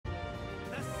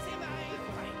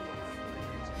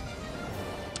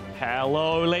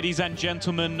Hello, ladies and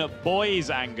gentlemen, boys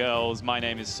and girls. My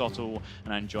name is Sottle,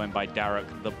 and I'm joined by Derek,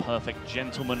 the perfect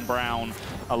gentleman Brown,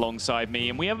 alongside me.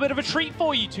 And we have a bit of a treat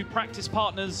for you, two practice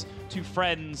partners, two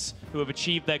friends who have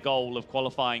achieved their goal of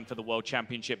qualifying for the World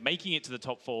Championship, making it to the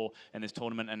top 4 in this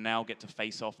tournament, and now get to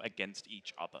face off against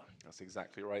each other. That's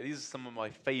exactly right. These are some of my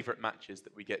favorite matches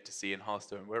that we get to see in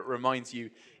Hearthstone, where it reminds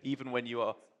you, even when you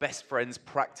are best friends,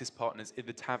 practice partners in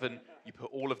the tavern, you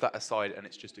put all of that aside and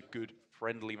it's just a good,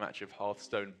 friendly match of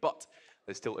Hearthstone. But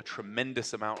there's still a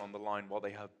tremendous amount on the line while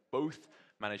they have both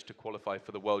managed to qualify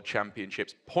for the World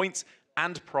Championships. Points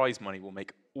and prize money will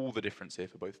make all the difference here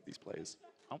for both of these players.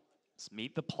 Let's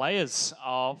meet the players.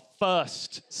 Our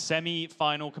first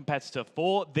semi-final competitor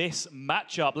for this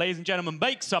matchup. Ladies and gentlemen,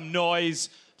 make some noise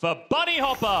for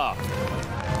Bunnyhoppor.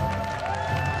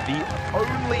 The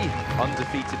only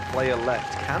undefeated player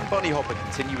left. Can Bunnyhoppor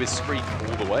continue his streak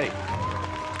all the way?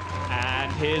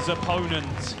 And his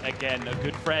opponent, again, a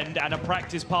good friend and a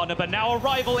practice partner, but now a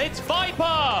rival, it's Viper!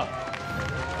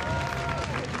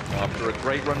 After a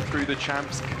great run through the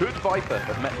champs, could Viper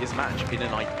have met his match in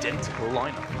an identical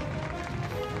lineup?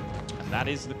 And that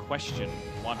is the question.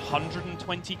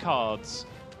 120 cards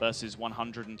versus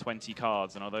 120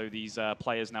 cards. And although these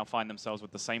players now find themselves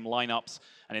with the same lineups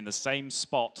and in the same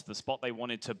spot, the spot they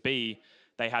wanted to be,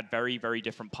 they had very, very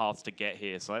different paths to get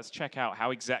here. So let's check out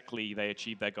how exactly they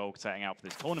achieved their goal setting out for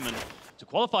this tournament to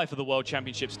qualify for the World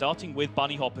Championship, starting with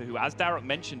Bunnyhoppor, who, as Derek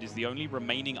mentioned, is the only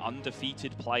remaining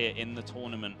undefeated player in the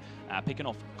tournament, picking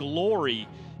off Glory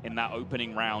in that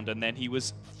opening round. And then he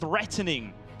was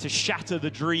threatening to shatter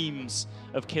the dreams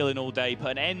of Killin' All Day,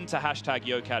 put an end to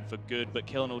 #Yokad for good, but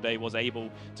Killin' All Day was able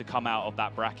to come out of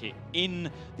that bracket in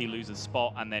the loser's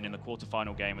spot, and then in the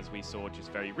quarterfinal game, as we saw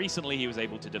just very recently, he was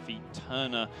able to defeat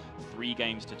Turner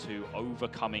 3-2,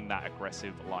 overcoming that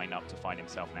aggressive lineup to find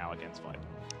himself now against Viper.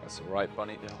 That's all right,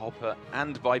 Bunnyhoppor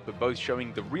and Viper both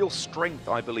showing the real strength,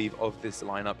 I believe, of this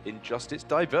lineup in just its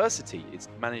diversity. It's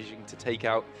managing to take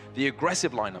out the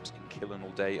aggressive lineups in Killin' All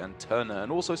Day and Turner,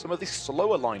 and also some of the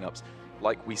slower lineups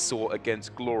like we saw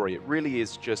against Glory. It really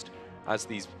is just, as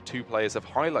these two players have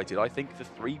highlighted, I think the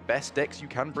 3 best decks you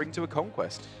can bring to a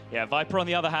conquest. Yeah, Viper, on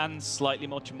the other hand, slightly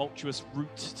more tumultuous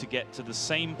route to get to the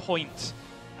same point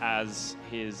as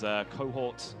his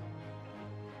cohort,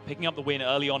 picking up the win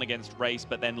early on against Race,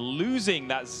 but then losing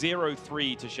that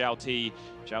 0-3 to HCT.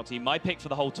 HCT, my pick for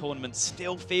the whole tournament,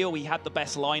 still feel he had the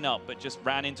best lineup, but just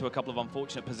ran into a couple of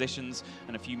unfortunate positions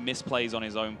and a few misplays on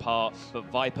his own part. But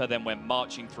Viper then went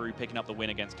marching through, picking up the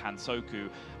win against Kansoku,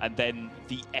 and then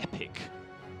the epic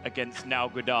against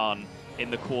Nalgudan in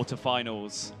the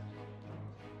quarterfinals.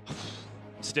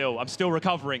 I'm still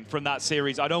recovering from that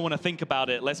series. I don't want to think about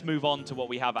it. Let's move on to what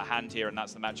we have at hand here, and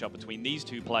that's the matchup between these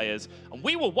two players. And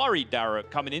we were worried,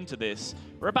 Derek, coming into this.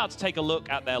 We're about to take a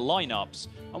look at their lineups,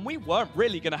 and we weren't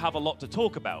really going to have a lot to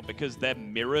talk about because they're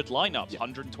mirrored lineups,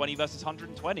 120 versus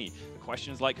 120. The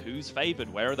questions like who's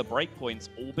favored, where are the breakpoints,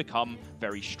 all become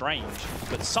very strange.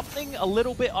 But something a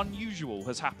little bit unusual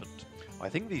has happened. I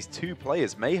think these two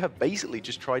players may have basically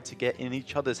just tried to get in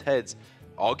each other's heads,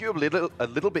 arguably a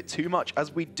little bit too much,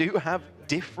 as we do have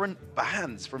different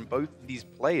bans from both of these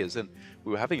players. And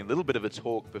we were having a little bit of a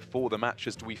talk before the match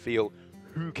as to we feel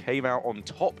who came out on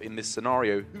top in this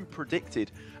scenario, who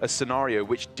predicted a scenario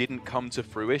which didn't come to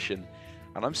fruition.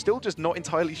 And I'm still just not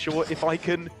entirely sure if I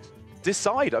can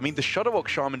decide. I mean, the Shudderwock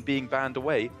Shaman being banned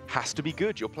away has to be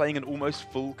good. You're playing an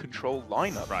almost full control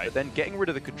lineup. Right. But then getting rid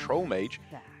of the control mage,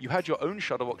 you had your own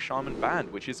Shudderwock Shaman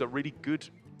banned, which is a really good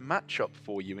matchup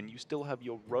for you, and you still have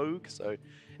your rogue, so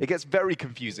it gets very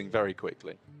confusing very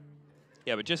quickly.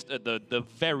 Yeah, but just at the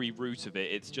very root of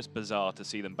it, it's just bizarre to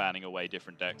see them banning away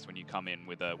different decks when you come in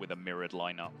with a mirrored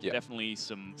lineup. Yeah. Definitely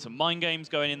some mind games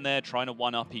going in there, trying to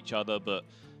one-up each other, but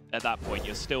at that point,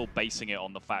 you're still basing it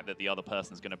on the fact that the other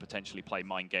person's going to potentially play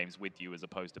mind games with you as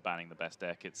opposed to banning the best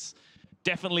deck. It's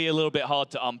definitely a little bit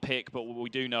hard to unpick, but what we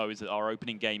do know is that our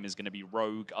opening game is going to be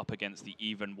Rogue up against the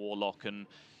Even Warlock, and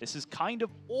this has kind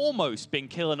of almost been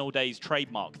Killin' All Day's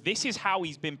trademark. This is how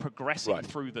he's been progressing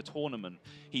through the tournament.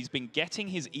 He's been getting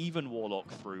his Even Warlock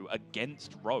through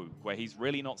against Rogue, where he's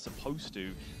really not supposed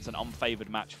to. It's an unfavored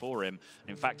match for him.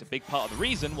 And in fact, a big part of the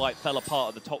reason why it fell apart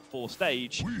at the top 4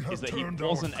 stage is that he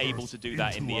wasn't able to do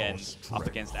that in the end up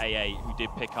against AA, who did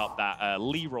pick up that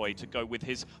Leroy to go with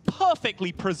his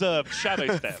perfectly preserved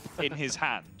Shadow Step in his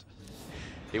hand.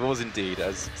 It was indeed,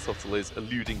 as Sottle is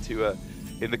alluding to,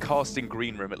 in the casting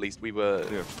green room at least, we were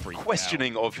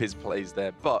questioning of his plays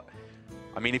there. But,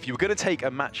 I mean, if you were going to take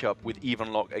a matchup with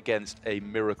Evenlock against a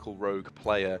Miracle Rogue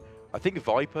player, I think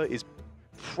Viper is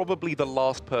probably the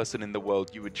last person in the world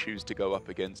you would choose to go up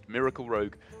against. Miracle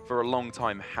Rogue, for a long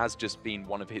time, has just been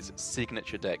one of his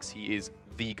signature decks. He is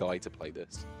the guy to play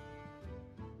this.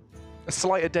 A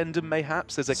slight addendum,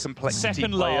 mayhaps, as a complexity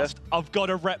Second player. last, I've got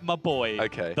to rep my boy.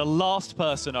 Okay. The last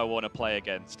person I want to play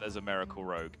against as a Miracle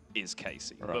Rogue is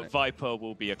Casey, Right. but Viper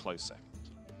will be a close second.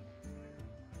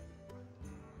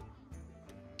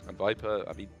 And Viper,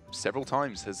 I mean, several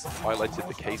times has highlighted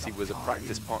that Casey was a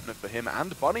practice partner for him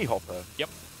and Bunnyhoppor. Yep.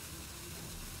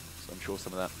 So I'm sure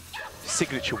some of that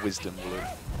signature wisdom will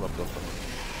have rubbed off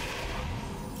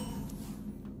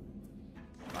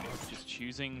on him. Just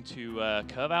choosing to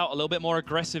curve out a little bit more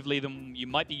aggressively than you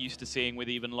might be used to seeing with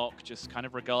Even Lock, just kind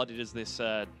of regarded as this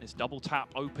this double tap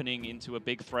opening into a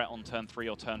big threat on turn 3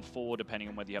 or turn 4, depending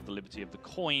on whether you have the liberty of the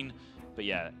coin. But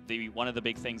yeah, one of the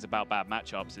big things about bad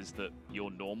matchups is that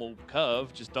your normal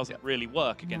curve just doesn't really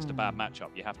work against a bad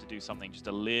matchup. You have to do something just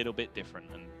a little bit different,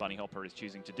 and Bunnyhoppor is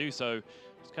choosing to do so.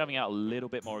 Just curving out a little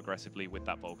bit more aggressively with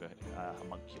that Vulgar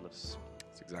Homunculus.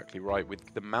 That's exactly right.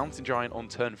 With the Mountain Giant on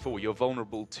turn 4, you're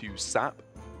vulnerable to Sap,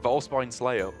 Valspine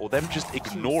Slayer, or them just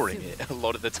ignoring it a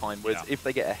lot of the time. Whereas if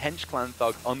they get a Hench Clan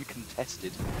Thug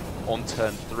uncontested on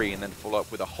turn 3 and then follow up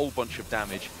with a whole bunch of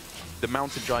damage, the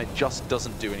Mountain Giant just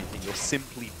doesn't do anything. You're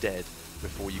simply dead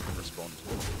before you can respond.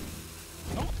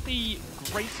 Not the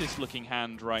greatest looking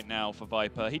hand right now for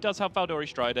Viper. He does have Valdori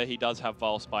Strider, he does have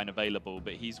Valspine available,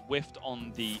 but he's whiffed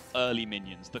on the early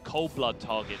minions, the Cold Blood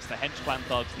targets, the Hench Clan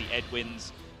Thugs, the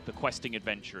Edwins, the Questing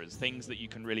Adventurers, things that you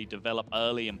can really develop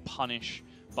early and punish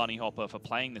Bunnyhoppor for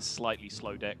playing this slightly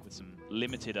slow deck with some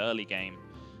limited early game.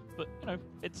 But, you know,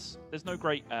 there's no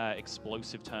great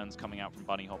explosive turns coming out from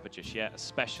Bunnyhoppor just yet,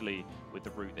 especially with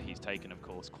the route that he's taken, of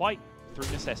course. Quite through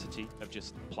necessity of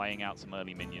just playing out some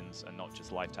early minions and not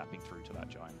just life tapping through to that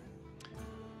giant.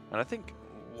 And I think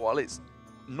while it's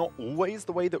not always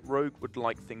the way that Rogue would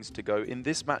like things to go, in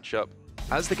this matchup,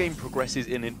 as the game progresses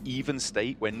in an even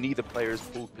state where neither player is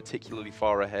pulled particularly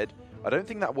far ahead, I don't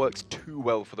think that works too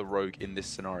well for the Rogue in this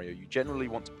scenario. You generally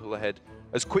want to pull ahead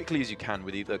as quickly as you can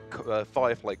with either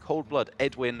Firefly Cold Blood,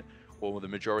 Edwin, or the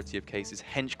majority of cases,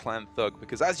 Hench Clan Thug,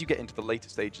 because as you get into the later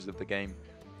stages of the game,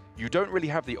 you don't really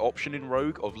have the option in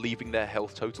Rogue of leaving their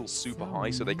health total super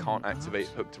high so they can't activate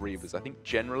Hooked Reavers. I think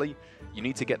generally you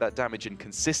need to get that damage in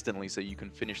consistently so you can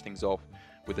finish things off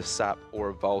with a Sap or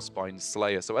a Valspine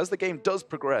Slayer. So as the game does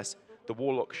progress, the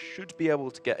Warlock should be able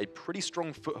to get a pretty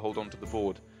strong foothold onto the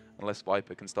board, unless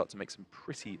Viper can start to make some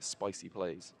pretty spicy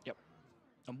plays. Yep.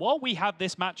 And while we have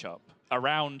this matchup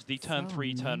around the turn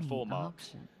 3, turn 4 mark,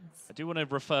 I do want to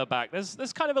refer back.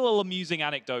 There's kind of a little amusing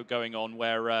anecdote going on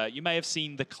where you may have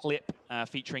seen the clip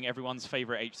featuring everyone's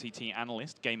favorite HCT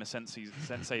analyst, Gamer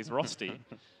Sensei's Rusty,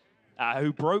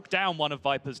 who broke down one of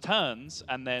Viper's turns,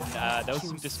 and then there was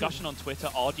some discussion on Twitter.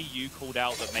 RDU called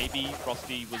out that maybe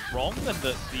Rusty was wrong, and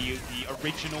that the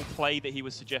original play that he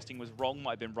was suggesting was wrong,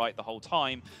 might have been right the whole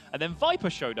time. And then Viper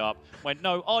showed up, went,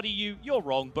 no, RDU, you're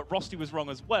wrong, but Rusty was wrong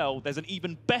as well. There's an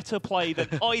even better play than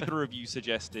either of you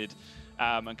suggested,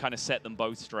 and kind of set them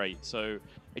both straight. So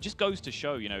it just goes to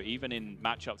show, you know, even in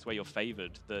matchups where you're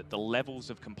favored, the levels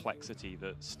of complexity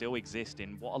that still exist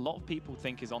in what a lot of people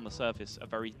think is on the surface a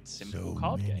very simple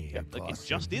card game. Like, it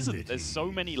just isn't. There's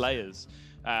so many layers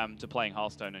to playing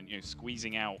Hearthstone and, you know,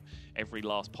 squeezing out every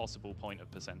last possible point of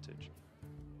percentage.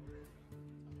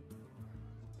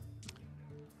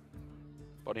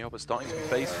 Bunnyhoppor starting to be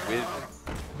faced with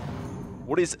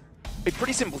what is a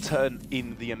pretty simple turn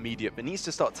in the immediate, but needs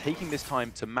to start taking this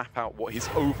time to map out what his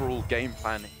overall game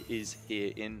plan is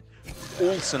here in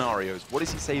all scenarios. What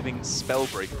is he saving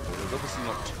Spellbreaker for? There's obviously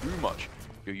not too much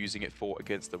you're using it for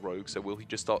against the Rogue, so will he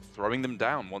just start throwing them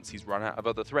down once he's run out of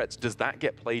other threats? Does that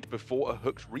get played before a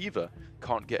Hooked Reaver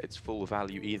can't get its full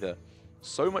value either?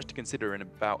 So much to consider in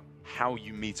about how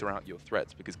you meter out your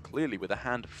threats, because clearly with a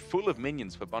hand full of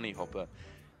minions for Bunnyhoppor,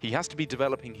 he has to be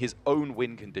developing his own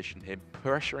win condition here,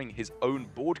 pressuring his own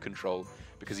board control,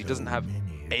 because he doesn't have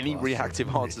any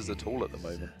reactive answers at all at the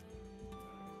moment.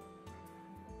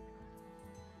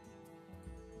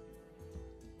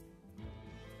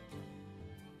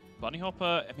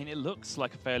 Bunnyhoppor, I mean, it looks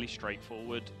like a fairly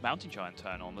straightforward Mountain Giant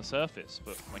turn on the surface,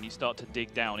 but when you start to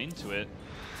dig down into it,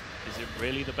 is it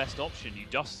really the best option? You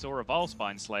just saw a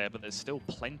Valspine Slayer, but there's still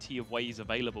plenty of ways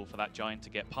available for that giant to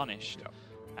get punished. Yeah.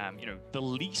 You know, the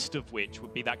least of which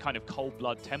would be that kind of cold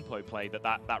blood tempo play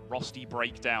that Rusty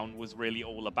breakdown was really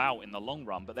all about in the long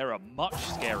run. But there are much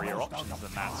scarier options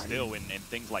than that still in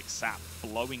things like Sap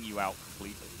blowing you out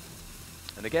completely.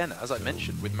 And again, as I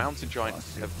mentioned, with Mountain Giant,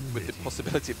 with the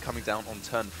possibility of coming down on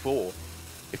turn 4,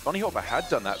 if Bunnyhoppor had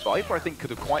done that, Viper, I think, could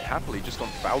have quite happily just gone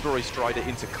Faldorei Strider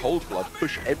into Cold Blood,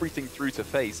 push everything through to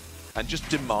face, and just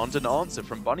demand an answer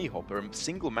from Bunnyhoppor. And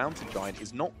single Mountain Giant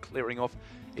is not clearing off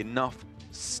enough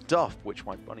stuff, which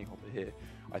my Bunnyhoppor here,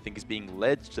 I think, is being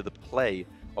led to the play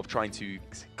of trying to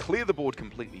clear the board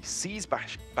completely, seize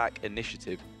back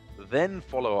initiative, then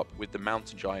follow up with the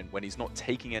Mountain Giant when he's not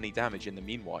taking any damage in the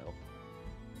meanwhile.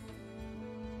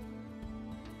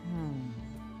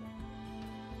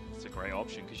 It's a great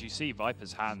option, because you see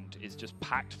Viper's hand is just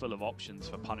packed full of options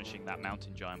for punishing that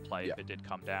Mountain Giant play if it did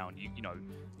come down. You know,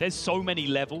 there's so many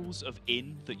levels of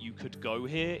in that you could go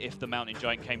here. If the Mountain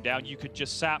Giant came down, you could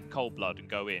just sap Cold Blood and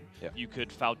go in. You could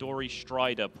Faldorei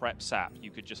Strider, prep sap.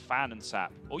 You could just fan and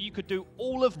sap. Or you could do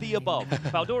all of the above.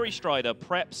 Faldorei Strider,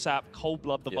 prep sap, Cold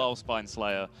Blood the Vile Spine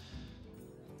Slayer.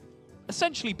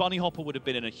 Essentially, Bunnyhoppor would have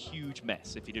been in a huge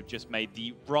mess if he'd have just made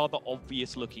the rather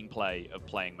obvious-looking play of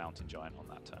playing Mountain Giant on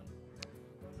that turn.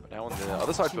 But now on the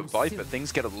other side for Viper,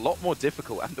 things get a lot more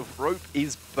difficult, and the rope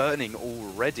is burning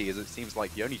already, as it seems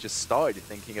like he only just started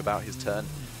thinking about his turn.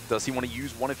 Does he want to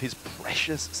use one of his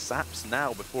precious saps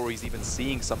now before he's even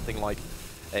seeing something like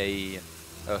a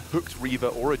Hooked Reaver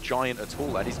or a Giant at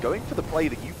all? And he's going for the play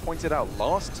that you pointed out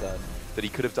last turn, that he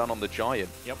could have done on the Giant,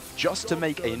 just to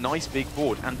make a nice big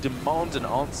board and demand an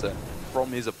answer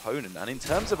from his opponent. And in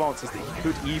terms of answers that he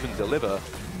could even deliver,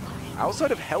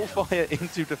 outside of Hellfire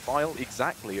into Defile,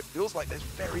 exactly, it feels like there's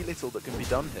very little that can be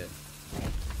done here.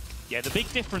 Yeah, the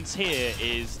big difference here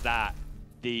is that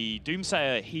the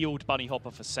Doomsayer healed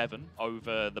Bunnyhoppor for 7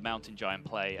 over the Mountain Giant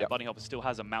play, and Bunnyhoppor still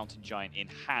has a Mountain Giant in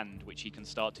hand, which he can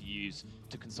start to use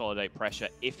to consolidate pressure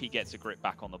if he gets a grip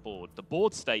back on the board. The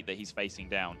board state that he's facing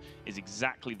down is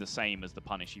exactly the same as the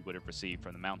punish he would have received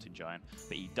from the Mountain Giant,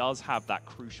 but he does have that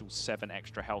crucial 7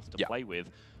 extra health to play with.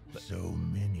 But so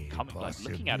many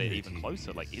looking at it even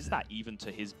closer, like, is that even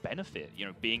to his benefit? You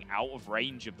know, being out of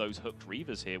range of those Hooked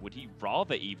Reavers here, would he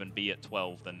rather even be at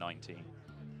 12 than 19?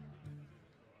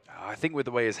 I think with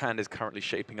the way his hand is currently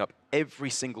shaping up, every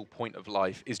single point of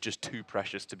life is just too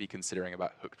precious to be considering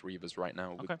about Hooked Reavers right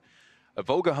now. With a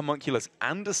Vulgar Homunculus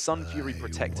and a Sun Fury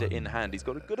Protector in hand, he's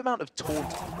got a good amount of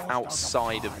taunt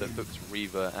outside of the Hooked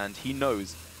Reaver, and he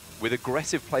knows with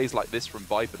aggressive plays like this from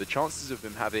Viper, the chances of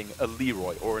him having a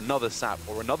Leroy or another Sap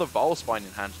or another Vile Spine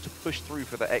in hand to push through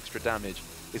for the extra damage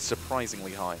is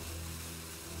surprisingly high.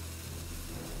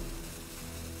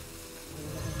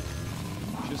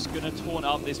 Just going to taunt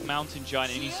up this Mountain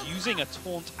Giant, and he's using a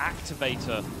taunt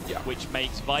activator, which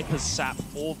makes Viper's Sap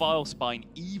or Vile Spine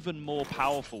even more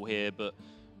powerful here, but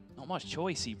not much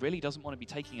choice. He really doesn't want to be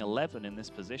taking 11 in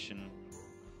this position.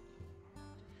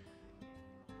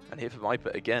 And here for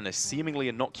Viper, again, a seemingly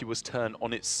innocuous turn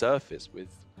on its surface with,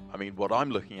 I mean, what I'm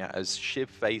looking at as Shiv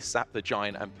face, Sap the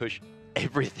Giant, and push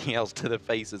everything else to the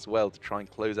face as well to try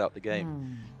and close out the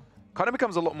game. Kind of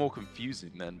becomes a lot more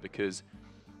confusing then, because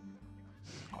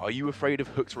are you afraid of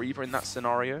Hooked Reaver in that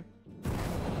scenario?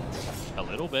 A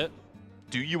little bit.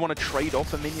 Do you want to trade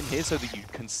off a minion here so that you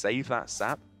can save that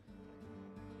Sap?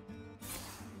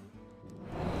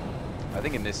 I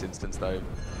think in this instance, though,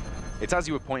 it's as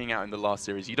you were pointing out in the last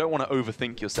series, you don't want to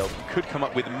overthink yourself. You could come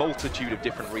up with a multitude of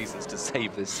different reasons to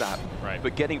save this Sap.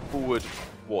 But getting forward,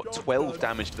 what, 12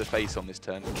 damage to the face on this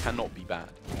turn cannot be bad.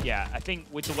 Yeah, I think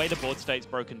with the way the board state's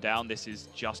broken down, this is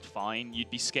just fine.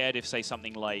 You'd be scared if, say,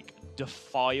 something like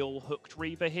Defile Hooked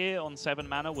Reaver here on 7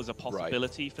 mana was a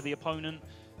possibility for the opponent.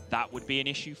 That would be an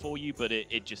issue for you, but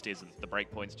it just isn't. The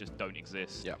breakpoints just don't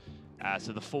exist.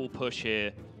 So the full push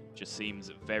here just seems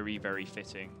very, very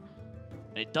fitting.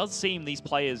 And it does seem these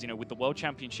players, you know, with the World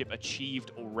Championship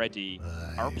achieved already,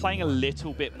 are playing a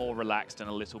little bit more relaxed and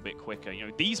a little bit quicker. You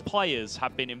know, these players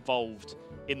have been involved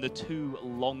in the 2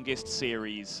 longest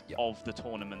series of the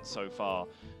tournament so far.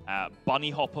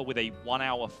 Bunnyhoppor with a 1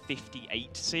 hour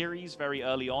 58 series very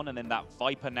early on, and then that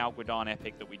Viper Nalgredan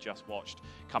epic that we just watched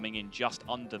coming in just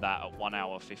under that at 1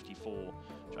 hour 54. Would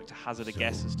you like to hazard a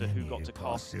guess as to who got to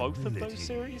cast both of those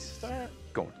series there?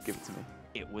 Go on, give it to me.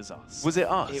 It was us. Was it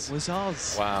us? It was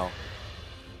us. Wow.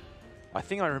 I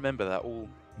think I remember that all,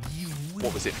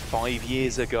 what was it, 5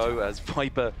 years ago, as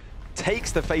Viper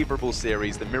takes the favorable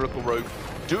series, the Miracle Rogue,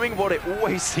 doing what it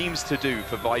always seems to do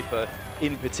for Viper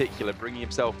in particular, bringing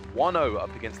himself 1-0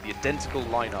 up against the identical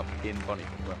lineup in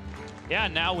Bunnyhoppor. Yeah,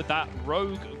 now with that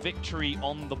Rogue victory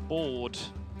on the board,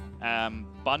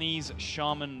 Bunny's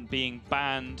Shaman being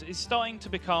banned is starting to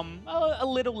become a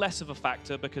little less of a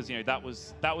factor, because, you know, that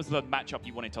was the matchup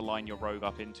you wanted to line your Rogue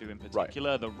up into in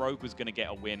particular. The Rogue was going to get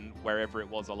a win wherever it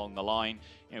was along the line.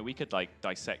 You know, we could like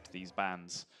dissect these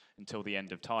bans until the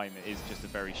end of time. It is just a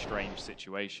very strange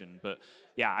situation. But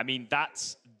yeah, I mean,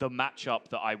 that's the matchup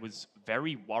that I was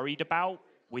very worried about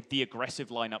with the aggressive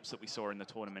lineups that we saw in the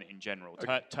tournament in general.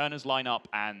 Turner's lineup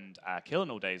and Killing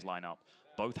All Day's lineup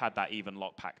both had that even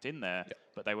lock packed in there,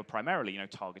 but they were primarily,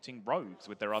 targeting rogues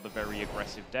with their other very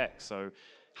aggressive decks. So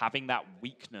having that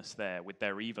weakness there with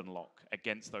their even lock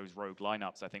against those rogue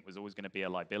lineups, I think was always going to be a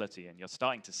liability. And you're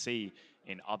starting to see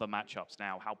in other matchups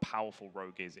now how powerful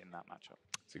rogue is in that matchup.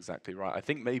 That's exactly right. I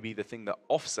think maybe the thing that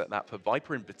offset that for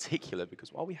Viper in particular,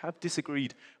 because while we have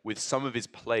disagreed with some of his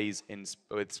plays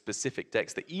with specific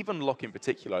decks, the even lock in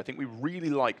particular, I think we really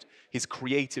liked his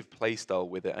creative playstyle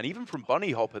with it. And even from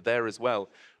Bunnyhoppor there as well,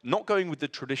 not going with the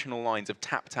traditional lines of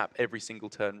tap every single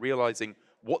turn, realizing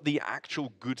what the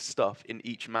actual good stuff in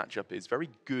each matchup is. Very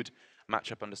good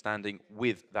matchup understanding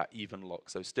with that even lock.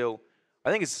 So still,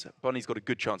 I think Bunny's got a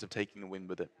good chance of taking the win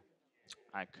with it.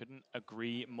 I couldn't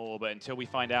agree more, but until we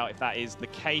find out if that is the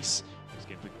case, just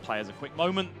give the players a quick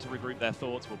moment to regroup their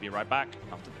thoughts. We'll be right back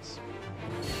after this.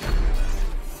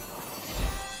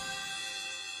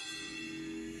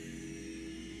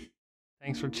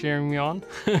 Thanks for cheering me on.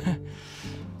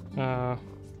 I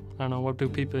don't know, what do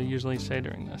people usually say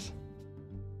during this?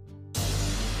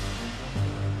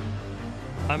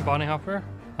 I'm Bunnyhoppor.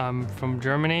 I'm from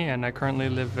Germany and I currently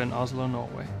live in Oslo,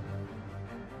 Norway.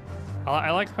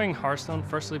 I like playing Hearthstone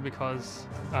firstly because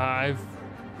I've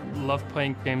loved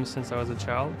playing games since I was a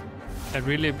child. It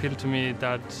really appealed to me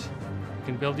that you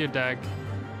can build your deck,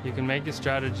 you can make a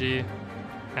strategy,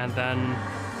 and then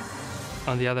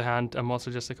on the other hand, I'm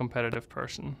also just a competitive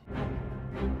person.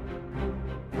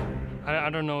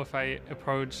 I don't know if I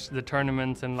approach the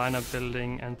tournaments and lineup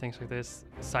building and things like this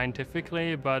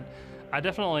scientifically, but I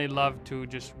definitely love to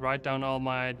just write down all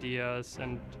my ideas,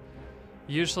 and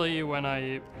usually when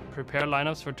I prepare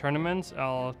lineups for tournaments,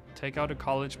 I'll take out a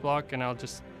college block and I'll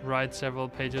just write several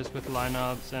pages with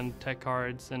lineups and tech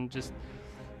cards and just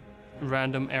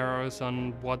random arrows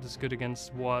on what is good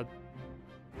against what.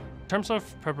 In terms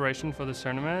of preparation for this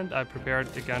tournament, I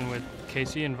prepared again with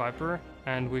Casey and Viper,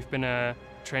 and we've been a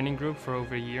training group for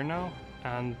over a year now,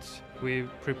 and we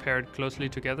prepared closely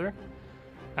together.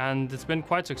 And it's been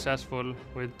quite successful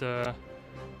with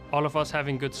all of us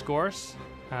having good scores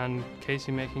and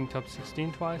Casey making top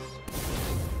 16 twice.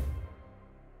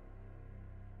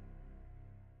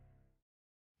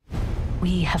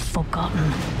 We have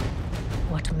forgotten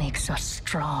what makes us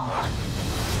strong.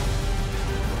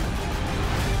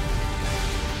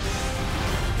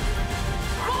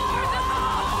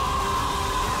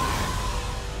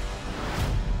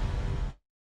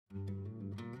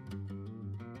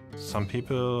 Some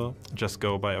people just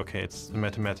go by, okay, it's a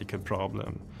mathematical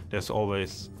problem. There's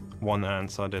always one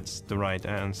answer that's the right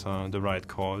answer, the right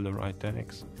call, the right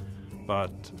decks.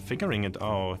 But figuring it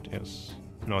out is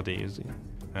not easy.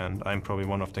 And I'm probably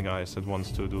one of the guys that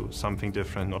wants to do something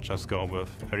different, not just go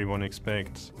with everyone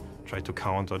expects, try to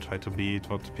counter, try to beat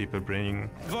what people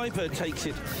bring. Viper takes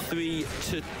it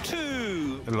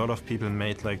 3-2. A lot of people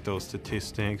made like those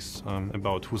statistics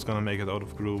about who's gonna make it out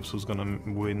of groups, who's gonna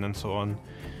win and so on.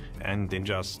 And they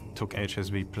just took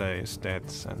HSV play,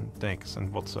 stats and decks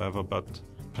and whatsoever, but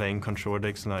playing control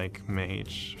decks like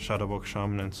Mage, Shadowbox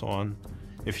Shaman and so on,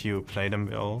 if you play them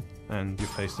well and you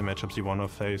face the matchups you want to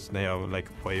face, they are like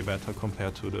way better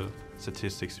compared to the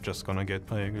statistics you're just gonna get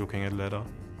by looking at ladder.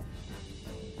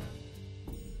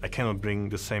 I cannot bring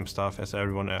the same stuff as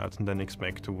everyone else and then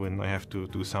expect to win. I have to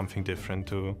do something different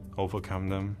to overcome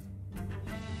them.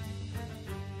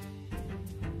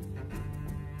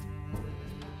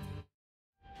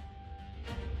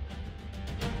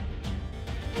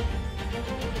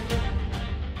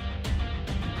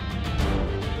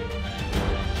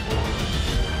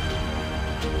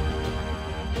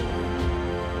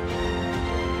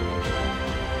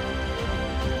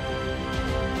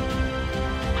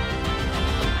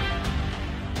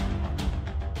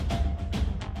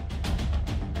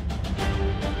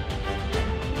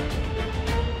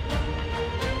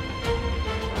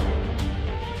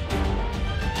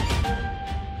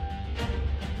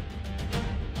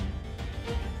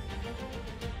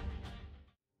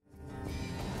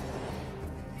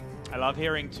 I love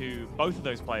hearing to both of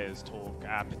those players talk,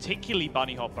 particularly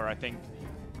Bunnyhoppor. I think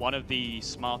one of the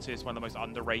smartest, one of the most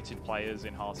underrated players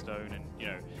in Hearthstone, and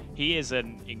he is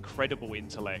an incredible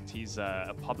intellect. He's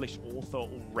a published author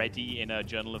already in a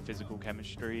Journal of Physical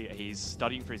Chemistry. He's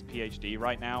studying for his PhD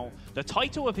right now. The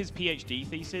title of his PhD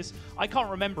thesis, I can't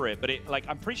remember it, but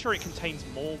I'm pretty sure it contains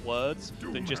more words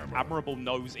than just admirable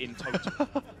knows in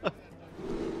total.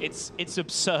 It's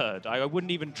absurd. I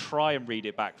wouldn't even try and read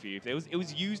it back for you. It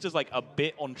was used as like a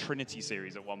bit on Trinity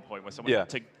series at one point where someone had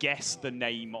to guess the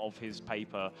name of his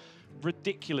paper.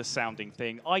 Ridiculous sounding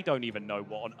thing. I don't even know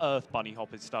what on earth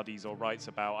Bunnyhoppor studies or writes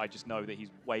about. I just know that he's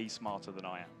way smarter than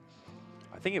I am.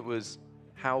 I think it was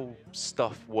how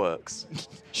stuff works.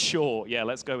 Sure, yeah,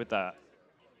 let's go with that.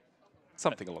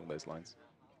 Something along those lines.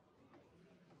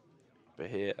 But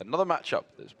here, another matchup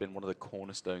that's been one of the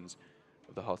cornerstones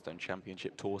of the Hearthstone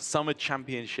Championship Tour. Summer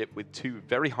Championship with two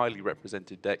very highly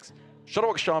represented decks.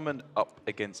 Shudderwock Shaman up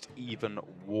against Even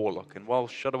Warlock. And while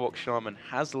Shudderwock Shaman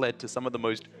has led to some of the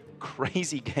most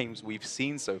crazy games we've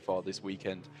seen so far this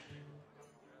weekend,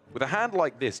 with a hand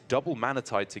like this, double Mana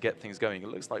Tide to get things going, it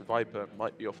looks like Viper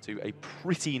might be off to a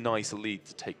pretty nice lead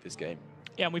to take this game.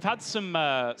 Yeah, and we've had some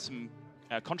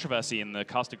controversy in the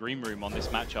caster green room on this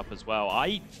matchup as well.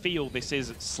 I feel this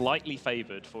is slightly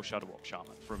favored for Shudderwock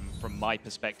Shaman from my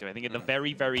perspective. I think at the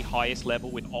very, very highest level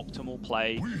with optimal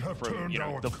play from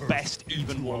the best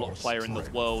Even Warlock player in the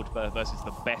world versus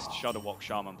the best Shudderwock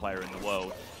Shaman player in the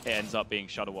world, it ends up being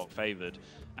Shudderwock favored.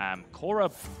 Cora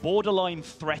borderline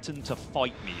threatened to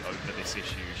fight me over this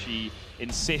issue. She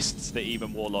insists that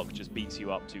Even Warlock just beats you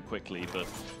up too quickly. But do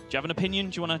you have an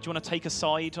opinion? Do you want to take a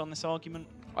side on this argument?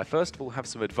 I first of all have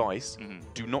some advice.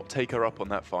 Do not take her up on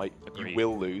that fight. Agreed. You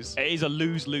will lose. It is a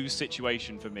lose-lose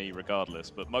situation for me regardless,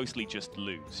 but mostly just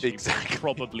lose. Exactly. She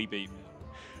will probably beat me.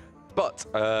 But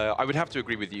I would have to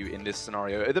agree with you in this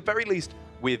scenario, at the very least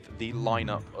with the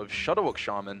lineup of Shudderwock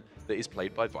Shaman that is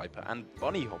played by Viper and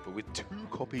Bunnyhoppor, with 2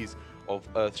 copies of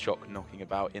Earthshock knocking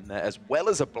about in there, as well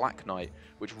as a Black Knight,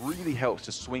 which really helps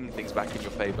to swing things back in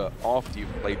your favor after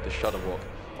you've played the Shudderwock.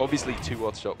 Obviously 2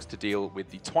 Earthshocks to deal with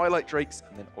the Twilight Drakes,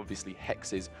 and then obviously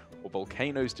Hexes or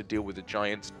Volcanoes to deal with the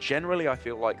Giants. Generally, I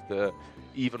feel like the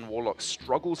Even Warlock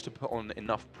struggles to put on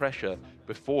enough pressure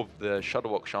before the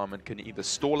Shudderwock Shaman can either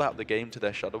stall out the game to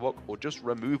their Shudderwock or just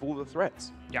remove all the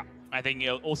threats. Yeah, I think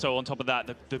also on top of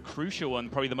that, the crucial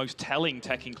and probably the most telling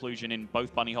tech inclusion in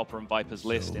both Bunnyhoppor and Viper's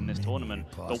list in this tournament,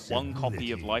 the 1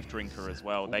 copy of Life Drinker as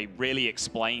well. They really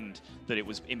explained that it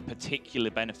was in particular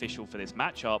beneficial for this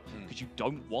matchup because you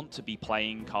don't want to be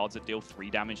playing cards that deal 3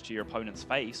 damage to your opponent's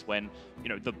face when,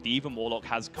 the Even Warlock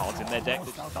has cards in their deck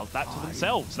that just does that to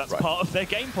themselves. That's part of their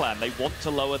game plan. They want to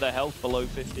lower their health below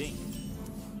 15.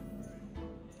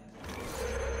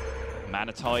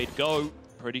 Mana Tide go.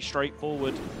 Pretty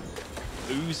straightforward.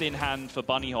 Ooze in hand for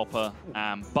Bunnyhoppor,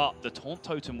 but the Taunt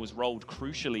Totem was rolled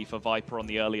crucially for Viper on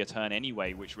the earlier turn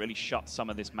anyway, which really shuts some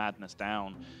of this madness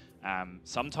down.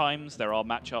 Sometimes there are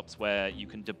matchups where you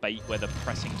can debate whether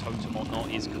pressing Totem or not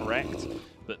is correct,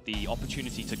 but the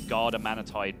opportunity to guard a Mana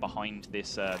Tide behind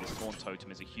this Taunt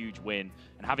Totem is a huge win.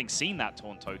 And having seen that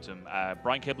Taunt Totem,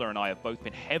 Brian Kibler and I have both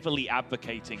been heavily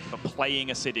advocating for playing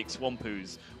Acidic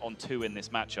Swampoos on 2 in this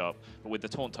matchup, but with the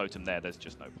Taunt Totem there's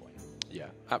just no point. Yeah,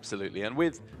 absolutely. And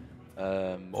with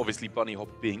obviously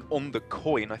Bunnyhoppor being on the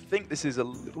coin, I think this is a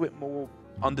little bit more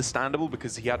understandable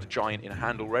because he had a Giant in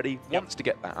hand already, wants to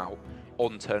get that out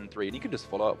on turn 3, and he can just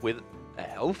follow up with a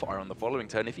Hellfire on the following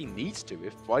turn if he needs to.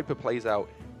 If Viper plays out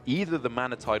either the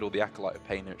Mana Tide or the Acolyte of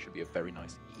Pain, it should be a very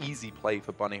nice, easy play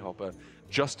for Bunnyhoppor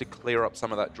just to clear up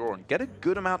some of that draw and get a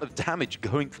good amount of damage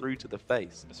going through to the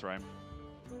face. That's right.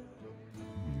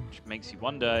 Which makes you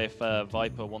wonder if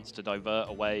Viper wants to divert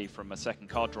away from a second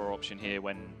card draw option here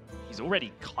when he's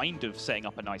already kind of setting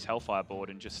up a nice Hellfire board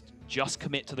and just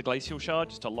commit to the Glacial Shard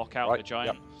just to lock out the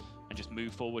Giant and just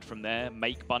move forward from there,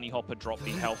 make Bunnyhoppor drop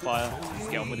the Hellfire,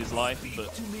 get on with his life,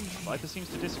 but Viper seems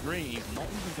to disagree. He's not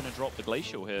even going to drop the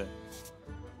Glacial here.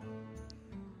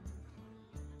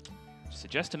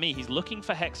 Suggests to me he's looking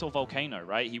for Hex or Volcano,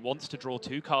 right? He wants to draw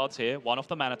 2 cards here, 1 off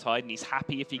the Mana Tide, and he's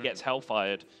happy if he gets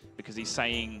Hellfired because he's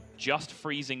saying just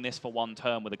freezing this for 1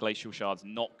 turn with a Glacial Shard's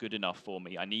not good enough for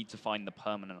me. I need to find the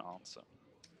permanent answer.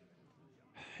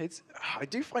 I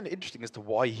do find it interesting as to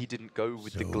why he didn't go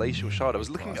with the Glacial Shard. I was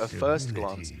looking at a first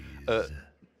glance at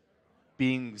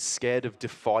being scared of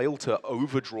Defile to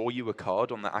overdraw you a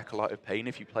card on the Acolyte of Pain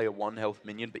if you play a 1 health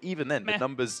minion, but even then, the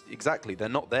numbers, exactly, they're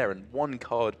not there, and 1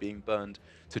 card being burned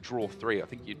to draw 3, I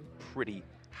think you'd pretty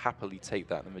happily take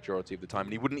that the majority of the time,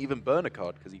 and he wouldn't even burn a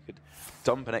card because he could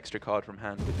dump an extra card from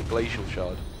hand with the Glacial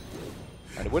Shard.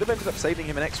 And it would have ended up saving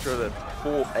him an extra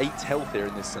 8 health here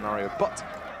in this scenario, but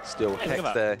still Hex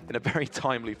there in a very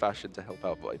timely fashion to help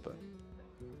out Viper.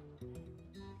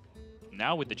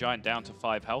 Now with the Giant down to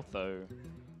 5 health though,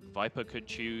 Viper could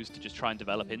choose to just try and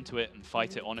develop into it and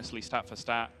fight it honestly stat for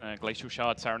stat. Glacial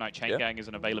Shard, Saronite Chain Gang is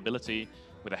an availability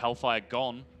with a Hellfire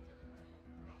gone.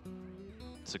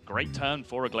 it's a great turn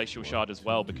for a Glacial Shard as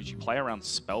well, because you play around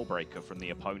Spellbreaker from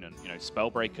the opponent. You know,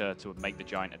 Spellbreaker to make the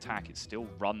giant attack, it still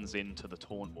runs into the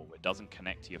Taunt Wall. It doesn't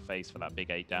connect to your face for that big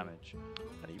 8 damage.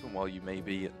 And even while you may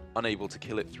be unable to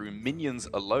kill it through minions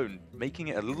alone, making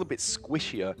it a little bit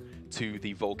squishier to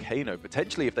the Volcano.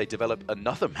 Potentially, if they develop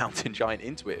another mountain giant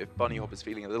into it, if Bunnyhoppor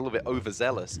feeling a little bit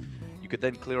overzealous, you could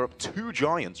then clear up 2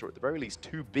 giants, or at the very least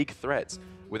 2 big threats,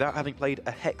 without having played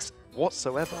a Hex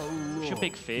whatsoever. What's your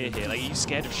big fear here? Like, are you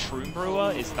scared of Shroom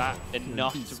Brewer? Is that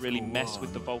enough to really mess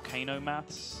with the Volcano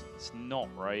maths? It's not,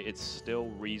 right? It's still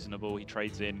reasonable. He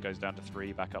trades in, goes down to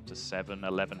 3, back up to 7,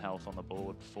 11 health on the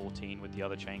board, 14 with the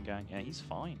other Chain Gang. Yeah, he's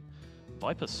fine.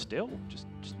 Viper still, just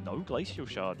no Glacial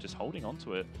Shard, just holding on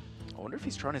to it. I wonder if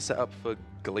he's trying to set up for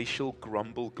Glacial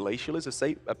Grumble. Glacial is a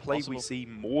play Possible. we see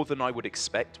more than I would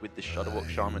expect with the Shudderwock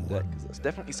Shaman deck, because that's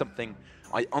definitely something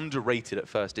I underrated at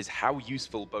first, is how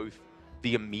useful both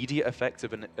the immediate effect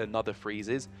of another freeze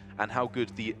is, and how good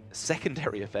the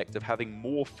secondary effect of having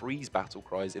more freeze battle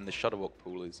cries in the Shudderwock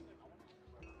pool is.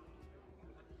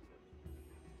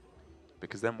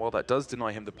 Because then while that does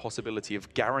deny him the possibility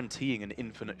of guaranteeing an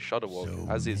infinite Shudderwock,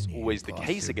 as is always the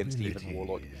case against even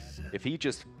Warlock, if he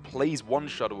just plays 1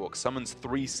 Shudderwock, summons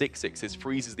 3 6/6s,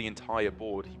 freezes the entire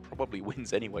board, he probably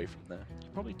wins anyway from there.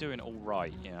 You're probably doing all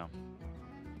right, yeah.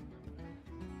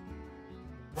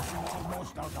 There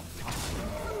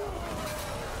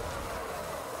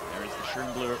is the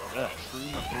Shroom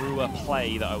Brewer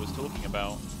play that I was talking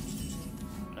about.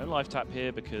 No life tap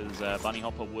here because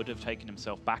Bunnyhoppor would have taken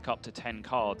himself back up to 10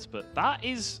 cards, but that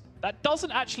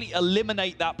doesn't actually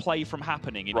eliminate that play from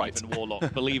happening in even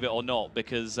Warlock, believe it or not,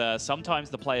 because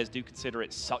sometimes the players do consider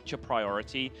it such a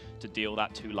priority to deal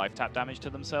that 2 life tap damage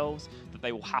to themselves that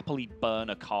they will happily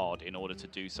burn a card in order to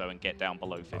do so and get down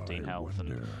below 15 health. And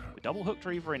with Double Hooked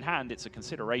Reaver in hand, it's a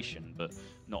consideration, but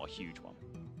not a huge one.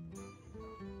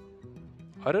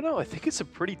 I don't know, I think it's a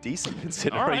pretty decent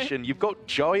consideration. Right. You've got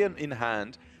Giant in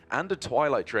hand, and a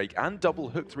Twilight Drake, and Double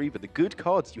Hooked Reaver. The good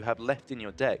cards you have left in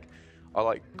your deck are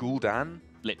like Gul'dan,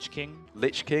 Lich King.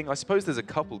 Lich King. I suppose there's a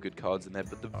couple good cards in there,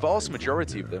 but the vast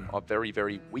majority of them are very,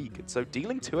 very weak. And so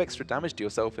dealing 2 extra damage to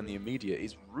yourself in the immediate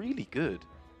is really good.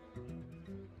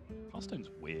 Hearthstone's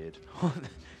weird.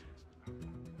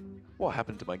 What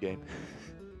happened to my game?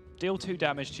 Deal 2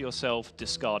 damage to yourself,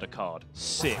 discard a card.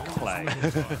 Sick play.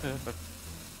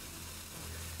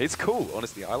 It's cool,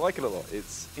 honestly. I like it a lot.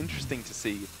 It's interesting to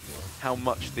see how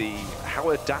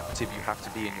adaptive you have to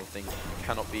be in your thinking. You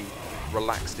cannot be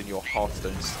relaxed in your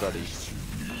Hearthstone study.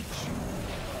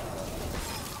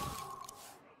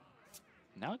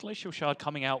 Now Glacial Shard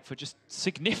coming out for just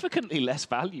significantly less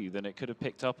value than it could have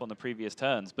picked up on the previous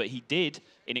turns. But he did,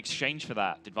 in exchange for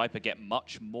that, did Viper get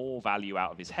much more value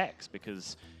out of his Hex,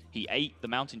 because he ate the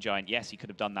Mountain Giant. Yes, he could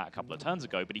have done that a couple of turns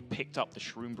ago, but he picked up the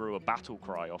Shroom Brewer Battle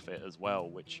Cry off it as well,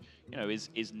 which, you know,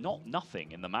 is not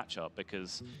nothing in the matchup,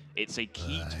 because it's a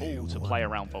key tool to play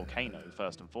around Volcano,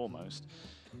 first and foremost.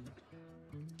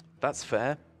 That's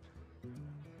fair.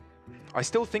 I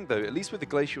still think, though, at least with the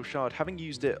Glacial Shard, having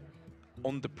used it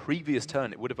on the previous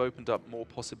turn, it would have opened up more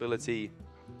possibility.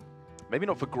 Maybe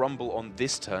not for Grumble on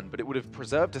this turn, but it would have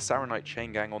preserved a Saronite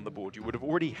Chain Gang on the board. You would have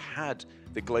already had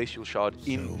the Glacial Shard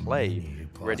in play,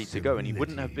 ready to go, and he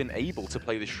wouldn't have been able to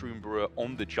play the Shroom Brewer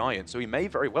on the Giant. So he may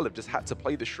very well have just had to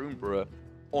play the Shroom Brewer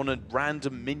on a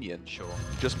random minion,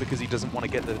 just because he doesn't want to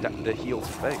get the heal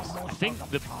to face. I think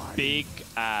the big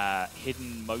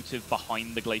hidden motive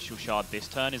behind the Glacial Shard this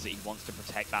turn is that he wants to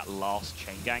protect that last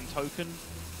Chain Gang token.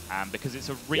 Because it's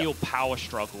a real power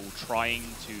struggle trying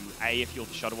to, if you're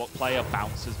the Shudderwock player,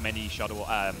 bounce as many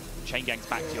Chain Gangs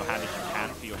back to your hand as you can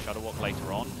for your Shudderwock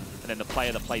later on. And then the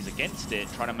player that plays against it,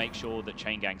 trying to make sure that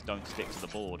Chain Gangs don't stick to the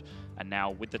board. And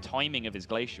now, with the timing of his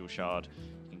Glacial Shard,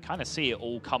 you can kind of see it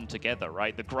all come together,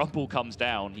 right? The Grumble comes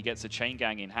down, he gets a Chain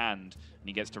Gang in hand, and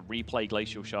he gets to replay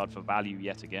Glacial Shard for value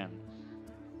yet again.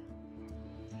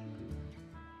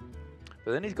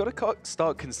 But then he's got to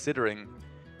start considering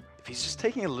if he's just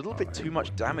taking a little bit too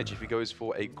much damage if he goes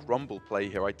for a Grumble play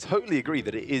here. I totally agree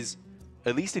that it is,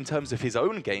 at least in terms of his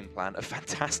own game plan, a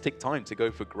fantastic time to go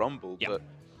for Grumble. Yep. But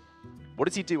what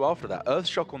does he do after that?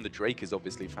 Earthshock on the Drake is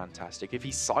obviously fantastic. If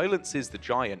he silences the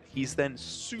Giant, he's then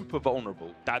super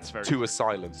vulnerable to a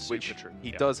silence, which he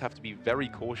does have to be very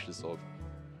cautious of.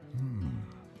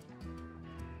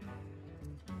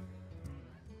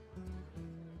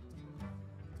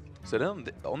 So then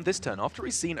on this turn, after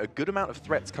he's seen a good amount of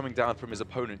threats coming down from his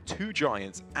opponent, 2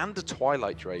 Giants and a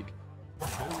Twilight Drake,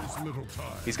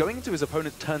 he's going into his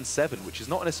opponent's turn 7, which is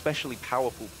not an especially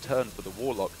powerful turn for the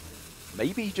Warlock.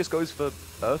 Maybe he just goes for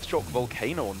Earthshock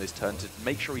Volcano on this turn to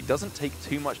make sure he doesn't take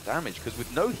too much damage, because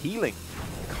with no healing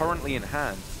currently in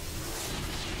hand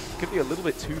could be a little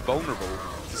bit too vulnerable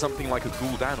to something like a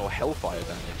Gul'dan or Hellfire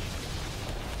damage.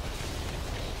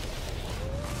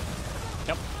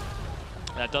 Yep.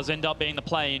 That does end up being the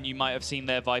play, and you might have seen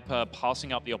there Viper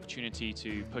passing up the opportunity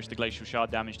to push the Glacial Shard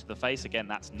damage to the face. Again,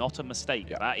 that's not a mistake.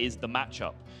 Yeah. That is the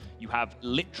matchup. You have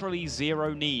literally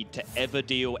zero need to ever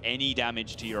deal any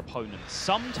damage to your opponent.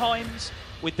 Sometimes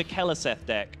with the Keleseth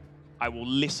deck, I will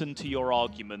listen to your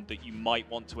argument that you might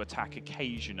want to attack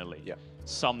occasionally. Yeah.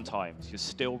 Sometimes. You're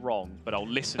still wrong, but I'll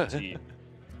listen to you.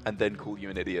 And then call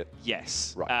you an idiot.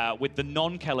 Yes. Right. With the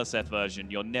non-Keleseth version,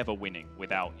 you're never winning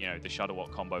without, you know, the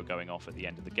Shudderwock combo going off at the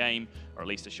end of the game, or at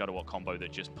least a Shudderwock combo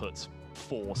that just puts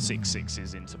 4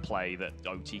 6/6s into play that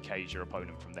OTKs your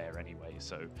opponent from there anyway.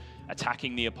 So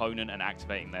attacking the opponent and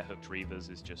activating their Hooked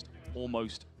Reavers is just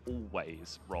almost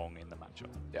always wrong in the matchup.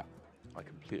 Yeah. I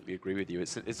completely agree with you.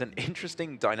 It's an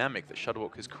interesting dynamic that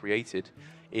Shudderwock has created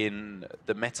in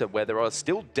the meta, where there are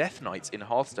still Death Knights in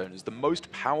Hearthstone as the most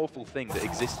powerful thing that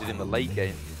existed in the late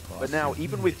game. But now,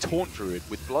 even with Taunt Druid,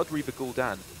 with Blood Reaver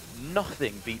Gul'dan,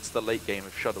 nothing beats the late game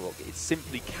of Shudderwock. It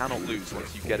simply cannot lose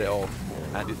once you get it off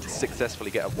and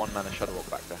successfully get a 1-mana Shudderwock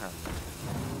back to hand.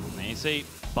 And you see,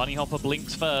 Bunnyhoppor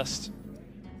blinks first.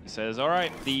 He says, all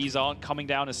right, these aren't coming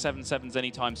down as 7/7s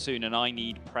anytime soon, and I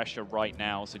need pressure right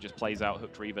now, so just plays out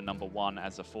Hooked Reaver #1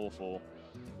 as a 4/4.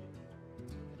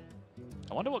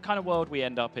 I wonder what kind of world we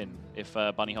end up in if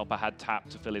Bunnyhoppor had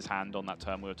tapped to fill his hand on that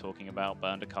turn we were talking about,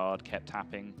 burned a card, kept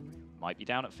tapping. Might be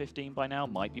down at 15 by now,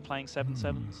 might be playing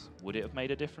 7/7s. Would it have made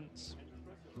a difference?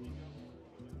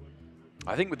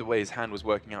 I think with the way his hand was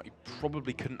working out, he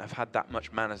probably couldn't have had that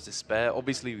much mana to spare.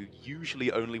 Obviously,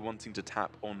 usually only wanting to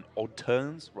tap on odd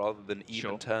turns rather than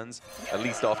even turns, at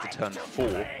least after turn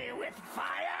 4.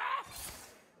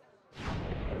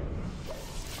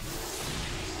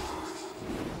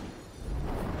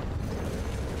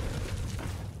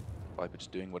 Viper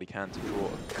just doing what he can to draw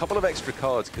a couple of extra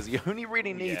cards, because he only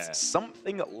really needs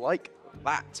something like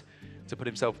that to put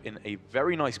himself in a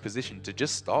very nice position to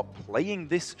just start playing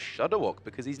this Shudderwock,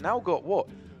 because he's now got, what,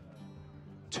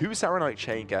 2 Saronite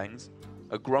Chain Gangs,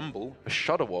 a Grumble, a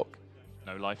Shudderwock.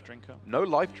 No Life Drinker? No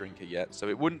Life Drinker yet, so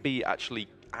it wouldn't be actually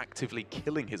actively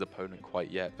killing his opponent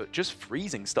quite yet, but just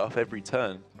freezing stuff every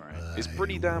turn is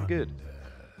pretty damn good.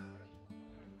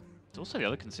 It's also the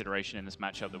other consideration in this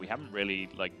matchup that we haven't really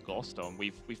glossed on.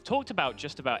 We've talked about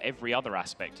just about every other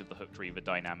aspect of the Hooked Reaver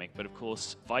dynamic, but of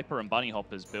course Viper and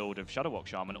Bunnyhoppor's build of Shudderwock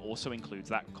Shaman also includes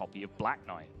that copy of Black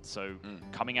Knight. So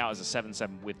coming out as a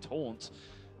 7/7 with Taunt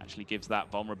actually gives that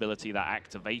vulnerability, that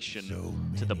activation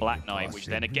to the Black Knight, which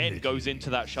then again goes into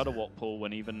that Shudderwock pool,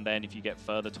 and even then if you get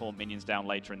further Taunt minions down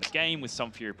later in the game with some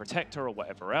Fury Protector or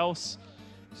whatever else,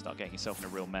 you start getting yourself in a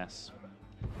real mess.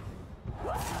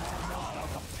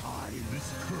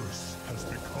 This curse has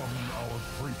become our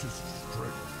greatest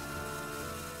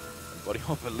strength.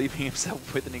 Bunnyhoppor leaving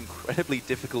himself with an incredibly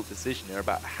difficult decision here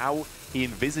about how he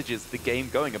envisages the game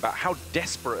going, about how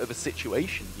desperate of a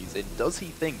situation he's in. Does he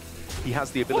think he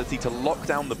has the ability to lock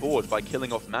down the board by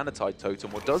killing off Manatide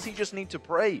Totem, or does he just need to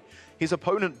pray his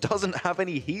opponent doesn't have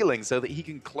any healing so that he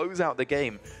can close out the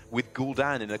game with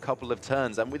Gul'dan in a couple of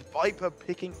turns, and with Viper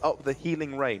picking up the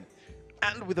healing rain?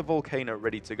 And with a Volcano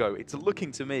ready to go, it's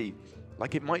looking to me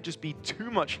like it might just be too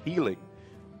much healing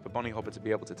for Bunnyhoppor to be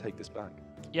able to take this back.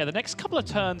 Yeah, the next couple of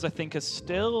turns I think are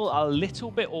still a little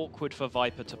bit awkward for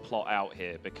Viper to plot out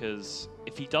here, because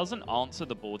if he doesn't answer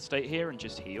the board state here and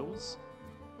just heals,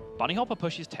 Bunnyhoppor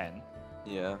pushes 10.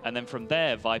 Yeah. And then from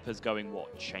there, Viper's going,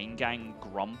 what, Chain Gang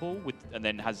Grumble, and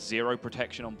then has 0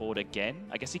 protection on board again?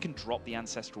 I guess he can drop the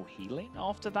Ancestral Healing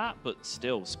after that, but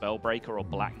still, Spellbreaker or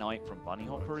Black Knight from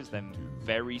Bunnyhoppor is then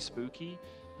very spooky.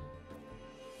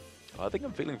 I think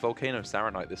I'm feeling Volcano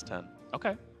Saronite this turn.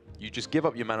 Okay. You just give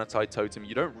up your Manatide Totem.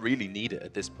 You don't really need it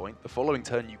at this point. The following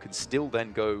turn, you can still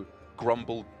then go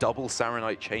Grumble, double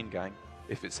Saronite Chain Gang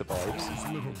if it survives.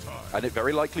 And it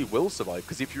very likely will survive,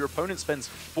 because if your opponent spends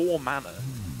 4 mana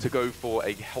to go for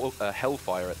a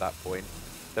Hellfire at that point,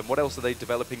 then what else are they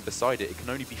developing beside it? It can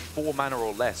only be 4 mana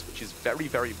or less, which is very,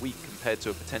 very weak compared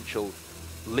to a potential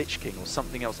Lich King or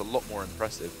something else a lot more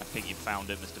impressive. I think you found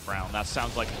it, Mr. Brown. That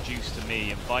sounds like a juice to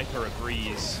me, and Viper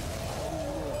agrees.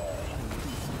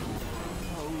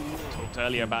 Talked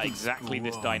earlier about exactly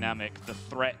this dynamic, the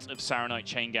threat of Saronite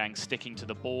Chain Gang sticking to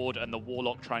the board and the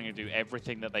Warlock trying to do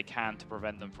everything that they can to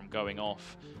prevent them from going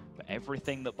off. But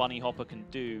everything that Bunnyhoppor can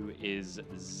do is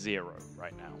 0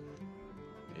 right now.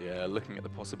 Yeah, looking at the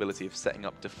possibility of setting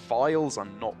up Defiles,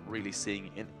 I'm not really seeing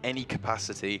in any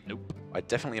capacity. Nope. I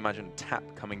definitely imagine Tap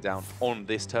coming down on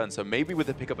this turn, so maybe with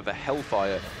the pickup of a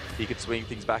Hellfire, he could swing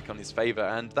things back on his favor,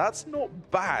 and that's not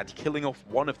bad, killing off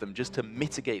one of them just to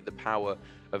mitigate the power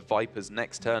of Viper's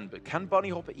next turn. But can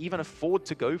Bunnyhoppor even afford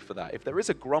to go for that? If there is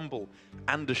a Grumble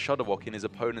and a Shudderwock in his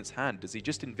opponent's hand, does he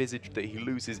just envisage that he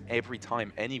loses every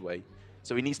time anyway?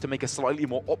 So he needs to make a slightly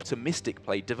more optimistic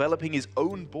play, developing his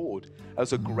own board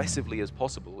as aggressively as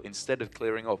possible instead of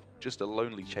clearing off just a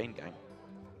lonely chain gang.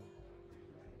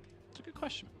 It's a good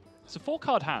question. It's a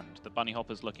 4-card hand that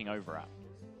Bunnyhoppor's looking over at.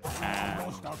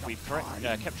 And we've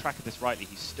kept track of this rightly.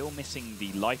 He's still missing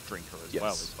the Life Drinker as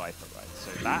well as Viper, right?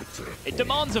 So that, it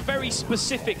demands a very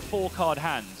specific 4-card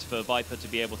hand for Viper to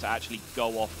be able to actually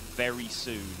go off very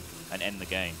soon and end the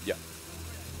game. Yeah.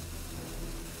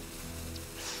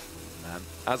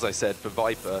 As I said, for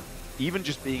Viper, even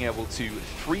just being able to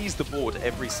freeze the board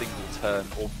every single turn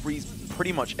or freeze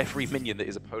pretty much every minion that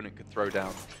his opponent could throw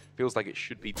down feels like it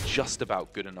should be just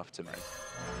about good enough to me.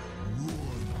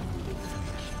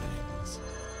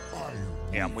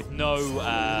 Yeah, and with no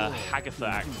Hagatha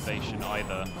activation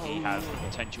either, he has the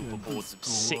potential for boards of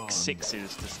 6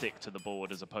 6s to stick to the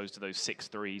board as opposed to those 6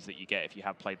 3s that you get if you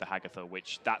have played the Hagatha,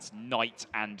 which that's night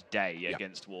and day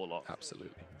against Warlock.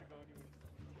 Absolutely.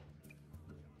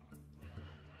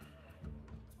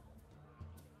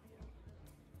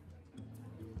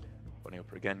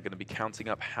 Bunnyhoppor again going to be counting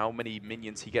up how many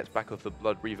minions he gets back off the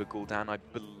Blood Reaver Gul'dan. I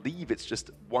believe it's just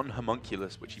one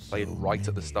Homunculus, which he played right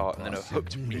at the start, and then a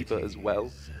Hooked Reaver as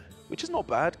well, which is not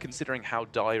bad considering how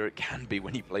dire it can be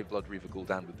when you play Blood Reaver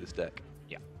Gul'dan with this deck.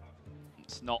 Yeah.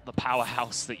 It's not the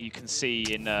powerhouse that you can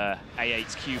see in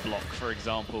A8's Q block, for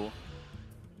example.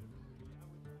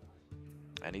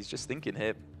 And he's just thinking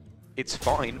here, it's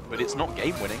fine, but it's not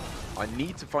game-winning. I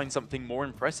need to find something more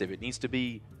impressive. It needs to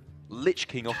be Lich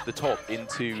King off the top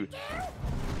into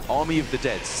Army of the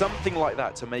Dead, something like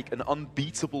that to make an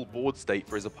unbeatable board state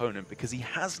for his opponent, because he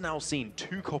has now seen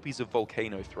 2 copies of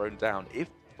Volcano thrown down. If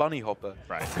Bunnyhoppor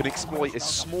can exploit a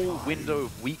small window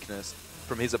of weakness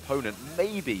from his opponent,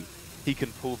 maybe he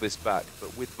can pull this back.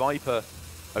 But with Viper,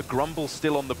 a Grumble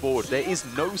still on the board, there is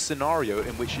no scenario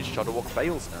in which his Shudderwock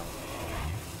fails now.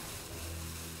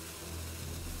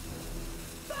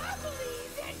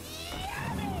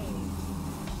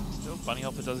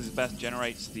 Bunnyhoppor does his best,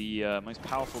 generates the most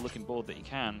powerful looking board that he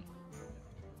can.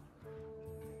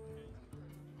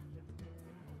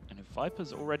 And if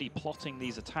Viper's already plotting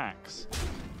these attacks,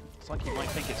 it's like he might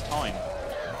think it's time.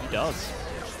 He does.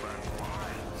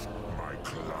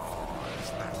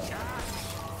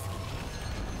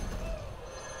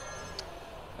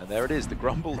 And there it is, the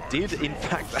Grumble did in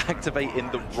fact activate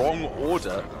in the wrong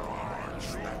order.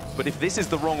 But if this is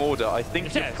the wrong order, I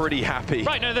think you're pretty happy.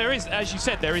 Right, no, there is, as you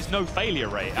said, there is no failure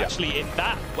rate. Actually, in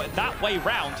that way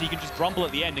round, he can just Grumble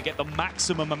at the end and get the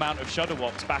maximum amount of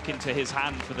Shudderwocks back into his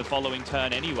hand for the following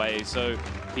turn anyway. So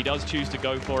he does choose to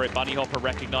go for it. Bunnyhoppor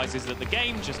recognizes that the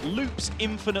game just loops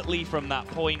infinitely from that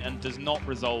point and does not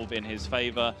resolve in his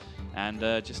favor. And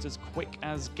just as quick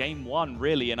as game 1,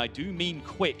 really, and I do mean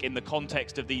quick in the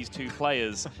context of these 2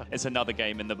 players, it's another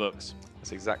game in the books.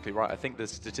 That's exactly right. I think the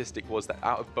statistic was that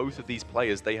out of both of these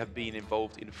players, they have been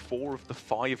involved in 4 of the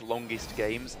 5 longest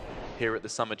games here at the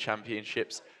Summer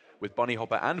Championships, with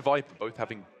Bunnyhoppor and Viper both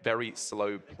having very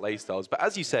slow play styles. But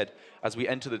as you said, as we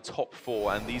enter the top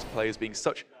 4, and these players being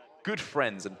such good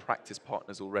friends and practice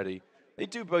partners already, they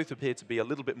do both appear to be a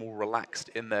little bit more relaxed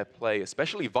in their play,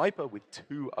 especially Viper with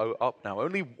 2-0 up now.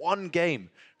 Only 1 game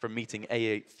from meeting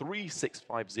A8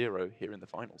 3-6-5-0 here in the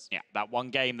finals. Yeah, that 1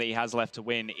 game that he has left to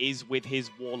win is with his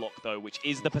Warlock, though, which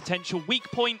is the potential weak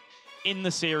point in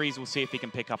the series. We'll see if he can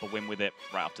pick up a win with it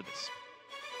right after this.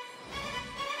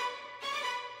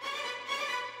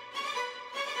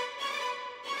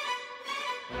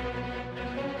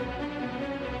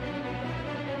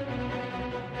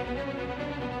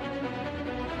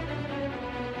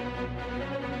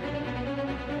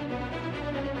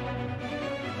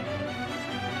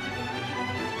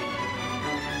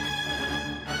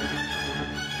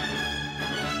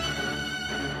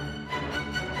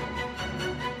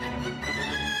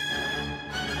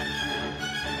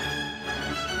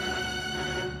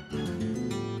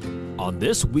 On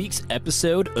this week's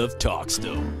episode of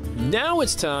Talkstone. Now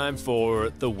it's time for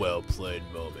the well-played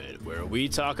moment, where we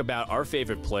talk about our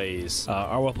favorite plays.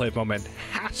 Our well-played moment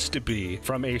has to be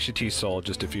from HCT Soul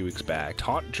just a few weeks back.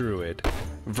 Taunt Druid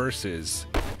versus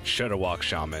Shadowwalk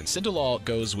Shaman. Cinderlaw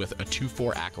goes with a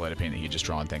 2/4 Acolyte opinion that he had just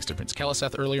drawn thanks to Prince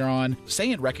Keliseth earlier on.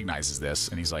 Saiyan recognizes this,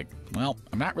 and he's like, well,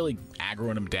 I'm not really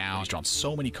aggroing him down. He's drawn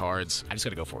so many cards. I just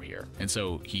gotta go for it here. And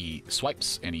so he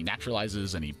swipes, and he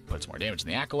naturalizes, and he puts more damage in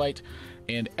the Acolyte,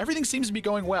 and everything seems to be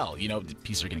going well. You know, the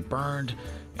pieces are getting burned.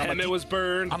 It was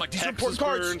burned. I'm like, these are Hex important was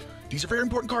cards. burned. These are very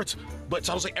important cards. But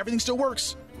Saddle's like, everything still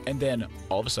works. And then,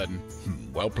 all of a sudden,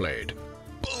 well played.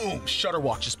 Boom!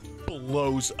 Shudderwalk just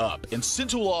blows up. And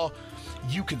Cinderlaw,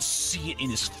 you can see it in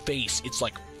his face. It's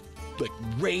like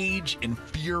rage and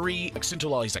fury. Like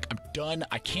Cinderlaw, he's like, I'm done.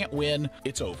 I can't win.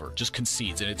 It's over. Just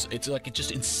concedes. And it's like, it's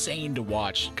just insane to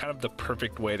watch. Kind of the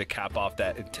perfect way to cap off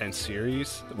that intense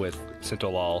series with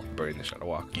Cinderlaw burning the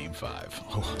Shadowwalk. Game 5.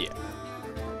 Oh. Yeah.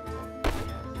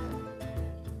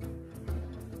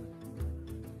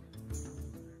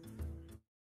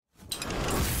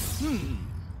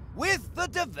 With the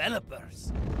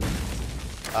developers.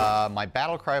 My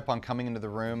battle cry upon coming into the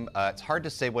room, it's hard to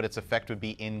say what its effect would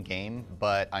be in-game,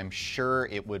 but I'm sure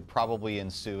it would probably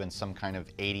ensue in some kind of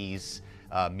 80s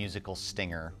musical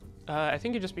stinger. I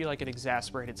think it'd just be like an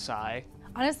exasperated sigh.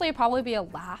 Honestly, it'd probably be a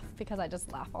laugh, because I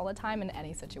just laugh all the time in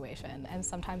any situation, and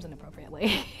sometimes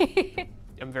inappropriately.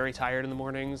 I'm very tired in the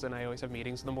mornings, and I always have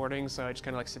meetings in the mornings, so I just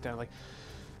kind of like sit down like...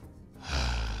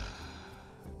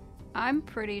 I'm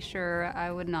pretty sure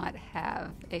I would not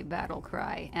have a battle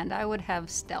cry, and I would have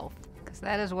stealth, because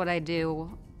that is what I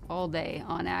do all day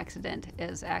on accident,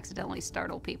 is accidentally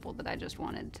startle people that I just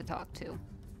wanted to talk to.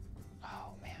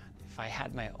 Oh man, if I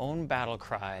had my own battle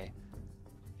cry,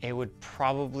 it would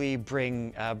probably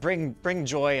bring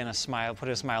joy and a smile, put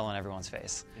a smile on everyone's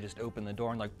face. You just open the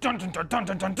door and like dun dun dun dun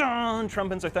dun dun dun,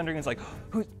 trumpets are thundering. It's like,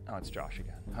 who's? Oh, it's Josh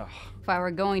again. Oh. If I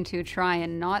were going to try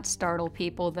and not startle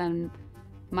people, then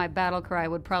my battle cry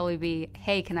would probably be,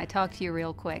 hey, can I talk to you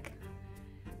real quick?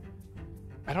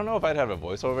 I don't know if I'd have a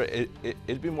voiceover.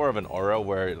 It'd be more of an aura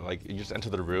where like you just enter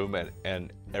the room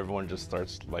and everyone just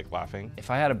starts like laughing. If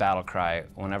I had a battle cry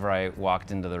whenever I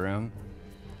walked into the room,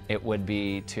 it would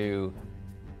be to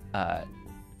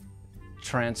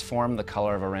transform the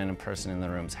color of a random person in the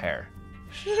room's hair.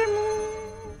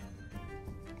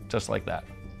 Just like that.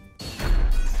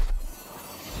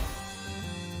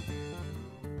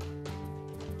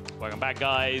 Welcome back,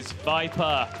 guys.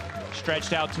 Viper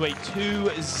stretched out to a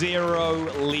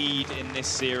 2-0 lead in this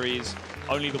series.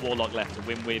 Only the Warlock left to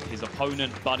win with. His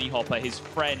opponent, Bunnyhoppor, his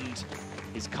friend,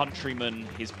 his countryman,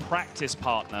 his practice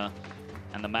partner,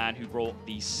 and the man who brought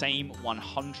the same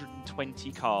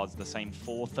 120 cards, the same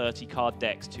 430 card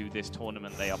decks to this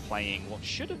tournament. They are playing what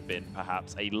should have been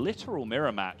perhaps a literal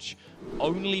mirror match,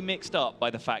 only mixed up by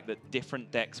the fact that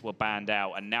different decks were banned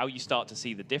out, and now you start to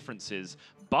see the differences.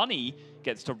 Bunny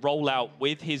gets to roll out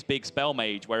with his big spell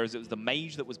mage, whereas it was the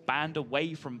mage that was banned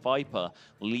away from Viper,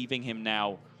 leaving him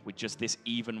now with just this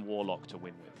even Warlock to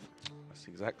win with. That's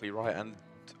exactly right, and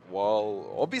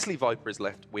while obviously Viper is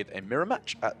left with a mirror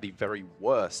match at the very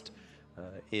worst,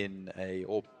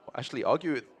 or actually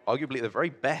arguably at the very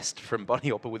best from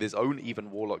Bunnyhoppor with his own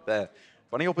even Warlock there.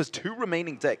 Bunnyhoppor's 2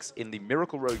 remaining decks in the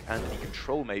Miracle Rogue and the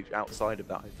Control Mage outside of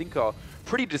that, I think are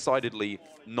pretty decidedly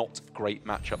not great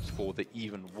matchups for the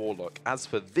even Warlock. As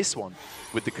for this one,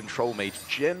 with the Control Mage,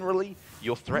 generally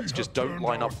your threats just don't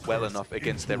line up well enough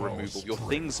against their removal. Your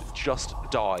things just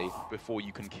die before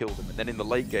you can kill them. And then in the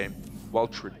late game, while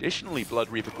traditionally Blood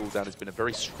Reaver cooldown has been a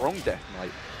very strong Death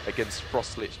Knight against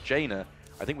Frostlich Jaina,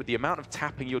 I think with the amount of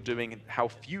tapping you're doing and how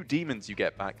few demons you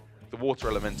get back, the Water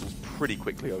Elementals pretty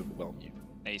quickly overwhelm you.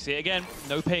 There you see it again.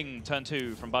 No ping, turn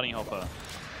 2 from Bunnyhoppor.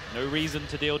 No reason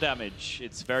to deal damage.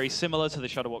 It's very similar to the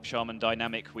Shadowwalk Shaman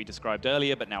dynamic we described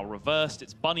earlier, but now reversed.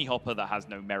 It's Bunnyhoppor that has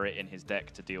no merit in his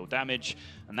deck to deal damage,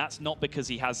 and that's not because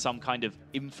he has some kind of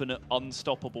infinite,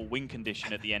 unstoppable win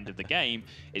condition at the end of the game.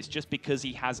 It's just because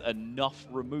he has enough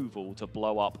removal to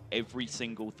blow up every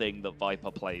single thing that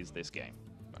Viper plays this game.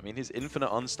 I mean, his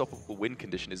infinite unstoppable win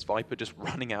condition is Viper just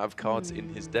running out of cards in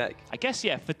his deck. I guess,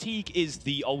 yeah, Fatigue is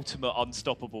the ultimate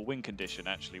unstoppable win condition,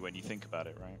 actually, when you think about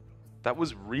it, right? That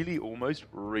was really almost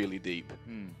really deep.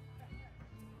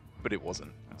 But it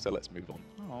wasn't, so let's move on.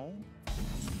 Oh.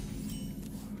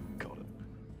 Got it.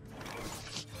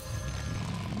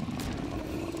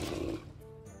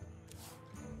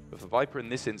 But for Viper in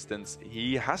this instance,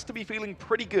 he has to be feeling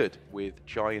pretty good with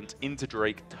Giant into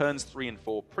Drake, turns 3 and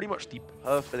 4, pretty much the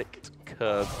perfect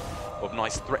curve of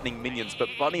nice threatening minions. But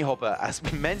Bunnyhoppor, as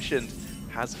we mentioned,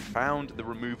 has found the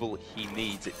removal he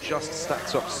needs. It just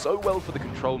stacks up so well for the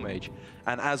Control Mage,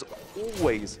 and as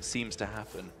always seems to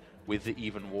happen with the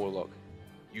even Warlock,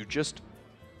 you just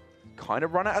kind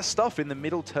of run out of stuff in the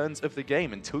middle turns of the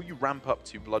game until you ramp up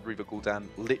to Blood Reaver cooldown,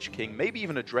 Lich King, maybe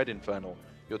even a Dread Infernal.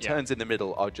 Your turns in the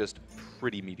middle are just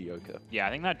pretty mediocre. Yeah, I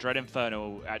think that Dread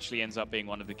Inferno actually ends up being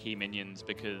one of the key minions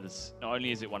because not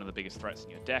only is it one of the biggest threats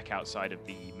in your deck outside of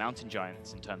the Mountain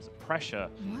Giants in terms of pressure,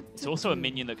 it's also a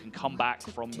minion that can come back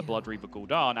from the Blood Reaver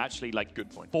Gul'dan, actually like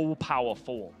full power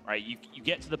form, right? You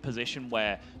get to the position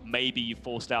where maybe you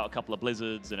forced out a couple of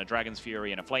Blizzards and a Dragon's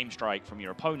Fury and a Flame Strike from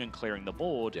your opponent clearing the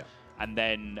board, and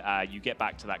then you get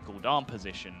back to that Gul'dan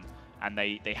position, and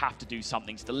they have to do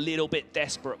something just a little bit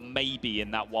desperate maybe in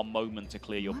that one moment to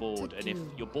clear your board. And if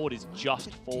your board is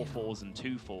just 4/4s and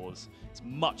 2/4s, it's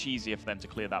much easier for them to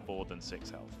clear that board than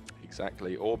 6 health.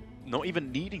 Exactly, or not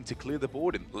even needing to clear the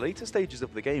board. In later stages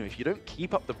of the game, if you don't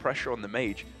keep up the pressure on the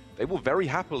mage, they will very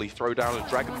happily throw down a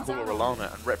Dragon Claw or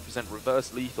Alana and represent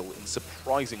reverse lethal in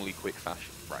surprisingly quick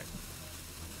fashion. Right.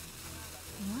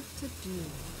 What to do?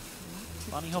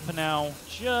 Bunnyhoppor now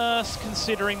just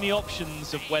considering the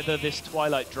options of whether this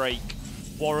Twilight Drake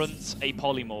warrants a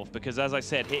polymorph, because as I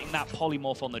said, hitting that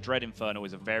polymorph on the Dread Inferno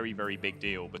is a very, very big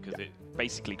deal because it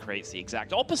basically creates the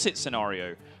exact opposite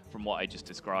scenario from what I just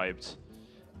described.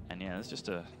 And yeah, it's just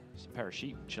a pair of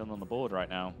sheep chilling on the board right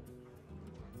now.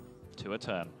 2 a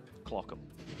turn. Clock them.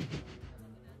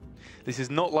 This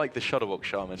is not like the Shuttlewalk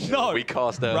Shaman we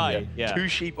cast earlier. Right, yeah. 2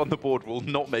 sheep on the board will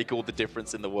not make all the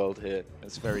difference in the world here.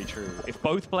 That's very true. If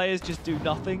both players just do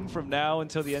nothing from now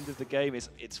until the end of the game,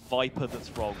 it's Viper that's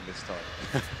wrong this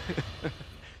time.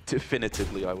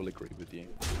 Definitively, I will agree with you.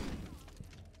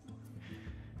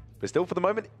 But still, for the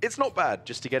moment, it's not bad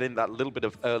just to get in that little bit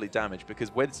of early damage, because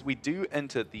when we do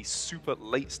enter the super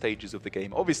late stages of the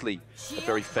game, obviously a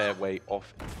very fair way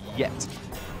off yet.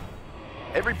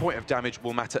 Every point of damage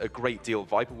will matter a great deal.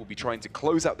 Viper will be trying to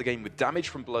close out the game with damage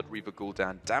from Blood Reaver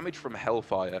Gul'dan, damage from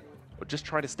Hellfire, or just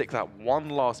try to stick that one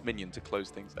last minion to close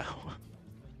things out.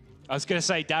 I was going to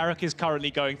say, Darek is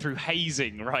currently going through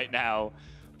hazing right now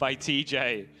by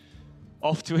TJ.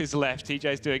 Off to his left,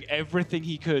 TJ's doing everything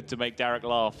he could to make Darek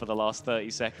laugh for the last 30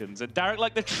 seconds. And Darek,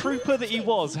 like the trooper that he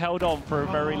was, held on for a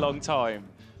very long time.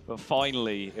 But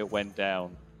finally, it went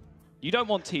down. You don't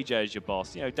want TJ as your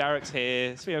boss. You know, Darek's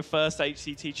here. It's, first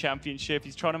HCT championship.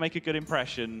 He's trying to make a good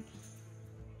impression.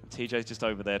 And TJ's just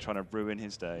over there trying to ruin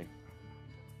his day.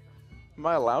 Am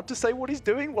I allowed to say what he's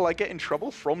doing? Will I get in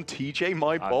trouble from TJ,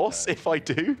 my boss, if I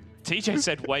do? TJ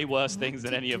said way worse things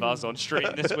than any of us on stream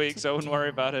this week, so I wouldn't worry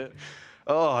about it.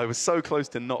 Oh, I was so close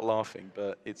to not laughing,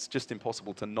 but it's just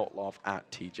impossible to not laugh at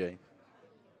TJ.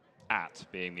 At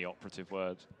being the operative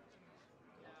word.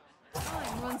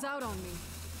 Time runs out on me.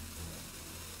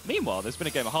 Meanwhile, there's been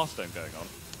a game of Hearthstone going on.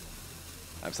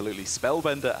 Absolutely.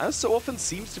 Spellbender, as so often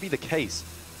seems to be the case,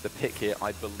 the pick here,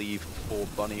 I believe, for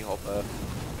Bunnyhoppor.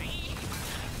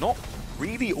 Not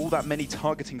really all that many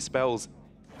targeting spells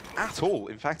at all.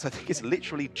 In fact, I think it's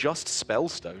literally just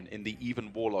Spellstone in the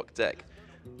even Warlock deck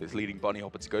that's leading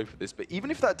Bunnyhoppor to go for this. But even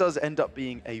if that does end up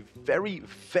being a very,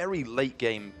 very late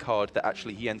game card that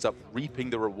actually he ends up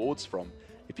reaping the rewards from,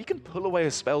 if he can pull away a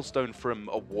Spellstone from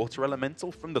a Water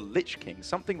Elemental, from the Lich King,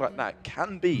 something like that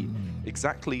can be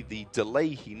exactly the delay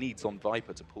he needs on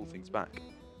Viper to pull things back.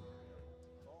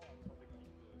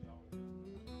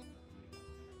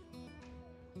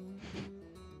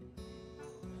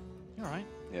 You all right?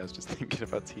 Yeah, I was just thinking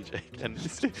about TJ again.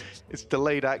 It's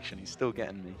delayed action. He's still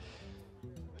getting me.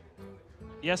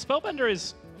 Yeah, Spellbender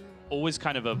is always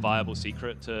kind of a viable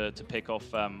secret to pick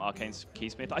off Arcane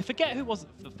Keysmith. I forget who was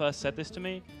the first said this to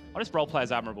me. I'll just roleplay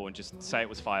as Admirable and just say it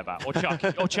was Firebat. Or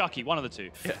Chucky, or Chucky, one of the two.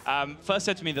 Yeah. First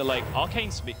said to me that, like, Arcane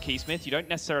Keysmith, you don't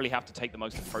necessarily have to take the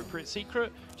most appropriate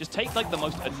secret. Just take, like, the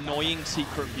most annoying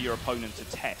secret for your opponent to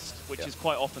test, which is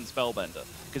quite often Spellbender.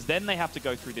 Because then they have to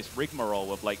go through this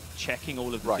rigmarole of, like, checking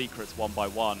all of the secrets one by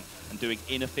one and doing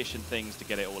inefficient things to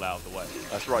get it all out of the way.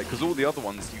 That's right, because all the other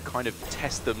ones, you kind of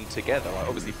test them together. Like,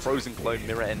 obviously, Frozen Clone,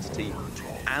 Mirror Entity,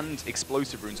 and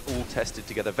Explosive Runes all tested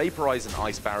together. Vaporize and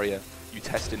Ice Barrier, you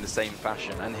test in the same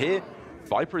fashion. And here,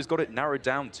 Viper has got it narrowed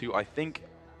down to, I think,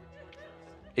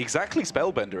 exactly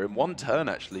Spellbender in one turn,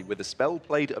 actually, with a spell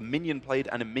played, a minion played,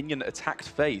 and a minion attacked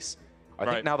face.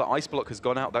 I think now that Ice Block has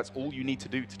gone out, that's all you need to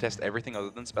do to test everything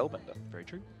other than Spellbender. Very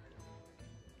true.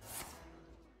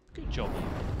 Good job.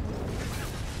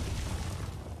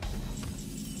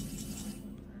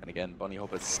 And again,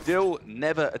 Bunnyhoppor still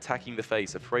never attacking the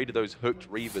face, afraid of those hooked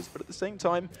Reavers. But at the same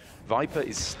time, Viper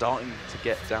is starting to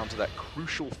get down to that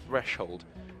crucial threshold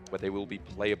where they will be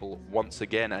playable once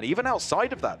again. And even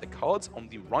outside of that, the cards on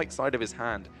the right side of his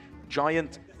hand,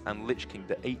 Giant and Lich King,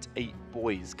 the 8/8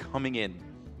 boys coming in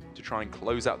to try and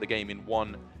close out the game in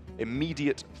one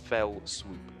immediate fell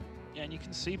swoop. Yeah, and you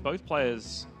can see both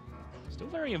players still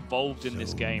very involved in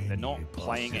this game. They're not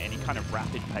playing at any kind of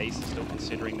rapid pace. They're still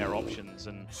considering their options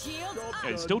and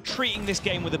still treating this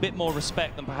game with a bit more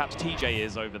respect than perhaps TJ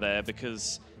is over there,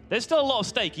 because there's still a lot of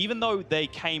stake, even though they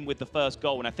came with the first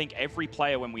goal. And I think every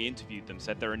player, when we interviewed them,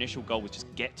 said their initial goal was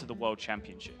just get to the World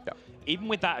Championship. Yeah. Even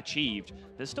with that achieved,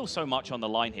 there's still so much on the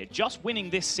line here. Just winning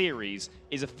this series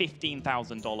is a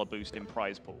 $15,000 boost in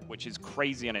prize pool, which is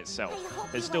crazy in itself.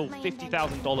 There's still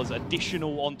 $50,000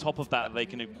 additional on top of that they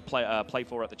can play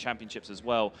for at the championships as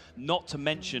well. Not to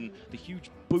mention the huge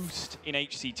boost in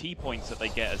HCT points that they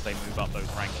get as they move up those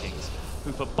rankings,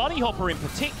 who for Bunnyhoppor in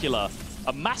particular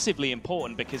are massively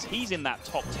important because he's in that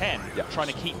top 10, trying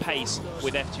to keep pace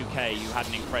with F2K, who had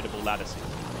an incredible ladder season.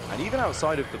 And even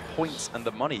outside of the points and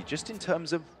the money, just in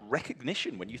terms of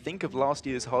recognition, when you think of last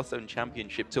year's Hearthstone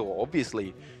Championship Tour,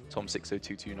 obviously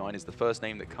Tom60229 is the first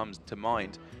name that comes to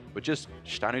mind, but just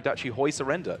Stanudachi, Hoi,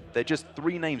 Surrender. They're just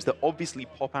three names that obviously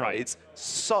pop out. Right. It's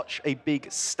such a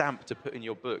big stamp to put in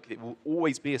your book. It will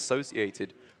always be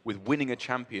associated with winning a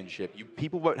championship.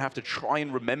 People won't have to try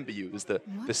and remember you as the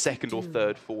second or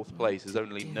third, fourth place, as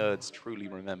only nerds truly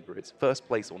remember. It's first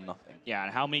place or nothing. Yeah,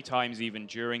 and how many times even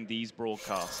during these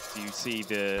broadcasts do you see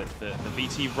the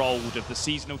VT rolled of the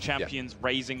seasonal champions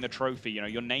raising the trophy? You know,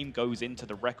 your name goes into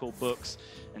the record books,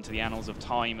 into the annals of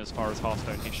time as far as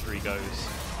Hearthstone history goes.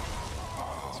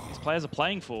 That's what these players are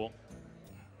playing for.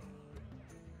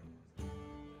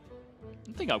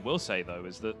 One thing I will say, though,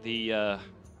 is that the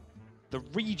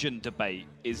region debate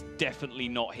is definitely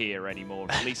not here anymore,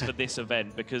 at least for this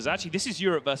event, because actually this is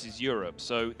Europe versus Europe,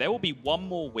 so there will be one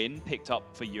more win picked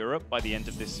up for Europe by the end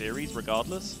of this series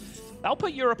regardless. That'll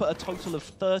put Europe at a total of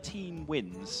 13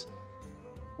 wins,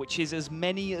 which is as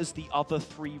many as the other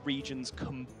three regions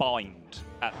combined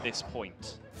at this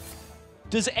point.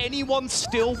 Does anyone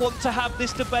still want to have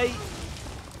this debate?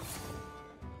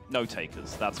 No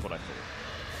takers, that's what I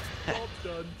thought. Well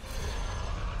done.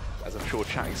 As I'm sure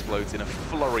chat explodes in a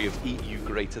flurry of EU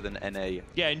greater than NA.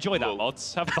 Yeah, enjoy that,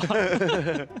 mods. Have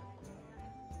fun.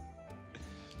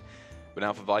 But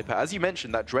now for Viper, as you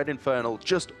mentioned, that Dread Infernal,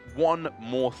 just one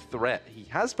more threat. He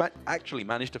has actually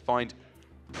managed to find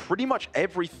pretty much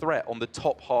every threat on the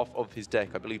top half of his deck.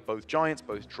 I believe both Giants,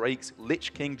 both Drakes,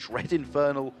 Lich King, Dread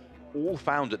Infernal, all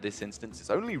found at this instance. It's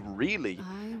only really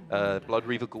Blood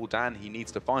Reaver Gul'dan he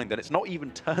needs to find, and it's not even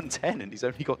turn 10, and he's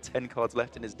only got 10 cards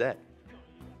left in his deck.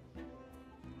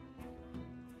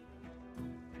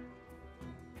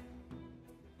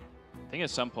 I think at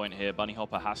some point here,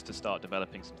 Bunnyhoppor has to start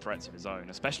developing some threats of his own,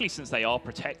 especially since they are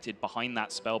protected behind that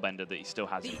Spellbender that he still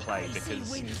has in play,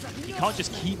 because he can't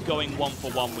just keep going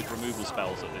one-for-one with removal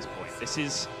spells at this point.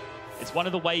 It's one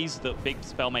of the ways that big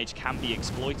Spellmage can be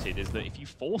exploited, is that if you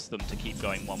force them to keep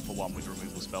going one-for-one with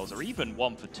removal spells, or even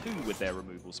one-for-two with their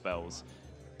removal spells,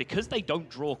 because they don't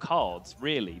draw cards,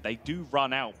 really, they do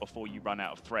run out before you run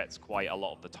out of threats quite a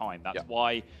lot of the time. That's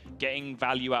why getting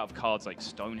value out of cards like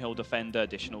Stonehill Defender,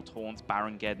 additional taunts,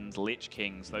 Barongeddons, Lich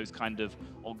Kings, those kind of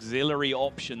auxiliary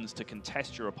options to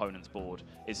contest your opponent's board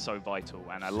is so vital.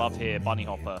 And I love here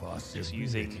Bunnyhoppor just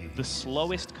using the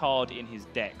slowest card in his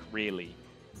deck, really,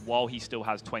 while he still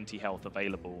has 20 health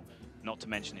available. Not to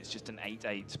mention it's just an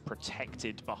 8/8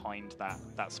 protected behind that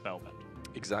Spellbender.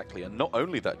 Exactly, and not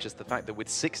only that, just the fact that with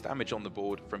 6 damage on the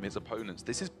board from his opponents,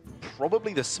 this is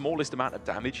probably the smallest amount of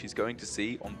damage he's going to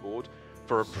see on board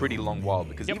for a pretty long while.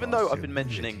 Because even though I've been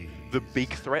mentioning the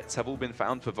big threats have all been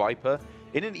found for Viper,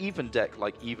 in an even deck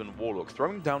like Even Warlock,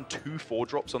 throwing down 2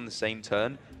 4-drops on the same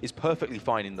turn is perfectly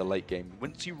fine in the late game.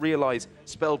 Once you realize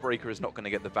Spellbreaker is not going to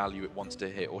get the value it wants to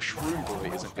hit, or Shroom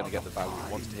Boy isn't going to get the value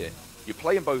it wants to hit, you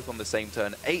play them both on the same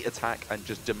turn, 8 attack, and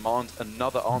just demand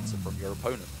another answer from your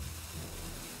opponent.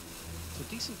 A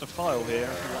decent defile here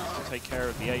if he wants to take care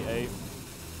of the 8/8.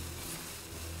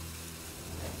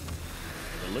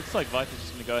 It looks like Viper's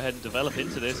just going to go ahead and develop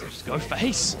into this and just go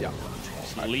face. Yeah.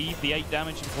 Just leave the 8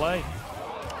 damage in play.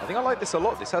 I think I like this a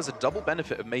lot. This has a double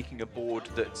benefit of making a board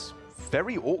that's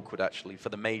very awkward, actually, for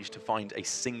the mage to find a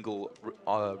single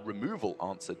removal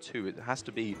answer to. It has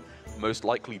to be most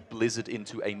likely Blizzard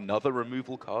into another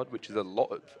removal card, which is a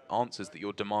lot of answers that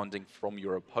you're demanding from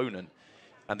your opponent.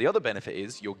 And the other benefit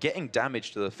is you're getting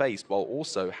damage to the face while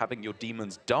also having your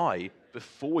demons die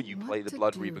before you play the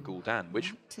Blood Reaver Gul'dan,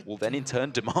 which will then in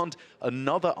turn demand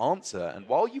another answer. And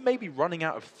while you may be running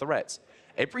out of threats,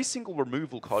 every single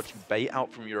removal card you bait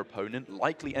out from your opponent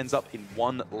likely ends up in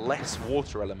one less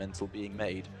water elemental being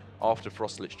made after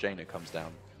Frostlich Jaina comes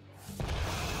down.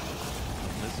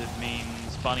 Blizzard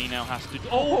means Bunny now has to...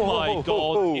 Oh my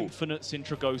god, Infinite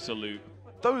Sintragosa loot.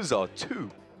 Those are 2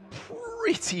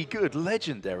 pretty good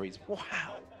legendaries.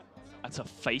 Wow. I That's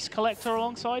a face collector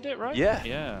alongside it, right? Yeah.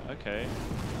 Yeah, okay.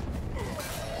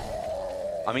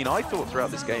 I mean, I thought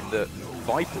throughout this game that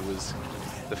Viper was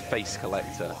the face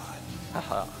collector.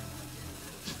 Haha.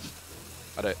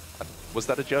 Was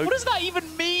that a joke? What does that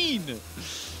even mean?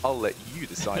 I'll let you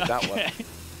decide that one.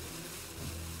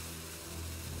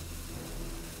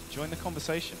 Join the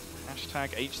conversation.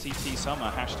 Hashtag HCT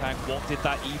Summer. Hashtag what did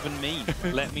that even mean?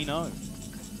 Let me know.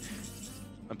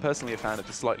 I'm personally a fan of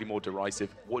the slightly more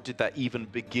derisive, what did that even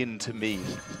begin to mean?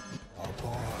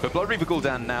 But Blood Reaver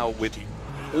Gul'dan now with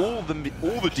all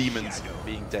the demons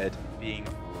being dead, being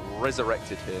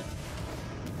resurrected here.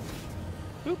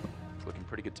 Boop. It's looking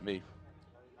pretty good to me.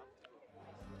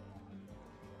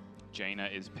 Jaina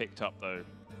is picked up though.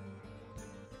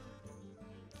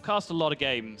 Cast a lot of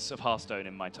games of Hearthstone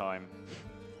in my time,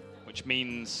 which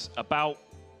means about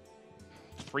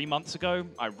 3 months ago,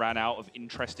 I ran out of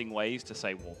interesting ways to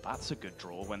say, well, that's a good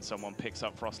draw when someone picks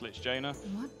up Frostlich Jaina.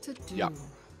 What to do? Yep.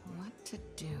 What to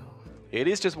do? It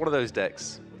is just one of those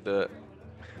decks that,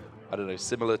 I don't know,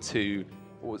 similar to,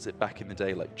 what was it back in the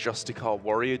day, like Justicar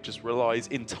Warrior, just relies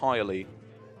entirely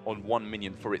on one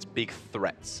minion for its big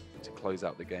threats to close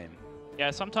out the game. Yeah,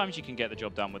 sometimes you can get the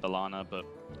job done with Alana, but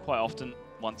quite often,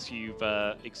 once you've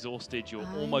exhausted your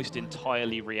almost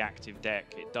entirely reactive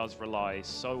deck, it does rely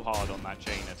so hard on that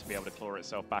Jaina to be able to claw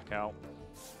itself back out.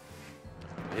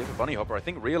 Here for Bunnyhoppor, I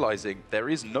think realizing there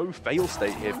is no fail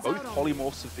state here. Both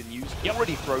polymorphs have been used,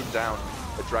 already thrown down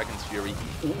a Dragon's Fury.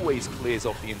 He always clears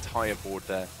off the entire board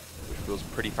there, which feels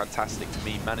pretty fantastic to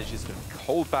me. Manages to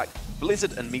hold back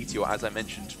Blizzard and Meteor, as I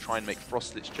mentioned, to try and make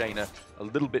Frostlich Jaina a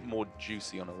little bit more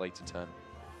juicy on a later turn.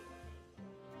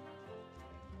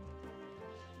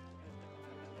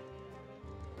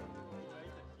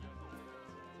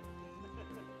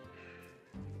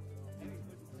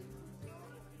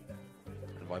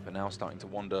 Viper now starting to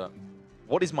wonder,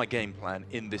 what is my game plan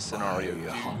in this scenario?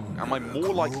 Am I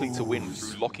more likely to win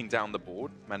through locking down the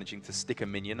board, managing to stick a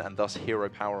minion and thus hero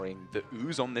powering the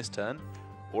Ooze on this turn?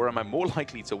 Or am I more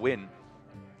likely to win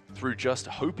through just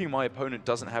hoping my opponent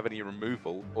doesn't have any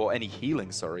removal, or any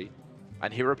healing, sorry,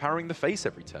 and hero powering the face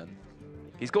every turn?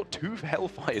 He's got 2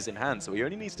 Hellfires in hand, so he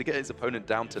only needs to get his opponent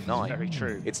down to 9. Very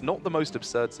true. It's not the most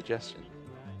absurd suggestion.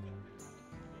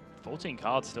 14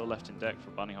 cards still left in deck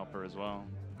for Bunnyhoppor as well.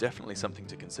 Definitely something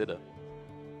to consider.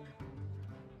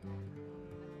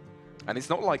 And it's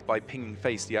not like by pinging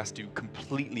face he has to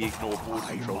completely ignore board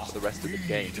control for the rest of the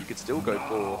game. He could still go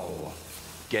for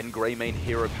Gen Greymane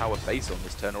hero power face on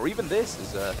this turn, or even this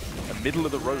is a middle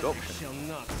of the road option.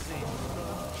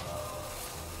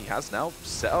 He has now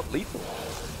set up lethal.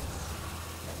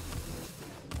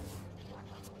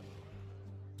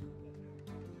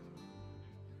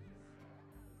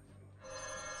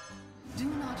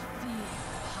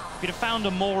 If he'd have found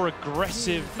a more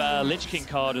aggressive Lich King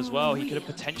card as well, he could have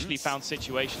potentially found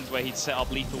situations where he'd set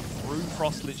up lethal through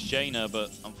Frostlich Jaina,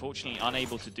 but unfortunately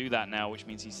unable to do that now, which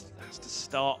means he has to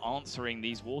start answering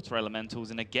these water elementals.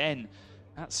 And again,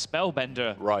 that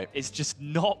Spellbender is just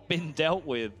not been dealt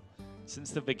with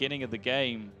since the beginning of the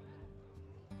game.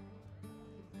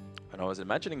 And I was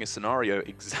imagining a scenario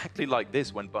exactly like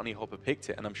this when Bunnyhoppor picked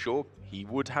it, and I'm sure he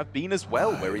would have been as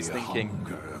well, where he's thinking,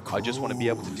 I just want to be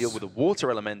able to deal with a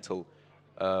water elemental,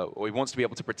 or he wants to be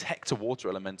able to protect a water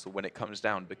elemental when it comes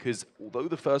down, because although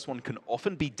the first one can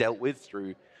often be dealt with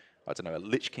through, I don't know, a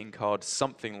Lich King card,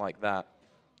 something like that,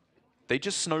 they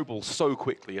just snowball so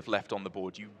quickly if left on the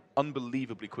board. You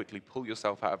unbelievably quickly pull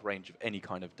yourself out of range of any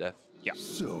kind of death. Yeah.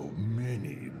 So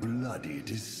many bloody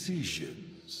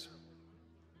decisions.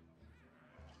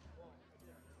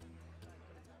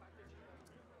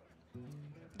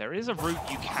 There is a route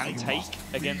you can take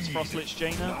against Frostlich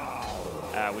Jaina,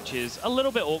 which is a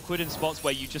little bit awkward in spots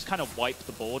where you just kind of wipe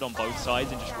the board on both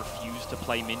sides and just refuse to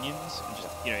play minions. And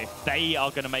just, you know, if they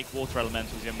are going to make water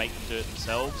elementals, you make them do it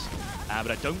themselves. But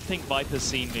I don't think Viper's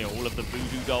seen all of the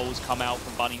voodoo dolls come out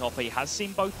from Bunnyhoppor. He has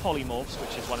seen both polymorphs,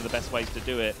 which is one of the best ways to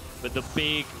do it. But the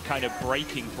big kind of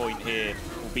breaking point here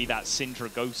will be that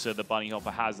Sindragosa that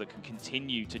Bunnyhoppor has that can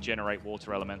continue to generate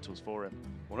water elementals for him.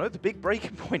 Well, no, the big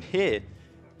breaking point here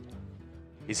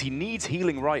is he needs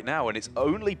healing right now, and it's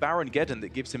only Baron Geddon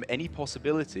that gives him any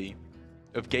possibility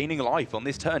of gaining life on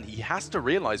this turn. He has to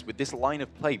realize with this line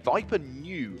of play, Viper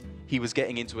knew he was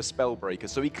getting into a Spellbreaker,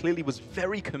 so he clearly was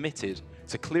very committed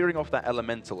to clearing off that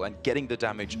elemental and getting the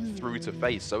damage through to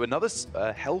face. So another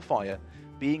Hellfire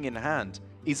being in hand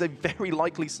is a very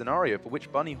likely scenario for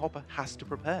which Bunnyhoppor has to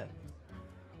prepare.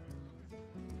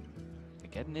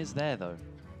 Geddon is there, though.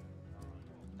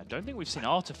 don't think we've seen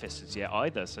Artificers yet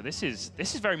either. So this is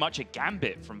very much a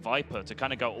gambit from Viper to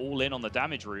kind of go all in on the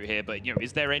damage route here. But you know,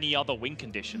 is there any other win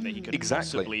condition that he could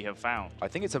possibly have found? I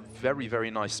think it's a very, very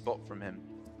nice spot from him.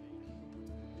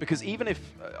 Because even if,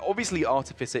 obviously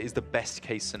Artificer is the best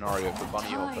case scenario for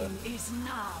Bunnyhoppor,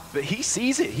 but he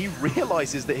sees it, he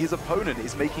realizes that his opponent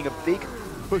is making a big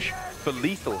push for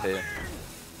lethal here,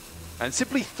 and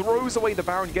simply throws away the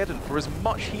Baron-Geddon for as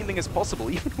much healing as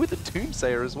possible, even with a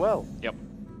Doomsayer as well. Yep.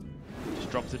 Just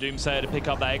drops the Doomsayer to pick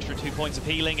up that extra 2 points of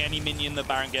healing. Any minion that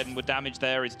Baron-Geddon would damage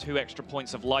there is 2 extra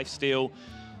points of lifesteal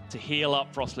to heal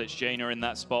up Frostlich Jaina in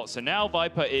that spot. So now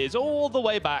Viper is all the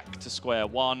way back to square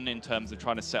one in terms of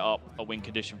trying to set up a win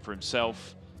condition for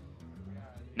himself.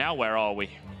 Now where are we?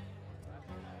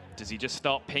 Does he just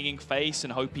start pinging face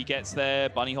and hope he gets there?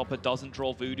 Bunnyhoppor doesn't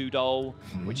draw Voodoo Doll,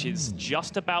 which is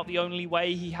just about the only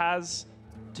way he has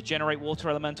to generate water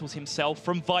elementals himself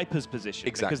from Viper's position.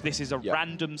 Exactly. Because this is a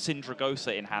random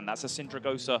Syndragosa in hand. That's a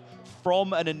Syndragosa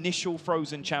from an initial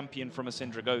frozen champion from a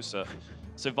Syndragosa.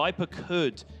 So Viper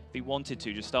could, if he wanted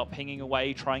to, just start pinging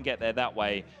away, try and get there that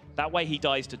way. That way he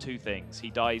dies to 2 things.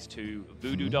 He dies to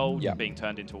Voodoo Doll being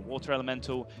turned into a water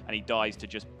elemental, and he dies to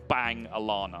just bang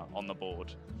Alana on the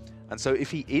board. And so if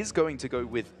he is going to go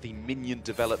with the minion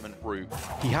development route,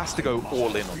 he has to go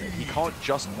all in on it. He can't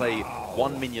just play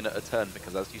 1 minion at a turn,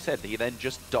 because as you said, he then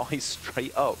just dies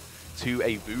straight up to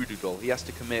a Voodoo Doll. He has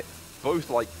to commit both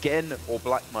like Gen or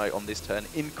Black Knight on this turn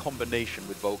in combination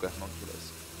with Vulgar Homunculus.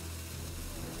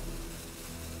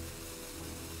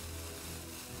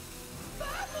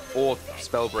 Or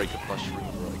Spellbreaker plus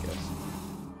Shroomburrow, I guess.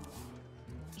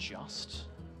 Just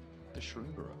the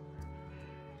Shroomburrow.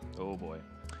 Oh boy.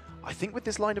 I think with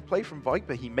this line of play from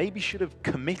Viper, he maybe should have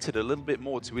committed a little bit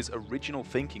more to his original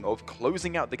thinking of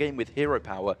closing out the game with hero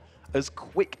power as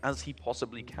quick as he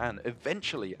possibly can.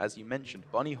 Eventually, as you mentioned,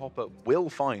 Bunnyhoppor will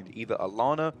find either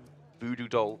Alana, Voodoo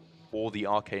Doll, or the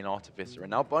Arcane Artificer.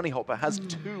 And now Bunnyhoppor has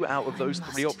 2 out of those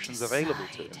 3 options available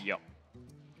to him. Yep.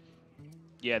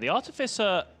 Yeah, the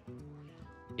Artificer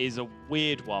is a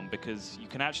weird one because you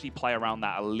can actually play around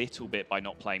that a little bit by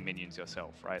not playing minions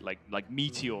yourself, right? Like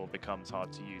Meteor becomes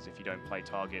hard to use if you don't play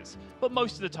targets, but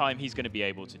most of the time he's going to be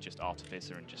able to just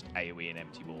Artificer and just AoE an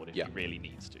empty board if he really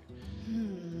needs to.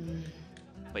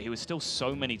 But he was still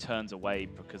so many turns away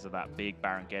because of that big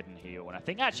Baron-Geddon heal, and I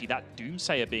think actually that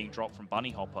Doomsayer being dropped from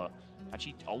Bunnyhoppor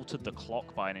actually altered the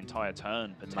clock by an entire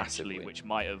turn potentially, which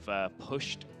might have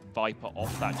pushed Viper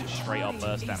off that just straight up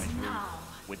burst damage route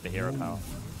with the hero power.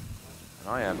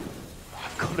 And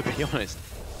I've got to be honest,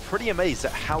 pretty amazed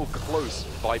at how close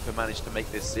Viper managed to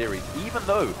make this series. Even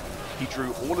though he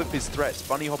drew all of his threats,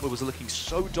 Bunnyhoppor was looking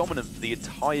so dominant for the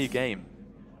entire game.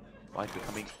 Viper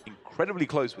coming incredibly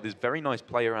close with his very nice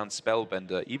play around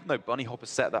Spellbender, even though Bunnyhoppor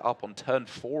set that up on turn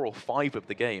 4 or 5 of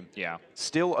the game. Yeah.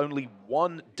 Still only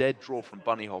 1 dead draw from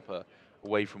Bunnyhoppor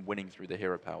away from winning through the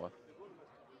hero power.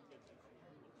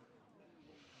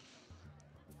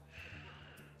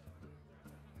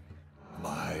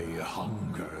 My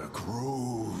hunger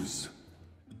grows.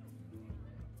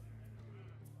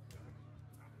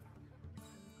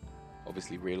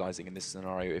 Obviously realizing in this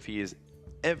scenario, if he is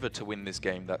ever to win this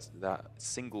game, that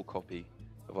single copy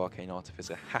of Arcane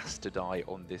Artificer has to die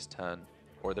on this turn,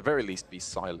 or at the very least be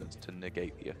silenced to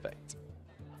negate the effect.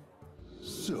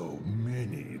 So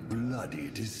many bloody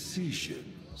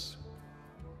decisions.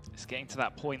 It's getting to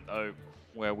that point though,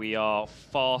 where we are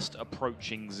fast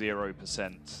approaching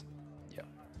 0%.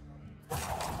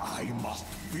 I must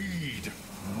feed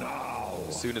now.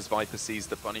 As soon as Viper sees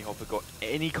that Bunnyhoppor got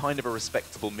any kind of a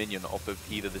respectable minion off of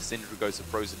either the Syndragosa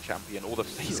Frozen Champion or the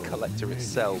Face Collector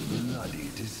itself. Bloody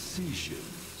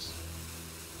decisions.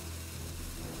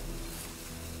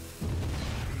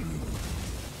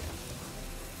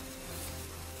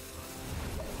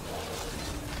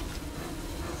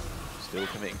 Still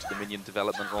committing to the minion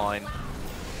development line.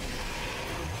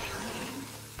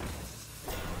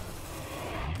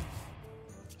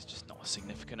 A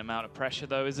significant amount of pressure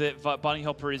though, is it?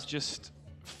 Bunnyhoppor is just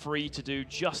free to do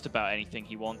just about anything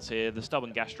he wants here. The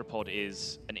Stubborn Gastropod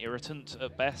is an irritant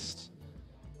at best,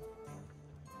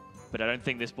 but I don't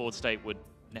think this board state would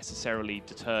necessarily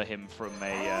deter him from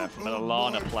an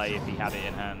Alana play if he had it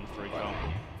in hand, for example.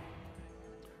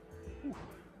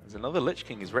 There's another Lich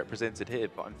King is represented here,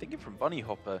 but I'm thinking from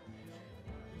Bunnyhoppor,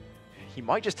 he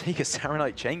might just take a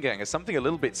Saronite Chain Gang as something a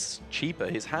little bit cheaper.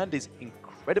 His hand is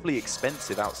incredibly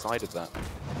expensive outside of that.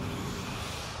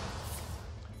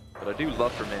 But I do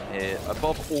love from him here,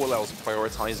 above all else,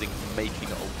 prioritizing making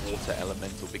a water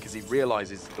elemental, because he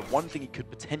realizes the one thing he could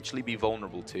potentially be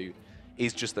vulnerable to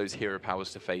is just those hero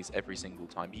powers to face every single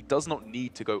time. He does not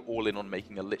need to go all in on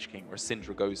making a Lich King or a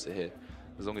Syndra Ghost here.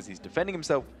 As long as he's defending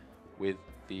himself with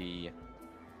the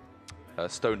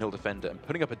Stonehill Defender and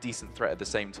putting up a decent threat at the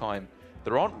same time,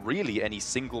 there aren't really any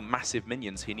single massive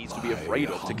minions he needs to be afraid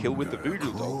of to kill with the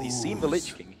Voodoo Doll. He's seen the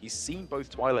Lich King, he's seen both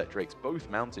Twilight Drakes, both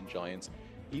Mountain Giants,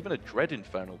 even a Dread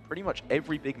Infernal. Pretty much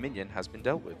every big minion has been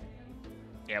dealt with.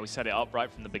 Yeah, we set it up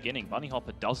right from the beginning.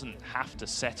 Bunnyhoppor doesn't have to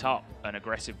set up an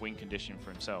aggressive win condition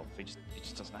for himself. He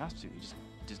just doesn't have to. He just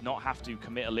does not have to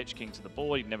commit a Lich King to the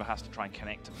board. He never has to try and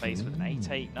connect to face with an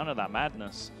 8/8. None of that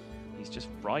madness. He's just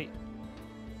right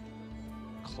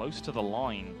close to the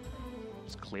line,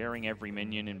 just clearing every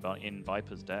minion in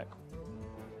Viper's deck.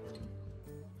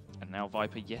 And now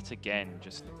Viper yet again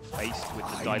just faced with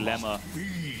the dilemma.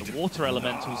 The water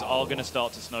elementals are going to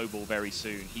start to snowball very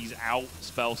soon. He's out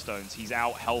Spellstones, he's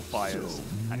out Hellfires,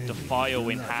 and Defile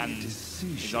in hand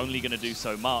is only going to do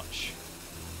so much.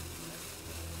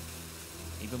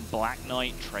 Even Black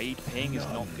Knight trade ping is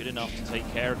not good enough to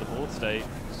take care of the board state.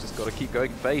 He's just got to keep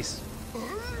going face.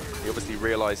 He obviously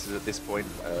realizes at this point,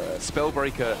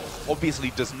 Spellbreaker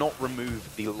obviously does not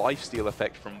remove the lifesteal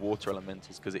effect from Water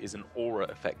Elementals because it is an aura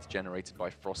effect generated by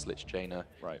Frostlich Jaina.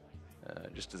 Right.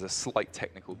 Just as a slight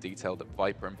technical detail that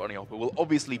Viper and Bunnyhoppor will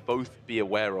obviously both be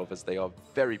aware of, as they are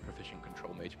very proficient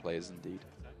control mage players indeed.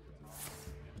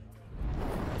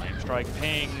 Flame Strike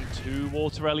ping, 2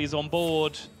 Water Ellies on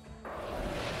board.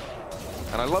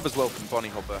 And I love as well from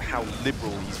Bunnyhoppor how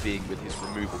liberal he's being with his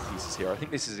removal pieces here. I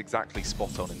think this is exactly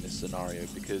spot on in this scenario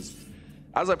because,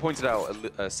 as I pointed out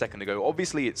a second ago,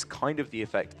 obviously it's kind of the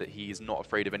effect that he is not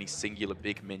afraid of any singular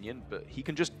big minion, but he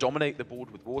can just dominate the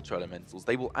board with Water Elementals.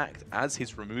 They will act as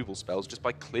his removal spells just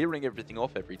by clearing everything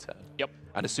off every turn. Yep.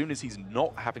 And as soon as he's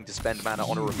not having to spend mana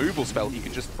on a removal spell, he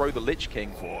can just throw the Lich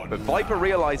King. But Viper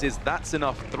realizes that's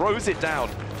enough, throws it down,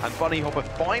 and Bunnyhoppor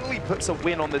finally puts a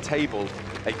win on the table.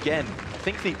 Again, I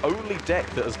think the only deck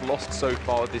that has lost so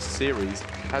far this series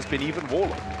has been even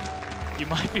Warlock. You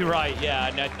might be right, yeah.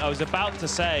 And I was about to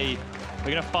say, we're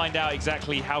going to find out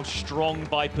exactly how strong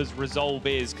Viper's resolve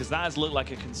is, because that has looked like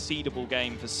a concedable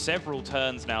game for several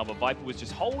turns now, but Viper was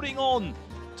just holding on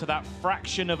to that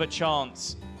fraction of a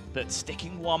chance that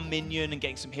sticking 1 minion and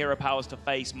getting some hero powers to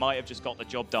face might have just got the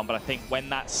job done. But I think when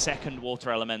that second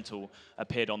Water Elemental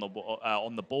appeared on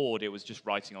the board, it was just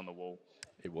writing on the wall.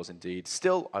 It was indeed.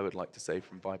 Still, I would like to say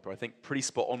from Viper, I think pretty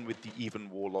spot on with the even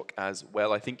Warlock as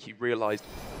well. I think he realized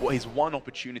what his one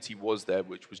opportunity was there,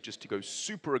 which was just to go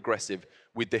super aggressive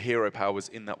with the hero powers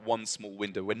in that one small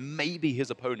window when maybe his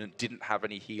opponent didn't have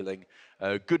any healing.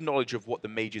 Good knowledge of what the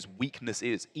mage's weakness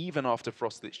is, even after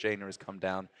Frostlich Jaina has come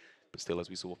down. But still, as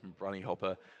we saw from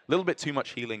Bunnyhoppor, a little bit too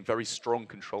much healing, very strong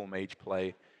control mage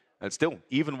play. And still,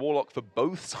 even Warlock for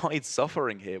both sides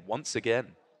suffering here once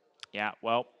again. Yeah,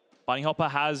 well, Bunnyhoppor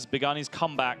has begun his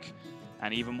comeback,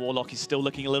 and even Warlock is still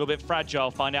looking a little bit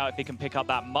fragile. Find out if he can pick up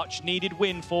that much-needed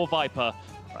win for Viper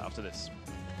right after this.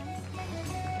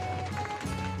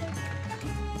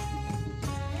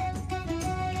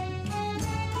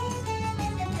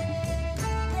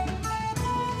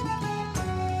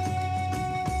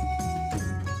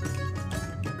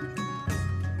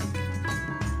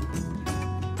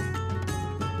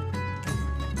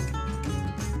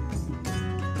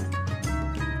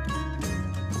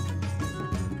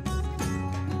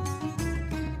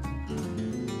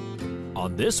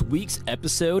 On this week's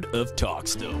episode of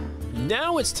Talkstone.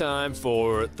 Now it's time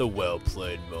for the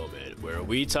well-played moment, where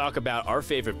we talk about our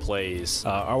favorite plays.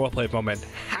 Our well-played moment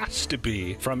has to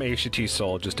be from HCT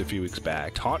Soul just a few weeks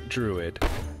back. Taunt Druid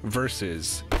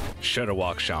versus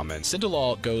Shadowwalk Shaman.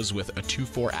 Cinderlaw goes with a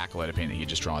 2/4 Acolyte opinion that he had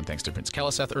just drawn thanks to Prince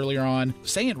Keleseth earlier on.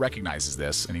 Saiyan recognizes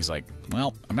this, and he's like,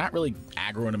 well, I'm not really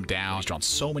aggroing him down. He's drawn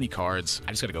so many cards.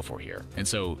 I just got to go for it here. And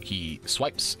so he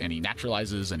swipes, and he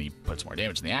naturalizes, and he puts more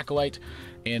damage in the Acolyte,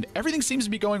 and everything seems to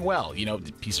be going well. You know,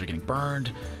 the pieces are getting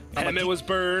burned. Emmett was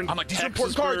burned. I'm like, these are Hex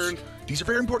important cards. burned. These are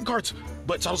very important cards.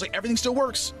 But so I was like, everything still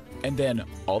works. And then,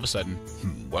 all of a sudden,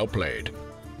 well played.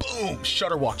 Boom!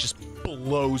 Shutterwalk just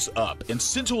blows up. And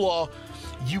Cinderlaw,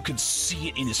 you can see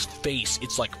it in his face.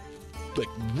 It's like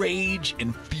rage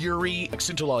and fury. Like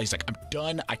Cinderlaw, he's like, I'm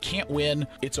done. I can't win.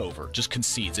 It's over. Just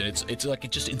concedes. And it's like,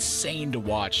 it's just insane to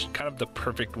watch. Kind of the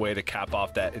perfect way to cap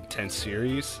off that intense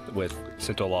series with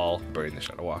Cinderlaw burning the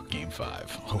Shadowwalk. Game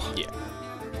 5. Oh. Yeah.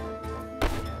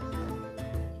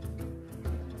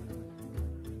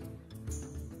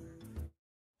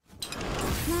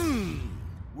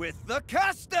 With the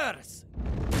casters!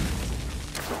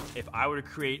 If I were to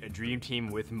create a dream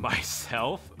team with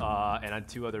myself and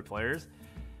 2 other players,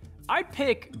 I'd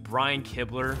pick Brian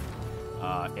Kibler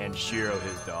and Shiro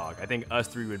his dog. I think us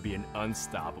three would be an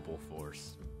unstoppable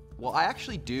force. Well, I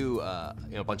actually do a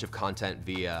bunch of content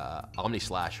via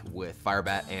OmniSlash with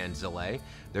Firebat and Zillet.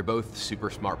 They're both super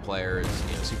smart players,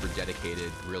 super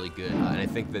dedicated, really good, and I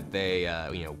think that they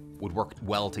would work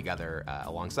well together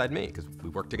alongside me because we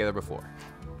worked together before.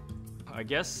 I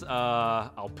guess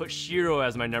I'll put Shiro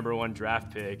as my #1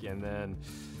 draft pick, and then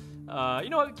you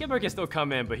know what, Kimber can still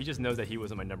come in, but he just knows that he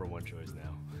wasn't my #1 choice now.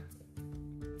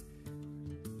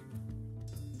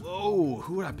 Whoa,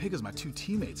 who would I pick as my 2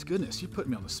 teammates? Goodness, you put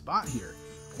me on the spot here.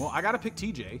 Well, I gotta pick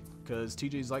TJ, because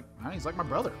TJ's like, he's like my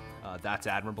brother. That's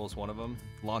Admirable's one of them.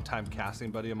 Longtime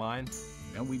casting buddy of mine.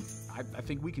 I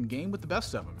think we can game with the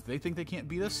best of them. If they think they can't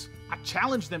beat us, I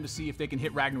challenge them to see if they can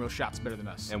hit Ragnarok shots better than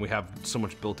us. And we have so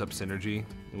much built up synergy,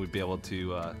 and we'd be able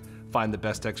to find the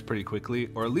best decks pretty quickly,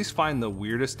 or at least find the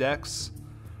weirdest decks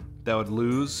that would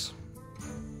lose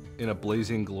in a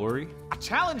blazing glory. I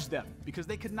challenge them because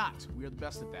they could not. We are the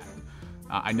best at that.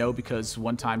 I know because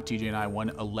one time TJ and I won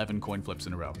 11 coin flips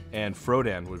in a row. And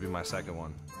Frodan would be my second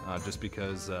one, just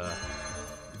because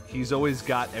he's always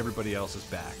got everybody else's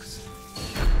backs.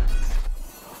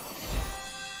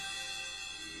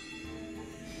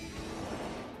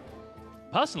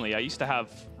 Personally, I used to have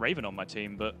Raven on my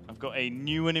team, but I've got a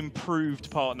new and improved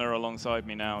partner alongside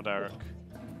me now, Derek.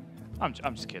 I'm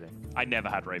just kidding. I never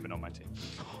had Raven on my team.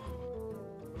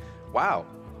 Wow.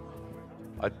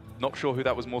 I'm not sure who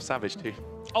that was more savage to.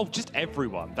 Oh, just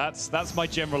everyone. That's my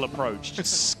general approach.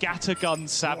 Just scattergun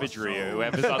savagery at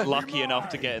whoever's unlucky enough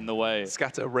to get in the way.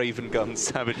 Scatter Raven gun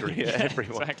savagery at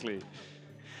everyone. Exactly.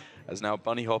 As now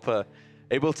Bunnyhoppor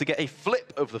able to get a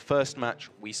flip of the first match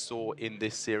we saw in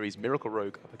this series. Miracle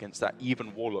Rogue up against that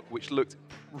Even Warlock, which looked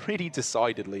pretty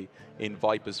decidedly in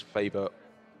Viper's favor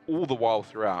all the while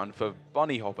throughout. And for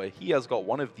Bunnyhoppor, he has got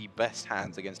one of the best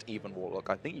hands against Even Warlock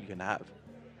I think you can have.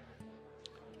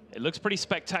 It looks pretty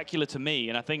spectacular to me,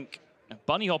 and I think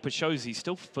Bunnyhoppor shows he's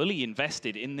still fully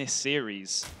invested in this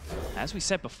series. As we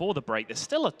said before the break, there's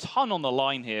still a ton on the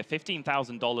line here.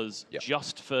 $15,000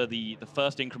 just for the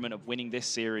first increment of winning this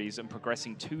series and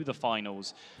progressing to the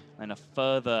finals, and a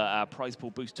further prize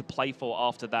pool boost to play for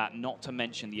after that, not to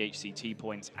mention the HCT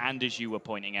points, and as you were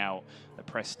pointing out, the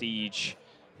prestige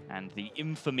and the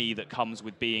infamy that comes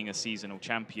with being a seasonal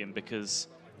champion, because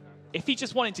if he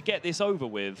just wanted to get this over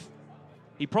with,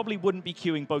 he probably wouldn't be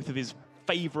queuing both of his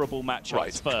favorable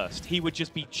matchups first. He would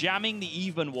just be jamming the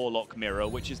Even Warlock mirror,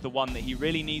 which is the one that he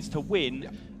really needs to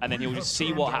win, and then he'll just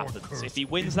see what happens. If he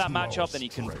wins that matchup, then he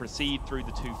can proceed through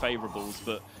the 2 favorables,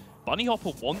 but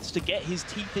Bunnyhoppor wants to get his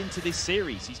teeth into this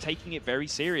series. He's taking it very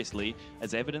seriously,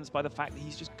 as evidenced by the fact that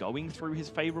he's just going through his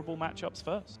favorable matchups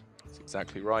first. That's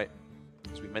exactly right.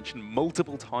 As we mentioned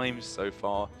multiple times so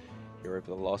far here over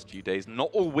the last few days, not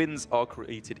all wins are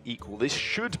created equal. This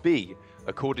should be,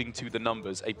 according to the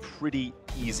numbers, a pretty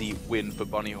easy win for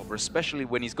Bunnyhoppor, especially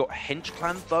when he's got Hench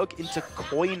Clan Thug into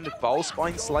Coin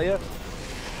Valspine Slayer.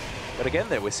 But again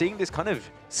there, we're seeing this kind of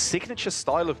signature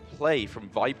style of play from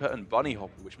Viper and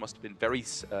Bunnyhoppor, which must have been very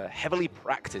heavily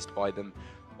practiced by them,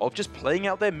 of just playing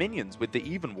out their minions with the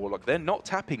Even Warlock. They're not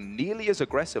tapping nearly as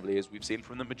aggressively as we've seen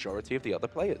from the majority of the other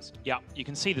players. Yeah, you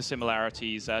can see the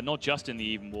similarities, not just in the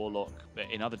Even Warlock, but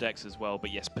in other decks as well.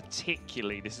 But yes,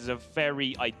 particularly, this is a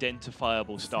very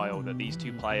identifiable style that these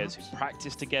 2 players who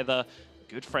practice together,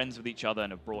 good friends with each other,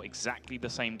 and have brought exactly the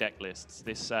same deck lists.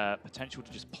 This potential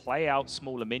to just play out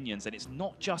smaller minions, and it's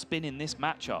not just been in this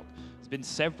matchup. There's been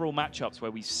several matchups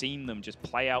where we've seen them just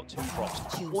play out 2 drops,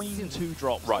 coin 2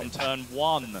 drops on turn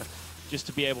 1, just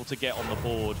to be able to get on the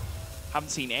board. Haven't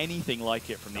seen anything like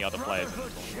it from the other players.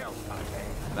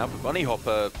 Now for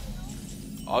Bunnyhoppor,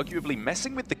 arguably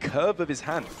messing with the curve of his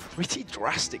hand pretty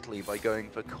drastically by going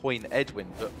for Coin Edwin,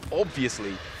 but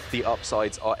obviously the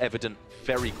upsides are evident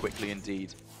very quickly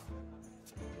indeed.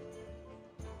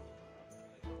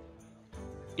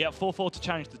 Yeah, 4-4 to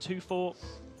challenge the 2-4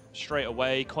 straight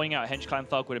away. Coining out Hench Clan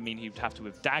Thug would mean he'd have to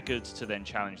have daggered to then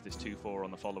challenge this 2-4 on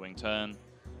the following turn,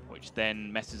 which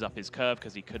then messes up his curve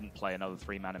because he couldn't play another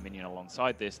 3-mana minion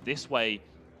alongside this. This way,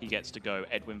 he gets to go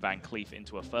Edwin Van Cleef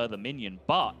into a further minion,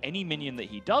 but any minion that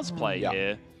he does play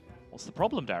here, what's the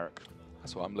problem, Derek?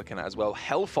 That's what I'm looking at as well.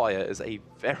 Hellfire is a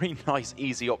very nice,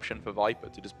 easy option for Viper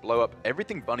to just blow up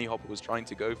everything Bunnyhoppor was trying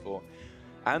to go for.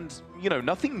 And, you know,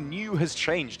 nothing new has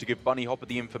changed to give Bunnyhoppor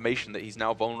the information that he's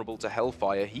now vulnerable to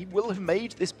Hellfire. He will have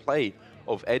made this play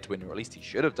of Edwin, or at least he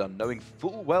should have done, knowing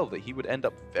full well that he would end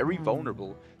up very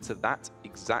vulnerable to that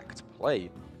exact play.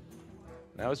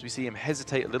 Now, as we see him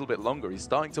hesitate a little bit longer, he's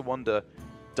starting to wonder,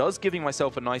 does giving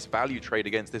myself a nice value trade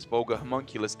against this Vulgar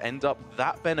Homunculus end up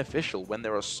that beneficial when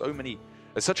there are so many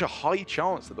there's such a high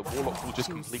chance that the Warlock will just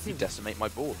completely decimate my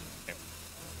board.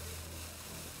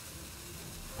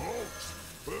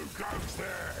 Who goes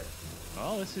there?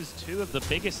 Well, this is two of the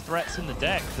biggest threats in the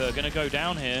deck that are going to go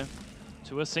down here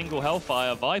to a single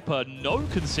Hellfire. Viper, no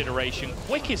consideration.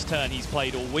 Quickest turn he's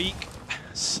played all week.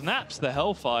 Snaps the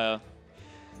Hellfire.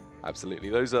 Absolutely.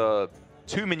 Those are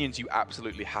two minions you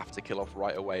absolutely have to kill off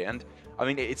right away. And, I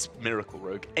mean, it's Miracle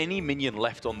Rogue. Any minion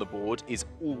left on the board is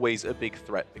always a big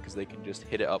threat because they can just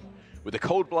hit it up with a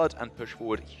Cold Blood and push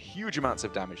forward huge amounts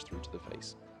of damage through to the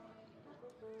face.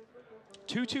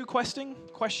 2-2 questing?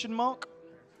 Question mark?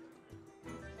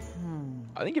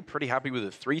 I think you're pretty happy with a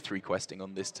 3-3 questing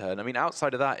on this turn. I mean,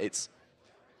 outside of that, it's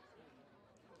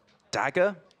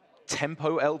Dagger,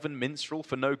 Tempo Elven Minstrel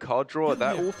for no card draw.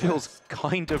 That all feels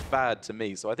kind of bad to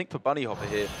me. So I think for Bunnyhoppor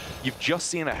here, you've just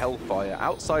seen a Hellfire.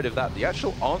 Outside of that, the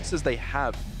actual answers they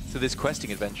have to this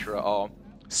questing adventurer are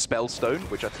Spellstone,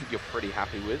 which I think you're pretty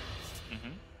happy with,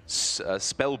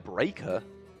 Spellbreaker,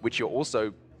 which you're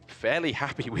also fairly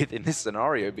happy with in this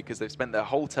scenario because they've spent their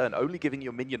whole turn only giving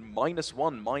your minion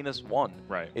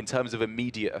 -1/-1 in terms of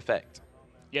immediate effect.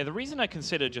 Yeah, the reason I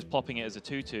consider just popping it as a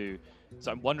 2-2 is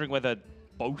I'm wondering whether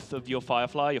both of your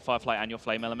Firefly and your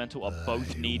Flame Elemental are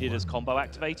both needed as combo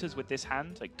activators with this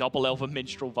hand. Like double Elven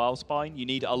Minstrel Vilespine, you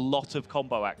need a lot of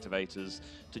combo activators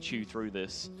to chew through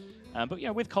this. But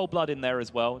yeah, with Cold Blood in there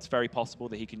as well, it's very possible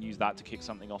that he can use that to kick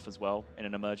something off as well in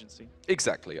an emergency.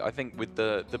 Exactly. I think with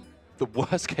the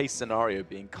worst case scenario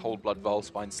being Cold Blood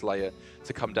Vilespine Slayer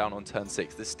to come down on turn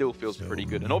 6, this still feels pretty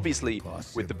good. And obviously,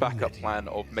 with the backup plan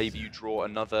of maybe you draw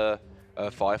another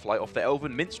Firefly off the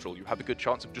Elven Minstrel, you have a good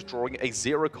chance of just drawing a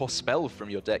 0-cost spell from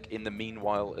your deck in the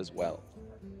meanwhile as well.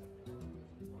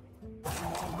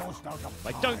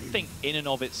 I don't think in and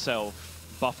of itself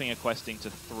buffing a questing to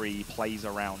 3 plays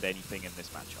around anything in this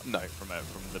matchup. No. From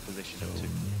the position of 2.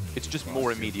 It's just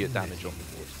more immediate damage on the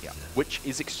board, which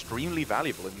is extremely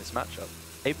valuable in this matchup.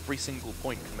 Every single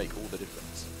point can make all the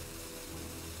difference.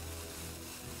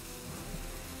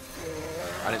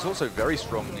 And it's also very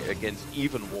strong against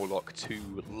even Warlock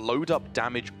to load up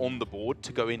damage on the board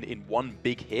to go in one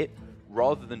big hit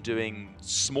rather than doing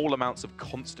small amounts of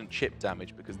constant chip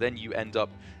damage, because then you end up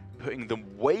putting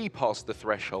them way past the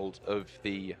threshold of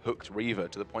the Hooked Reaver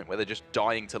to the point where they're just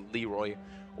dying to Leroy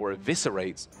or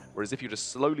Eviscerates, whereas if you're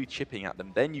just slowly chipping at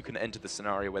them, then you can enter the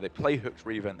scenario where they play Hooked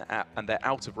Reaver and they're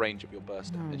out of range of your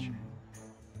burst damage.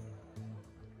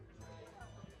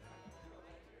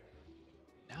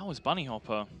 Now is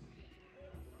Bunnyhoppor.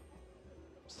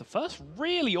 It's the first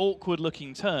really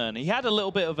awkward-looking turn. He had a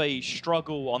little bit of a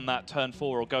struggle on that turn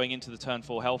 4 or going into the turn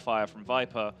 4 Hellfire from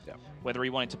Viper, whether he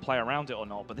wanted to play around it or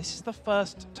not. But this is the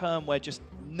first turn where just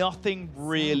nothing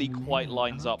really quite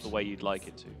lines up the way you'd like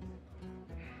it to.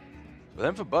 But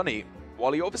then for Bunny,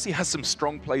 while he obviously has some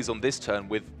strong plays on this turn,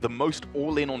 with the most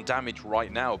all-in on damage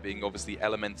right now being obviously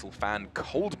Elemental Fan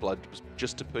Cold Blood,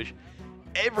 just to push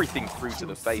everything through to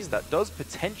the face, that does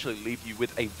potentially leave you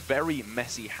with a very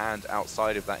messy hand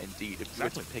outside of that indeed. If you were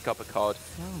to pick up a card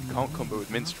you can't combo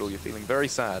with Minstrel, you're feeling very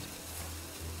sad.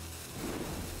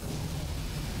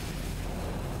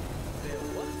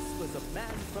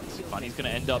 Bunny's going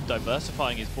to end up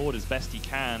diversifying his board as best he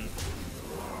can.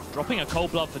 Dropping a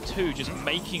Cold Blood for 2, just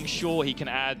making sure he can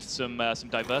add some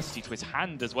diversity to his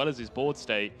hand as well as his board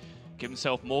state. Give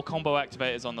himself more combo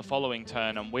activators on the following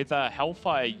turn, and with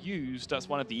Hellfire used, that's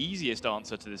one of the easiest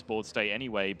answer to this board state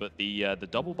anyway, but the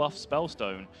double buff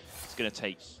Spellstone is going to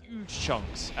take huge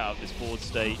chunks out of this board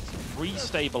state,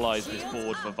 re-stabilize this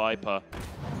board for Viper.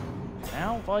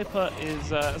 Now Viper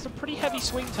is it's a pretty heavy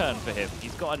swing turn for him.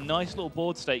 He's got a nice little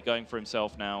board state going for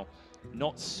himself now.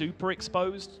 Not super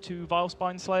exposed to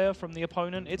Vilespine Slayer from the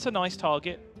opponent. It's a nice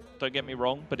target, don't get me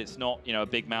wrong, but it's not, you know, a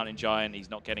big mountain giant. He's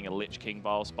not getting a Lich King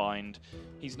Vilespined.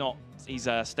 He's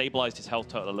stabilized his health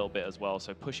total a little bit as well,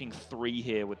 so pushing 3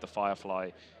 here with the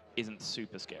Firefly isn't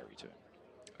super scary to him.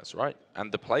 That's right.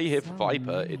 And the play here for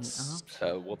Viper, it's,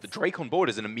 well, the Drake on board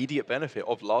is an immediate benefit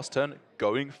of last turn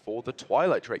going for the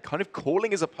Twilight Drake, kind of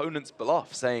calling his opponent's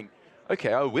bluff, saying,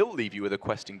 okay, I will leave you with a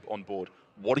questing on board.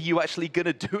 What are you actually going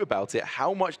to do about it?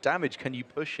 How much damage can you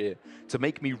push here to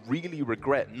make me really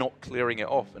regret not clearing it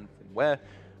off? And where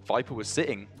Viper was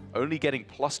sitting, only getting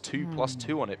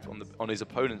 +2/+2 on it on his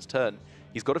opponent's turn,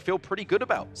 he's got to feel pretty good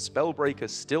about. Spellbreaker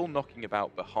still knocking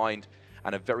about behind,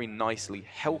 and a very nicely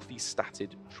healthy statted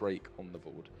Drake on the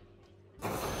board.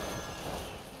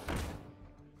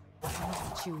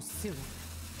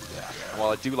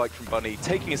 While I do like from Bunny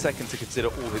taking a second to consider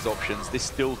all his options, this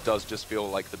still does just feel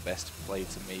like the best play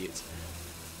to me. It's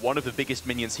one of the biggest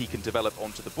minions he can develop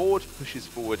onto the board, pushes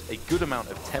forward a good amount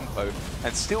of tempo,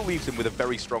 and still leaves him with a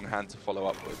very strong hand to follow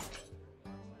up with.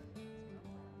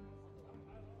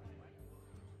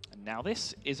 Now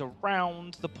this is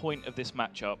around the point of this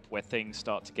matchup where things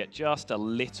start to get just a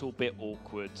little bit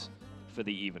awkward for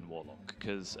the Even Warlock,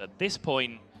 because at this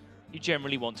point, you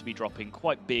generally want to be dropping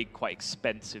quite big, quite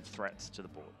expensive threats to the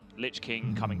board. Lich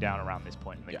King coming down around this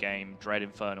point in the game, Dread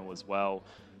Infernal as well.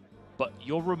 But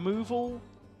your removal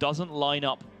doesn't line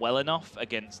up well enough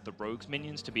against the Rogue's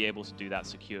minions to be able to do that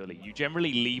securely. You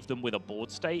generally leave them with a board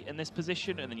state in this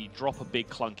position, and then you drop a big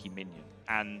clunky minion.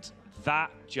 And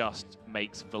that just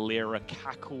makes Valera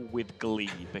cackle with glee,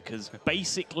 because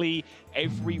basically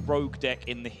every Rogue deck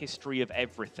in the history of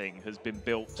everything has been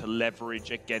built to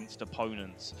leverage against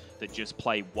opponents that just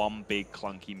play one big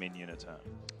clunky minion a turn.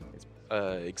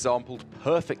 Exampled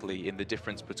perfectly in the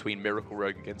difference between Miracle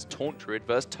Rogue against Taunt Druid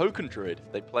versus Token Druid.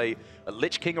 If they play a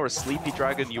Lich King or a Sleepy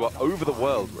Dragon, you are over the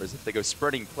world, whereas if they go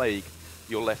Spreading Plague,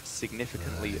 you're left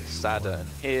significantly sadder. And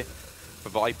here, for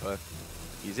Viper,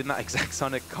 he's in that exact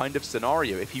kind of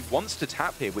scenario. If he wants to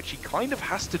tap here, which he kind of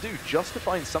has to do just to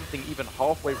find something even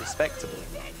halfway respectable,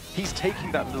 he's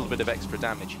taking that little bit of extra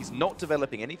damage. He's not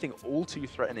developing anything all too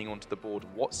threatening onto the board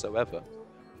whatsoever.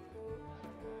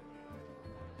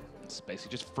 It's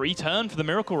basically just free turn for the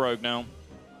Miracle Rogue now.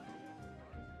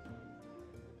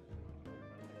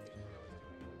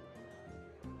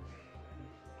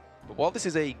 But while this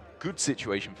is a good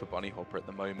situation for Bunnyhoppor at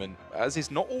the moment, as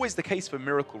is not always the case for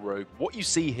Miracle Rogue, what you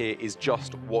see here is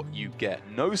just what you get.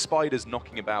 No spiders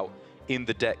knocking about in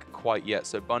the deck quite yet,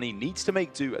 so Bunny needs to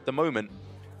make do at the moment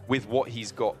with what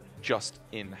he's got just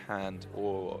in hand,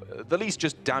 or at the least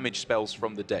just damage spells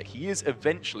from the deck. He is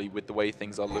eventually, with the way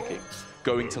things are looking,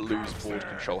 going to lose board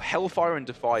control. Hellfire and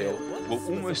Defile will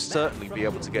almost certainly be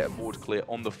able to get a board clear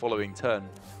on the following turn.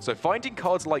 So finding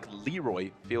cards like Leroy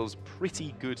feels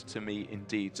pretty good to me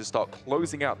indeed, to start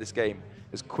closing out this game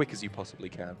as quick as you possibly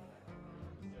can.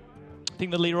 I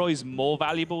think the Leroy is more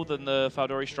valuable than the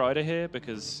Faldori Strider here,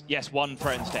 because yes, one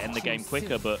threatens to end the game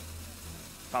quicker, but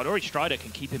Faldori Strider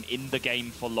can keep him in the game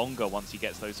for longer once he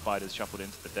gets those spiders shuffled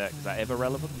into the deck. Is that ever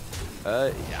relevant?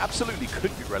 It absolutely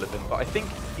could be relevant, but I think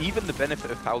even the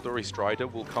benefit of Faldori Strider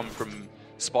will come from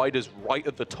spiders right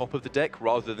at the top of the deck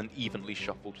rather than evenly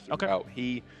shuffled throughout. Okay.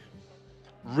 He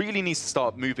really needs to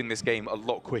start moving this game a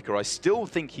lot quicker. I still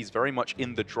think he's very much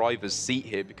in the driver's seat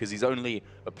here, because he's only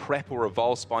a prep or a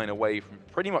Valspine away from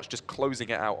pretty much just closing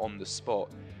it out on the spot.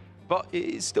 But it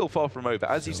is still far from over.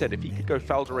 As you said, if he could go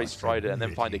Faldori Strider and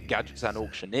then find a Gadgetzan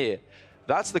Auctioneer,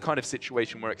 that's the kind of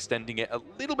situation where extending it a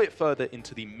little bit further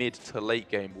into the mid to late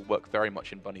game will work very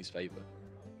much in Bunny's favor.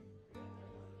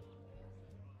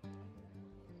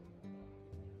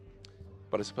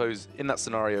 But I suppose in that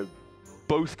scenario,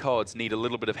 both cards need a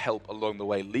little bit of help along the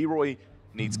way. Leroy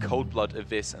needs Cold Blood,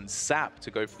 Abyss, and Sap to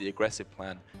go for the aggressive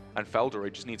plan, and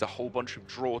Faldori just needs a whole bunch of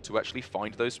draw to actually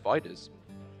find those spiders.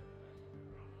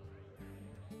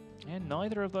 And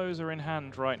neither of those are in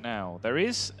hand right now. There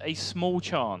is a small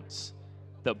chance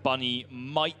that Bunny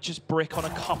might just brick on a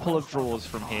couple of draws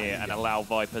from here and allow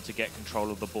Viper to get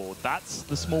control of the board. That's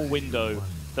the small window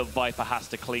that Viper has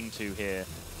to cling to here.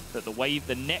 That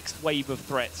the next wave of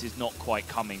threats is not quite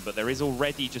coming, but there is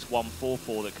already just one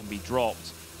 4/4 that can be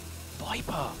dropped.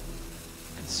 Viper,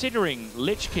 considering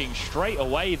Lich King straight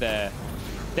away there,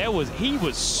 he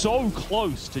was so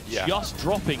close to just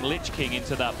dropping Lich King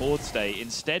into that board state.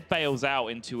 Instead bails out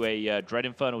into a Dread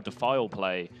Infernal Defile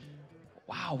play.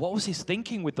 Wow, what was his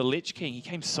thinking with the Lich King? He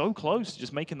came so close to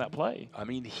just making that play. I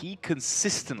mean, he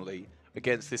consistently,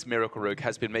 against this Miracle Rogue,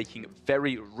 has been making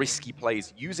very risky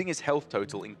plays, using his health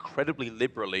total incredibly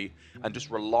liberally, and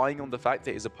just relying on the fact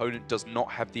that his opponent does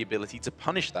not have the ability to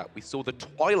punish that. We saw the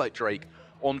Twilight Drake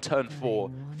on turn 4,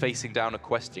 facing down a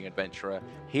Questing Adventurer.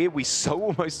 Here we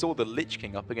almost saw the Lich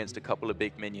King up against a couple of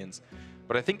big minions.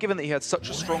 But I think given that he had such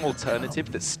a strong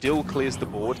alternative that still clears the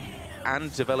board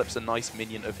and develops a nice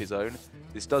minion of his own,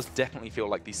 this does definitely feel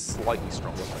like the slightly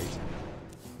stronger rating.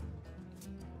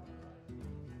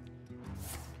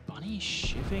 Bunny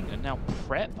shivving and now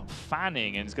prep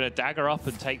fanning, and he's going to dagger up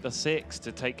and take the 6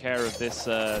 to take care of this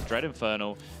Dread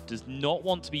Infernal. Does not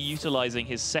want to be utilizing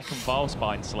his second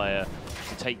Vilespine Slayer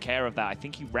to take care of that. I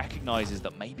think he recognizes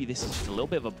that maybe this is just a little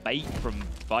bit of a bait from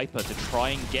Viper to try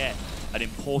and get an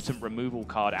important removal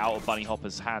card out of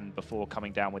Bunnyhoppor's hand before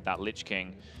coming down with that Lich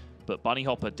King. But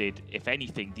Bunnyhoppor did, if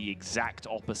anything, the exact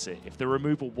opposite. If the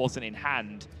removal wasn't in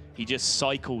hand, he just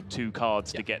cycled 2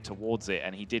 cards to get towards it,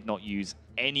 and he did not use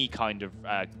any kind of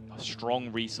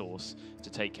strong resource to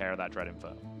take care of that Dread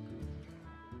Infernal.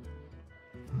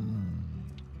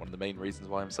 One of the main reasons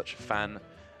why I'm such a fan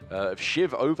of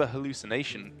Shiv over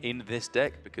Hallucination in this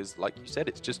deck because, like you said,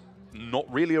 it's just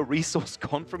not really a resource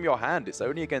gone from your hand. It's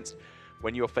only against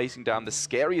when you're facing down the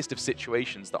scariest of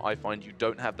situations that I find you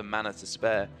don't have the mana to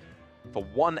spare for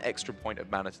one extra point of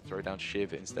mana to throw down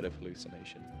Shiv instead of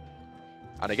Hallucination.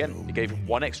 And again, it gave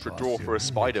one extra draw for a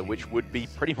Spider, which would be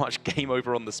pretty much game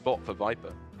over on the spot for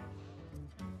Viper.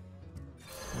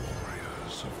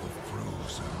 Warriors of the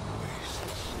frozen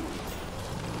wastes.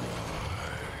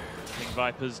 I think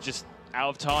Viper's just out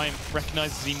of time,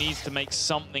 recognizes he needs to make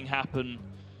something happen.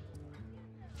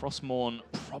 Frostmourne,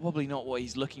 probably not what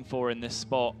he's looking for in this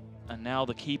spot. And now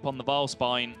the keep on the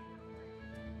Vilespine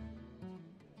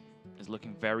is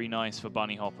looking very nice for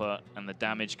Bunnyhoppor, and the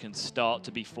damage can start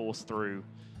to be forced through.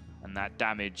 And that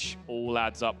damage all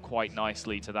adds up quite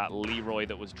nicely to that Leroy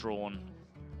that was drawn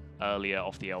earlier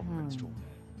off the Elven Minstrel.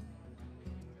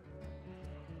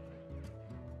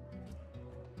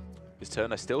 This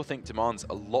turn, I still think, demands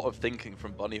a lot of thinking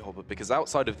from Bunnyhoppor because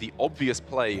outside of the obvious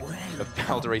play of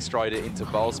Galderay Strider into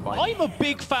Vilespine... I'm a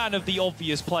big fan of the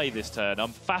obvious play this turn.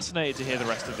 I'm fascinated to hear the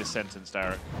rest of this sentence,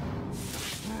 Derek.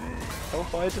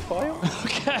 Hellfire Defile?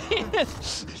 Okay,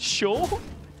 sure.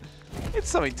 It's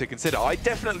something to consider. I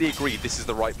definitely agree this is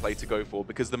the right play to go for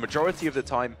because the majority of the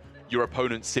time, your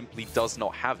opponent simply does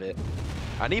not have it.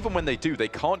 And even when they do, they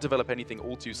can't develop anything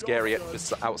all too scary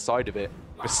outside of it,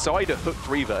 beside a Hooked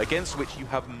Reaver, against which you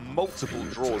have multiple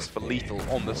draws for lethal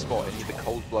on the spot in either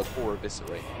Cold Blood or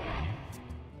Eviscerate.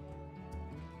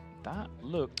 That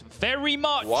looked very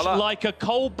much like a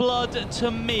Cold Blood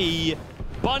to me.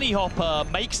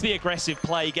 Bunnyhoppor makes the aggressive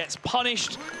play, gets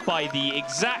punished by the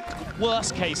exact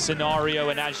worst case scenario,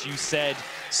 and as you said,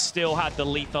 still had the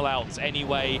lethal outs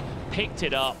anyway, picked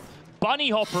it up.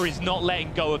 Bunnyhoppor is not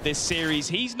letting go of this series.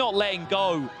 He's not letting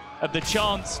go of the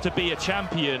chance to be a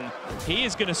champion. He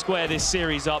is going to square this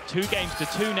series up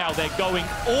 2-2 now. They're going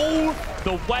all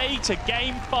the way to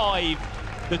Game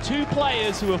 5. The two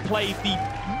players who have played the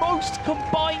most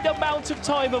combined amount of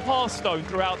time of Hearthstone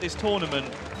throughout this tournament,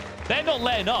 they're not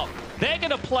letting up. They're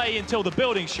going to play until the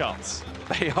building shuts.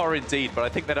 They are indeed, but I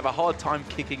think they'd have a hard time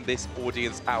kicking this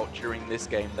audience out during this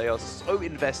game. They are so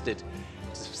invested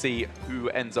to see who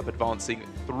ends up advancing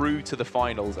through to the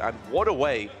finals, and what a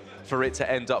way for it to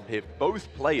end up here.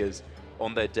 Both players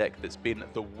on their deck that's been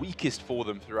the weakest for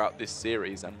them throughout this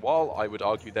series, and while I would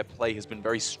argue their play has been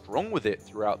very strong with it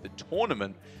throughout the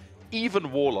tournament,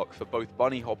 even Warlock for both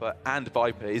Bunnyhoppor and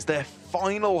Viper is their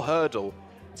final hurdle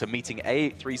to meeting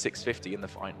A3650 in the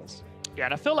finals. Yeah,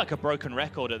 and I feel like a broken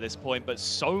record at this point, but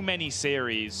so many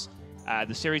series,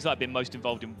 the series that I've been most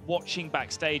involved in watching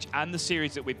backstage and the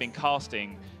series that we've been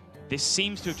casting, this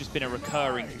seems to have just been a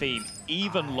recurring theme.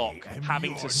 Even Lock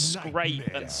having to scrape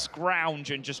and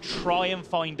scrounge and just try and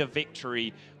find a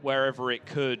victory wherever it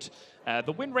could.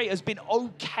 The win rate has been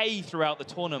okay throughout the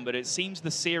tournament, but it seems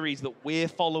the series that we're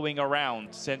following around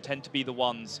tend to be the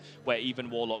ones where even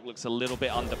Warlock looks a little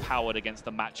bit underpowered against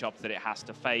the matchups that it has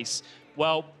to face.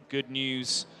 Well, good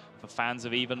news for fans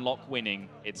of even Lock winning.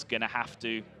 It's going to have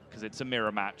to, because it's a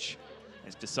mirror match.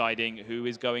 It's deciding who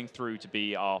is going through to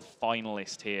be our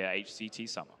finalist here at HCT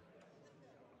Summer.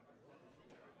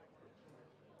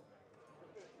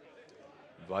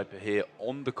 Viper here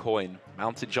on the coin.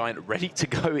 Mountain Giant ready to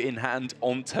go in hand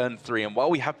on turn 3. And while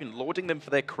we have been lauding them for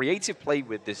their creative play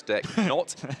with this deck,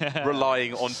 not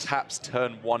relying on taps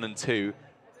turn 1 and 2,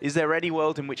 is there any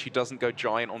world in which he doesn't go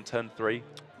Giant on turn 3?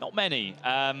 Not many.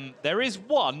 There is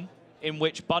one in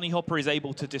which Bunnyhoppor is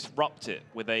able to disrupt it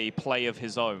with a play of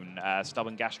his own,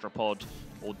 Stubborn Gastropod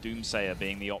or Doomsayer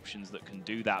being the options that can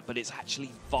do that. But it's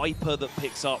actually Viper that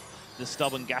picks up the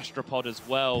Stubborn Gastropod as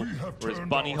well, whereas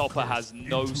Bunnyhoppor has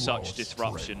no such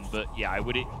disruption. But yeah, I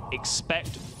would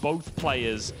expect both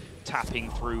players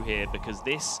tapping through here, because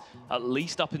this, at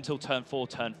least up until turn 4,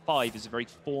 turn 5, is a very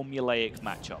formulaic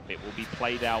matchup. It will be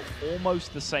played out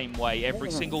almost the same way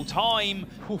every single time.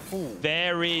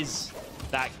 There is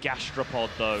that Gastropod,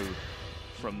 though,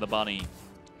 from the Bunny.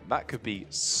 That could be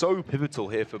so pivotal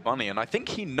here for Bunny, and I think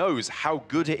he knows how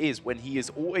good it is when he is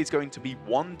always going to be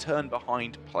one turn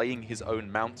behind playing his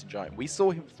own Mountain Giant. We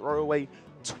saw him throw away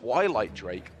Twilight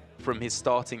Drake from his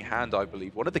starting hand, I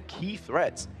believe. One of the key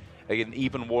threats against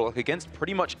even Warlock against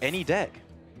pretty much any deck.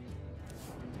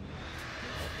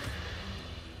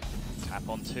 Tap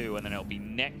on 2, and then it'll be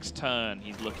next turn.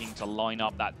 He's looking to line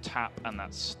up that tap and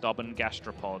that Stubborn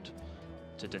Gastropod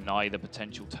to deny the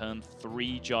potential turn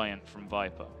 3 Giant from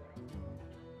Viper.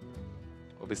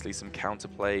 Obviously some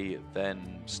counterplay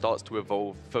then starts to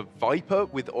evolve for Viper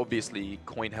with obviously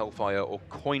Coin Hellfire or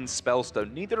Coin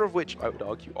Spellstone, neither of which I would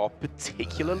argue are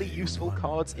particularly useful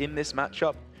cards in this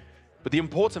matchup. But the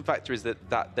important factor is that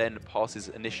that then passes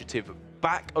initiative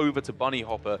back over to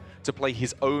Bunnyhoppor to play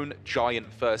his own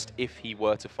giant first if he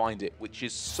were to find it, which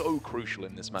is so crucial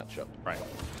in this matchup. Right.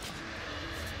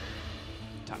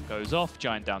 Tap goes off,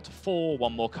 giant down to 4.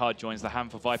 One more card joins the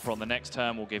hand for Viper on the next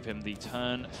turn. We'll give him the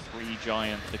turn 3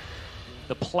 giant.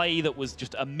 The play that was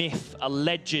just a myth, a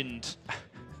legend,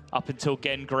 up until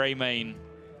Gen Greymane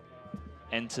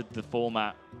entered the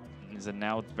format. Is a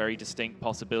now very distinct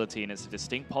possibility, and it's a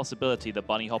distinct possibility that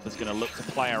Bunnyhoppor's going to look to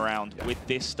play around with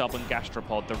this Stubborn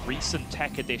Gastropod, the recent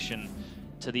tech addition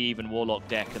to the Even Warlock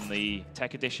deck, and the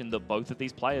tech addition that both of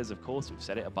these players, of course, we've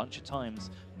said it a bunch of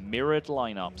times, mirrored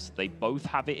lineups. They both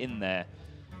have it in there.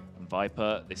 And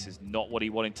Viper, this is not what he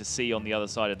wanted to see on the other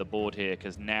side of the board here,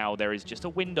 because now there is just a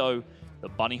window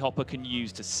that Bunnyhoppor can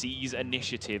use to seize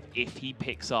initiative if he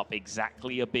picks up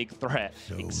exactly a big threat,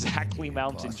 exactly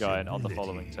Mountain Giant on the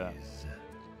following turn.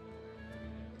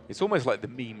 It's almost like the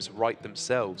memes write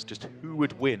themselves, just who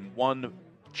would win, one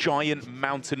giant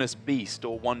mountainous beast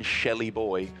or one Shelly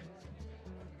boy.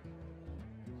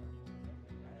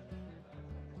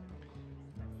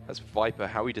 As Viper,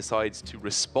 how he decides to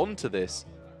respond to this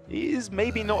is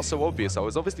maybe not so obvious. I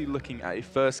was obviously looking at a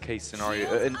first case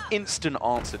scenario, an instant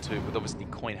answer to it with obviously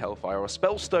Coin Hellfire or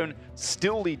Spellstone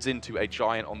still leads into a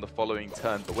giant on the following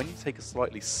turn, but when you take a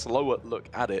slightly slower look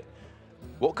at it,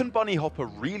 what can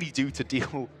Bunnyhoppor really do to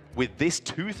deal with this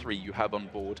 2-3 you have on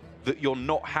board that you're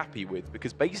not happy with?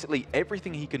 Because basically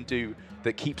everything he can do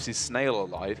that keeps his snail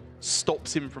alive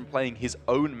stops him from playing his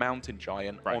own Mountain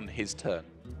Giant on his turn.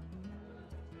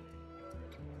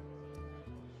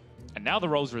 And now the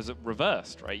roles are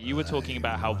reversed, right? You were talking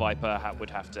about how Viper would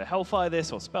have to Hellfire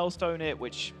this or Spellstone it,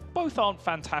 which both aren't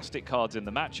fantastic cards in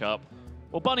the matchup.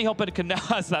 Well, Bunnyhoppor can now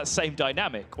has that same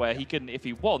dynamic where he can, if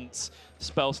he wants,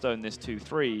 Spellstone this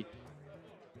 2-3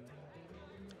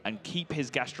 and keep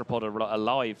his Gastropod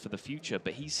alive for the future,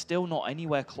 but he's still not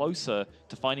anywhere closer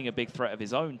to finding a big threat of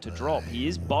his own to drop. He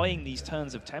is buying these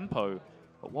turns of tempo,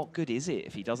 but what good is it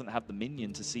if he doesn't have the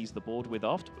minion to seize the board with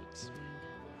afterwards?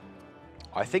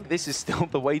 I think this is still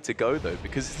the way to go, though,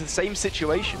 because it's the same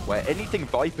situation where anything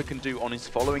Viper can do on his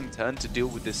following turn to deal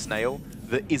with this snail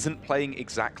that isn't playing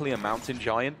exactly a Mountain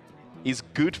Giant is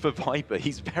good for Viper.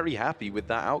 He's very happy with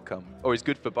that outcome. Or is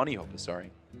good for Bunnyhoppor,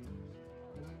 sorry.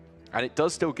 And it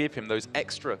does still give him those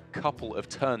extra couple of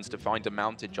turns to find a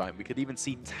Mountain Giant. We could even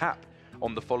see tap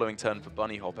on the following turn for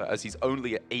Bunnyhoppor as he's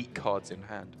only at 8 cards in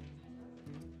hand.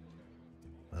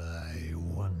 I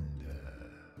wonder.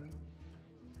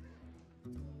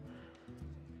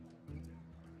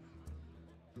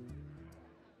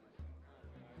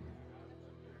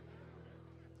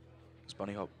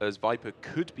 As Viper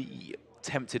could be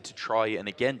tempted to try and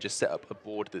again just set up a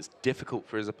board that's difficult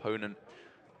for his opponent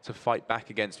to fight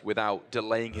back against without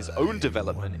delaying his own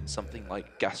development in something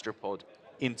like Gastropod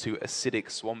into Acidic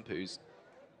Swamp Ooze.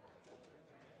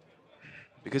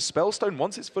 Because Spellstone,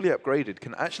 once it's fully upgraded,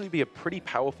 can actually be a pretty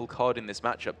powerful card in this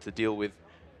matchup to deal with,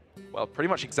 well, pretty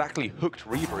much exactly Hooked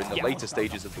Reaver in the later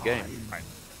stages of the game. Right.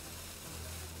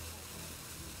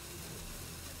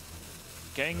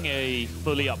 Getting a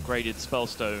fully upgraded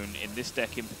Spellstone in this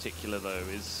deck in particular, though,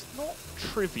 is not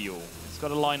trivial. It's got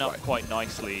to line up quite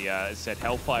nicely. As I said,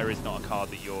 Hellfire is not a card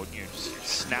that you're just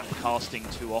snap casting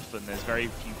too often. There's very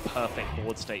few perfect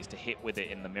board states to hit with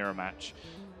it in the mirror match.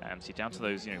 So you're down to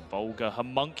those, Vulgar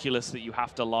Homunculus that you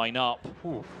have to line up.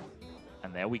 Whew.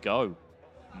 And there we go.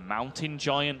 Mountain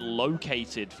Giant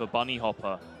located for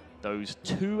Bunnyhoppor. Those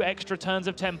 2 extra turns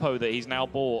of tempo that he's now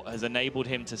bought has enabled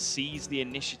him to seize the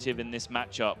initiative in this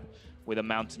matchup with a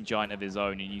Mountain Giant of his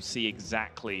own. And you see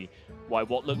exactly why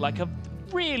what looked like a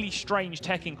really strange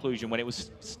tech inclusion when it was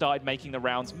started making the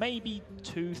rounds maybe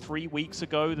 2-3 weeks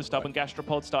ago. The Stubborn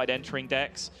Gastropod started entering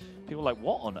decks. People were like,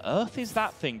 what on earth is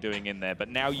that thing doing in there? But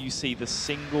now you see the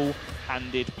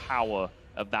single-handed power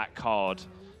of that card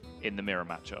in the mirror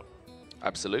matchup.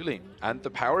 Absolutely. And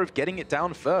the power of getting it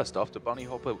down first after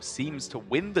Bunnyhoppor seems to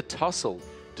win the tussle,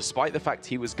 despite the fact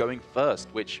he was going first,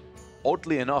 which,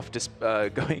 oddly enough,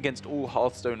 going against all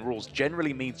Hearthstone rules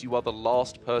generally means you are the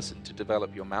last person to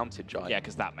develop your Mountain Giant. Yeah,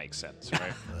 because that makes sense,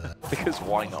 right? Because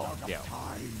why not? Yeah.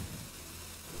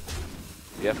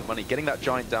 Yeah, for money, getting that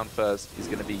Giant down first is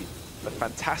going to be a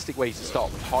fantastic way to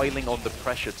start piling on the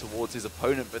pressure towards his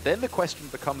opponent. But then the question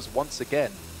becomes once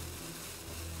again,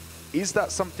 is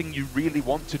that something you really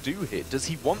want to do here? Does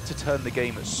he want to turn the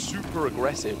game super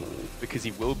aggressive because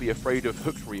he will be afraid of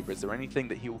Hooked Reaver? Is there anything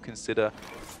that he will consider,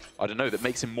 I don't know, that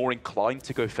makes him more inclined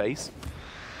to go face?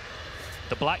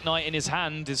 The Black Knight in his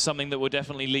hand is something that will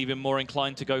definitely leave him more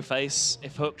inclined to go face.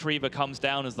 If Hooked Reaver comes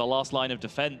down as the last line of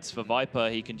defense for Viper,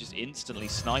 he can just instantly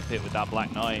snipe it with that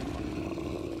Black Knight.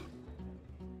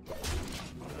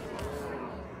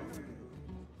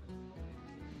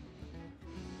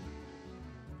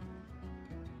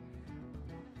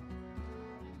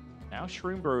 Now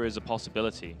Shroom Brewer is a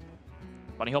possibility.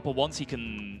 Bunnyhoppor, once he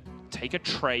can take a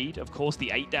trade, of course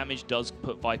the 8 damage does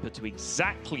put Viper to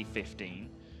exactly 15,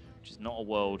 which is not a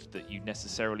world that you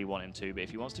necessarily want him to, but if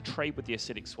he wants to trade with the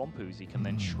Acidic Swamp Ooze, he can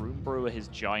then Shroom Brewer his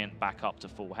Giant back up to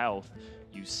full health,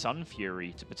 use Sun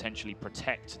Fury to potentially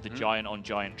protect the Giant on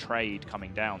Giant trade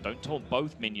coming down. Don't taunt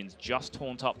both minions, just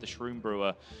taunt up the Shroom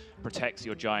Brewer. Protects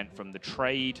your Giant from the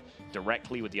trade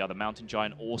directly with the other Mountain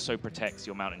Giant, also protects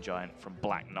your Mountain Giant from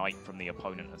Black Knight from the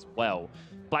opponent as well.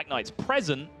 Black Knight's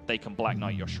present, they can Black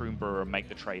Knight your Shroom Brewer and make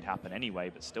the trade happen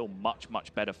anyway, but still much,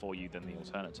 much better for you than the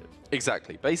alternative.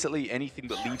 Exactly. Basically, anything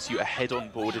that leaves you ahead on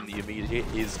board in the immediate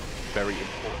is very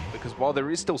important, because while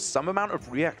there is still some amount of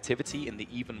reactivity in the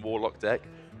Even Warlock deck,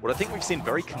 what I think we've seen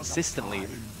very consistently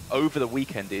over the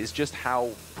weekend is just how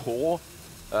poor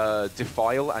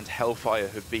Defile and Hellfire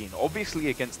have been. Obviously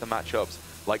against the matchups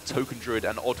like Token Druid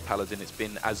and Odd Paladin, it's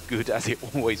been as good as it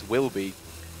always will be.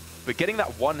 But getting that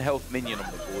 1 health minion on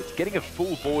the board, getting a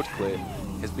full board clear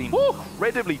has been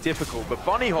incredibly difficult. But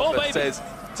Bunnyhoppor says,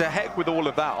 to heck with all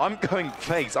of that, I'm going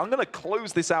face. I'm going to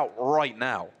close this out right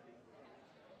now.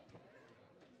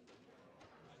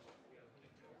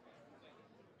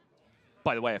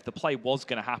 By the way, if the play was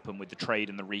going to happen with the trade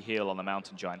and the reheal on the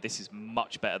Mountain Giant, this is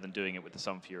much better than doing it with the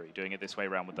Sun Fury, doing it this way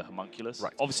around with the Homunculus.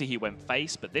 Right. Obviously, he went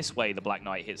face, but this way, the Black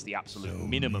Knight hits the absolute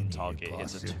minimum target. It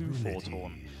hits a 2/4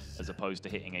 taunt, as opposed to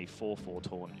hitting a 4/4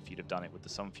 taunt if you'd have done it with the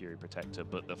Sun Fury Protector.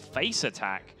 But the face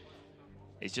attack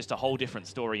is just a whole different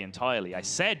story entirely. I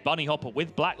said Bunnyhoppor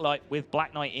with Black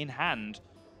Knight in hand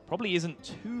probably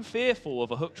isn't too fearful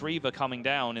of a Hooked Reaver coming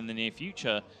down in the near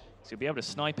future. So you'll be able to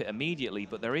snipe it immediately,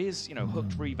 but there is, you know,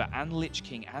 Hooked Reaver and Lich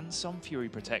King and Sun Fury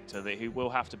Protector that he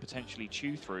will have to potentially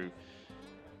chew through.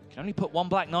 You can only put 1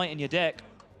 Black Knight in your deck,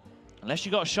 unless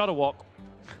you got a Shudderwock.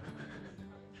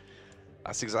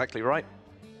 That's exactly right.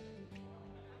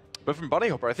 But from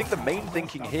Bunnyhoppor, I think the main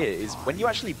thinking here is when you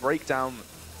actually break down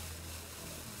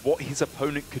what his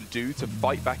opponent can do to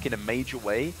fight back in a major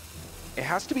way, it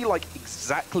has to be like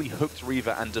exactly Hooked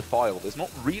Reaver and Defile. There's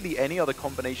not really any other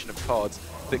combination of cards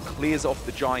that clears off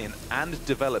the Giant and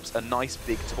develops a nice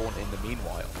big taunt in the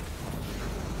meanwhile.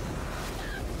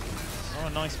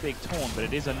 Not a nice big taunt, but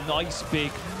it is a nice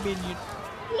big minion.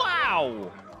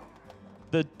 Wow!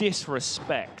 The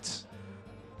disrespect.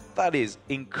 That is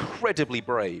incredibly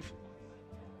brave.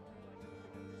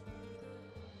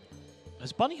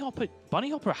 As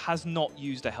Bunnyhoppor has not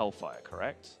used a Hellfire,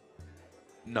 correct?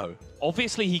 No.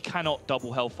 Obviously, he cannot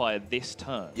double Hellfire this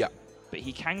turn. Yeah. But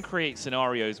he can create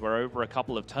scenarios where over a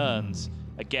couple of turns,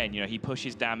 again, you know, he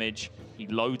pushes damage, he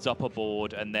loads up a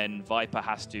board, and then Viper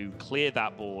has to clear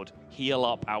that board, heal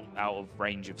up out of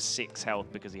range of 6 health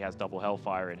because he has double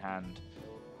Hellfire in hand.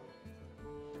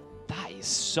 That is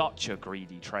such a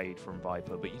greedy trade from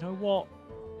Viper, but you know what?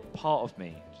 Part of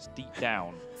me, just deep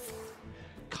down,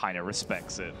 kind of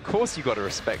respects it. Of course you got to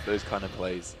respect those kind of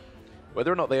plays. Whether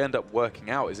or not they end up working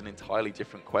out is an entirely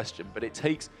different question, but it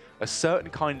takes a certain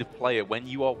kind of player when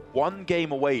you are 1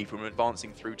 game away from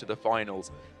advancing through to the finals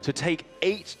to take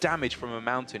 8 damage from a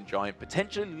Mountain Giant,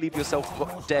 potentially leave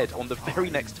yourself dead on the very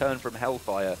next turn from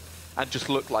Hellfire, and just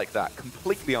look like that,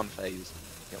 completely unfazed.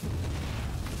 Yep.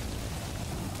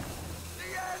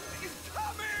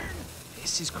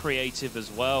 This is creative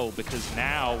as well, because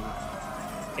now,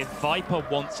 if Viper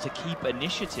wants to keep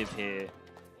initiative here,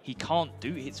 he can't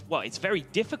do it. Well, it's very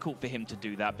difficult for him to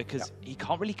do that because he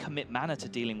can't really commit mana to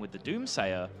dealing with the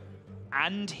Doomsayer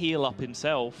and heal up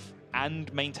himself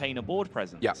and maintain a board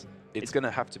presence. Yeah, it's going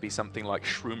to have to be something like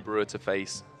Shroom Brewer to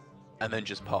face and then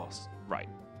just pass. Right.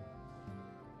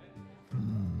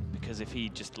 Because if he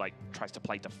just like tries to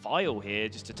play Defile here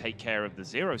just to take care of the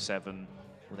 0/7,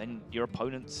 well, then your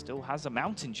opponent still has a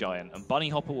Mountain Giant, and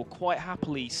Bunnyhoppor will quite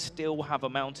happily still have a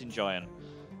Mountain Giant.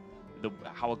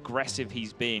 How aggressive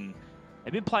he's been.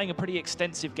 They've been playing a pretty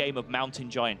extensive game of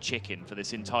Mountain Giant Chicken for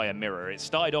this entire mirror. It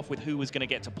started off with who was going to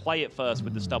get to play it first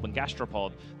with the Stubborn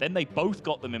Gastropod. Then they both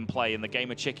got them in play, and the game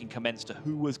of Chicken commenced to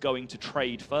who was going to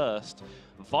trade first.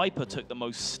 Viper took the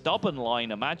most stubborn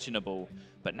line imaginable,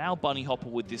 but now Bunnyhoppor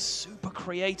with this super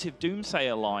creative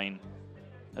Doomsayer line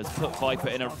has put Viper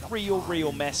in a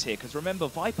real mess here. Because remember,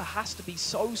 Viper has to be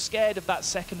so scared of that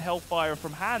second Hellfire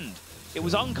from hand. It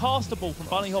was uncastable from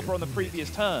Bunnyhoppor on the previous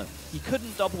turn. He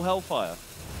couldn't double Hellfire.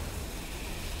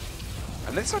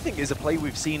 And this, I think, is a play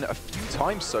we've seen a few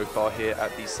times so far here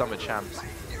at these Summer Champs.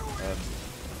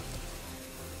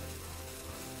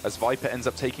 As Viper ends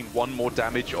up taking one more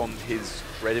damage on his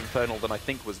Red Infernal than I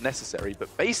think was necessary. But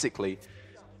basically,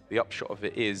 the upshot of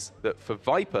it is that for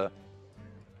Viper,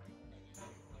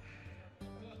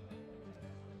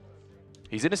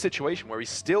 he's in a situation where he's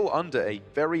still under a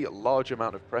very large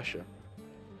amount of pressure.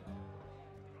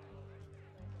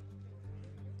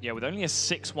 Yeah, with only a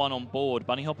 6-1 on board,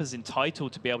 Bunnyhoppor's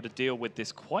entitled to be able to deal with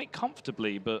this quite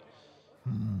comfortably, but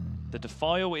the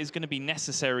Defile is going to be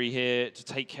necessary here to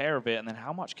take care of it, and then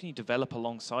how much can you develop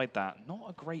alongside that? Not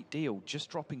a great deal.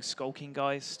 Just dropping Skulking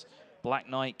Geist, Black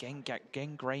Knight, Gen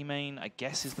Greymane, I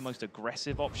guess is the most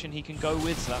aggressive option he can go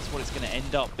with, so that's what it's going to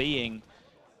end up being.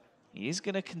 He is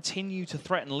going to continue to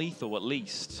threaten lethal at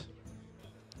least.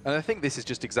 And I think this is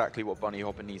just exactly what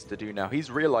Bunnyhoppor needs to do now.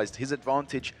 He's realized his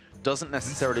advantage doesn't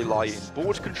necessarily lie in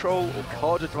board control or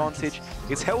card advantage,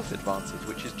 it's health advantage,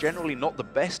 which is generally not the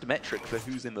best metric for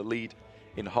who's in the lead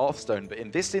in Hearthstone. But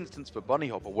in this instance for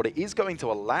Bunnyhoppor, what it is going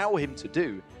to allow him to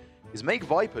do is make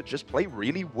Viper just play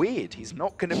really weird. He's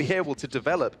not going to be able to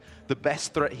develop the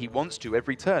best threat he wants to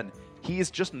every turn. He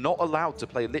is just not allowed to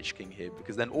play Lich King here,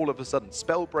 because then all of a sudden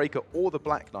Spellbreaker or the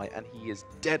Black Knight and he is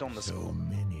dead on the spot. So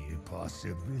many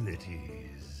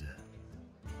possibilities.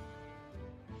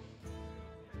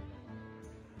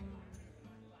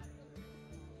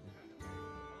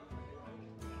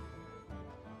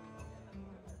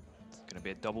 Going to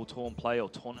be a double taunt play or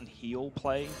taunt and heal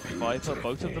play for Viper.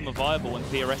 Both of them are viable and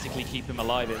theoretically keep him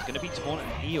alive. It's going to be taunt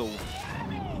and heal.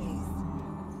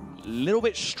 A little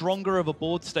bit stronger of a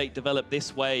board state developed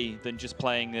this way than just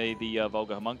playing the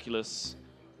Vulgar Homunculus,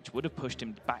 which would have pushed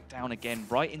him back down again,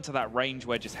 right into that range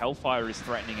where just Hellfire is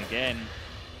threatening again.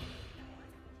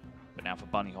 But now for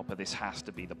Bunnyhoppor, this has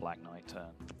to be the Black Knight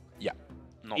turn. Yeah.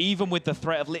 Even with the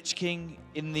threat of Lich King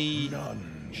in the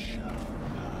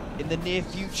near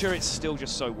future, it's still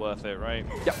just so worth it, right?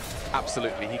 Yep,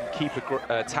 absolutely. He can keep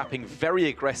tapping very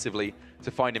aggressively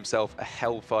to find himself a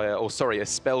Hellfire, or sorry, a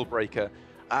Spellbreaker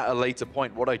at a later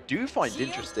point. What I do find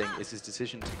interesting is his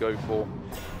decision to go for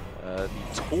the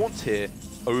Taunt here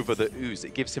over the Ooze.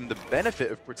 It gives him the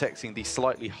benefit of protecting the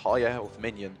slightly higher health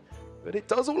minion, but it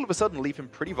does all of a sudden leave him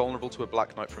pretty vulnerable to a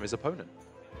Black Knight from his opponent.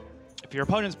 If your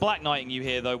opponent's Black Knighting you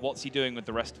here, though, what's he doing with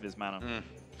the rest of his mana?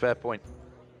 Fair point.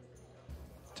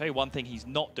 Tell you one thing he's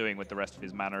not doing with the rest of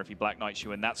his mana if he Black Knights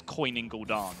you, and that's coining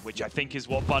Gul'dan, which I think is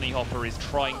what Bunnyhoppor is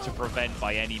trying to prevent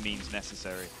by any means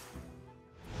necessary.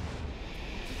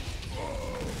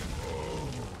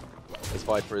 As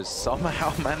Viper has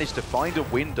somehow managed to find a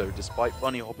window despite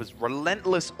Bunnyhoppor's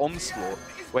relentless onslaught,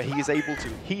 where he is able to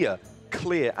hear,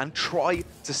 clear, and try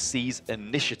to seize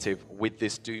initiative with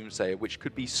this Doomsayer, which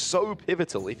could be so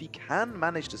pivotal if he can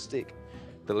manage to stick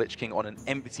the Lich King on an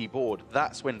empty board.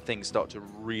 That's when things start to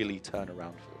really turn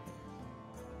around for him.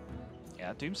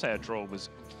 Yeah, Doomsayer draw was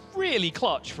really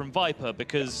clutch from Viper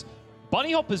because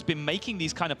Bunnyhoppor's been making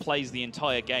these kind of plays the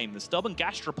entire game. The Stubborn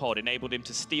Gastropod enabled him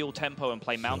to steal tempo and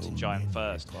play Mountain Giant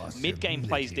first. Mid-game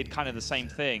plays did kind of the same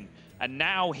thing. And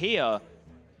now here,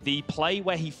 the play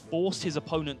where he forced his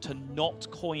opponent to not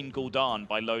coin Gul'dan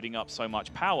by loading up so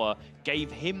much power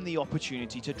gave him the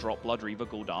opportunity to drop Bloodreaver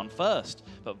Gul'dan first.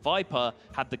 But Viper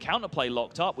had the counterplay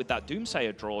locked up with that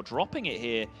Doomsayer draw, dropping it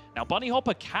here. Now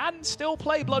Bunnyhoppor can still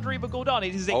play Bloodreaver Gul'dan.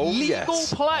 It is a legal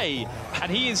play,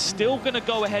 and he is still going to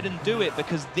go ahead and do it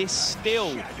because this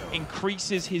still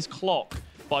increases his clock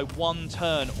by 1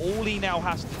 turn. All he now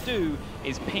has to do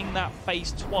is ping that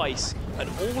face twice, and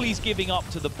all he's giving up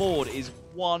to the board is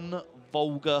 1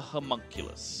 Vulgar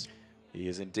Homunculus. He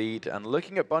is indeed, and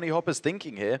looking at Bunnyhoppor's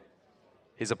thinking here,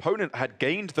 his opponent had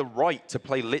gained the right to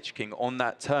play Lich King on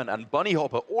that turn, and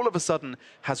Bunnyhoppor all of a sudden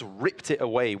has ripped it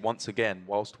away once again,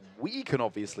 whilst we can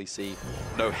obviously see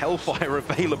no Hellfire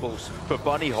available for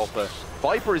Bunnyhoppor.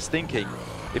 Viper is thinking,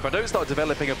 if I don't start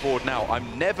developing a board now,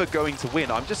 I'm never going to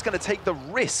win. I'm just going to take the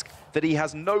risk that he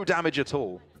has no damage at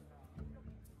all.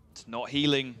 It's not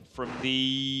healing from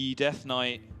the Death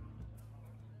Knight.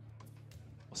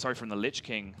 Sorry, from the Lich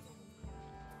King.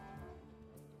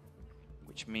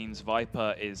 Which means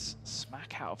Viper is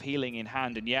smack out of healing in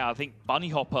hand. And yeah, I think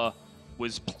Bunnyhoppor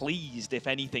was pleased, if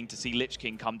anything, to see Lich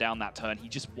King come down that turn. He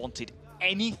just wanted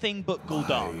anything but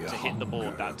Gul'dan to hit the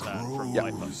board that turn from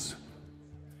Viper.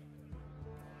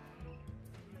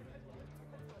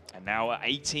 And now at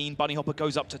 18, Bunnyhoppor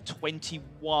goes up to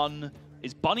 21.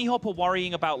 Is Bunnyhoppor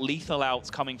worrying about lethal outs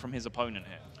coming from his opponent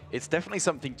here? It's definitely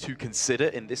something to consider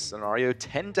in this scenario.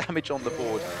 10 damage on the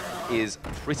board is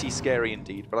pretty scary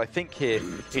indeed, but I think here,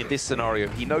 in this scenario,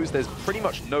 he knows there's pretty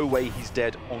much no way he's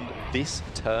dead on this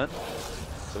turn.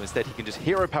 So instead, he can just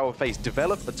hero power face,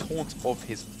 develop a taunt of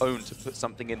his own to put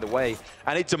something in the way.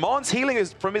 And it demands healing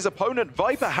from his opponent.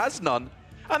 Viper has none,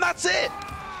 and that's it.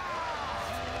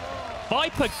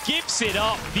 Viper gives it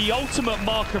up, the ultimate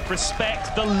mark of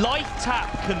respect, the life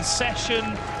tap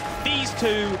concession. These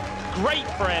two, great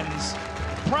friends,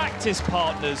 practice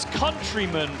partners,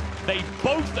 countrymen, they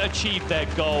both achieved their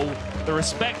goal. The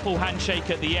respectful handshake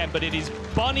at the end, but it is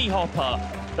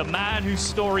Bunnyhoppor, the man whose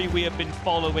story we have been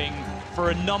following for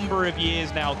a number of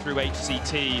years now through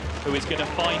HCT, who is going to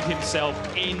find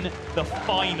himself in the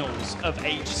finals of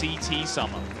HCT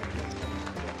Summer.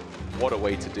 What a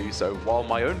way to do so. While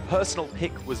my own personal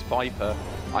pick was Viper,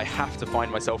 I have to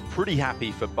find myself pretty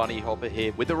happy for Bunnyhoppor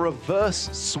here with a reverse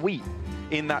sweep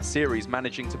in that series,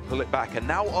 managing to pull it back. And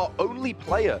now our only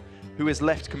player who is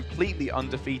left completely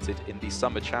undefeated in the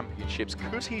Summer Championships.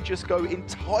 Could he just go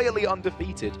entirely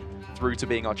undefeated through to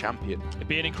being our champion? It'd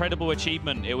be an incredible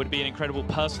achievement. It would be an incredible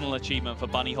personal achievement for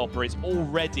Bunnyhoppor. It's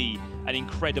already an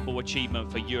incredible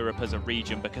achievement for Europe as a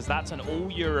region, because that's an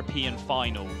all-European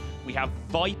final. We have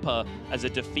Viper as a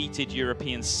defeated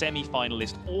European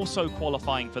semi-finalist, also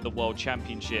qualifying for the World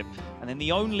Championship. And then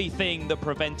the only thing that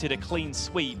prevented a clean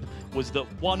sweep was that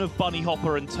one of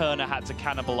Bunnyhoppor and Turner had to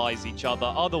cannibalize each other.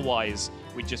 Otherwise,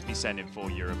 we'd just be sending 4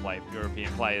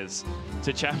 European players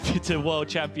to World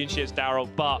Championships, Daryl.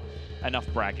 But enough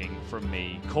bragging from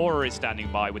me. Cora is standing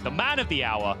by with the man of the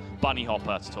hour,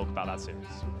 Bunnyhoppor, to talk about that series.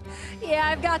 Yeah,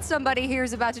 I've got somebody here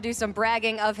who's about to do some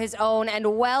bragging of his own,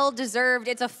 and well-deserved.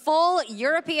 It's a full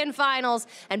European finals,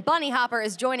 and Bunnyhoppor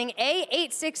is joining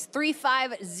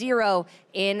A86350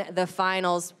 in the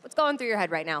finals. What's going through your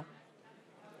head right now?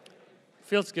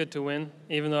 Feels good to win,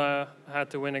 even though I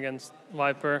had to win against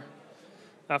Viper.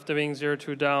 After being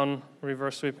 0-2 down,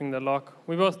 reverse sweeping the lock.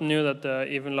 We both knew that the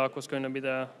even lock was going to be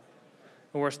the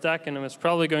worst deck, and it was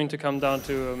probably going to come down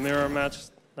to a mirror match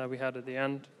that we had at the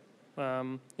end.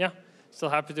 Yeah, still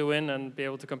happy to win and be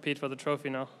able to compete for the trophy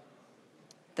now.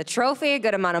 The trophy, a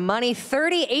good amount of money,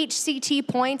 30 HCT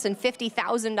points and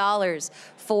 $50,000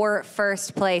 for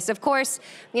first place. Of course,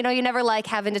 you know, you never like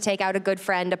having to take out a good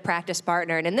friend, a practice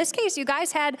partner. And in this case, you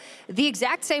guys had the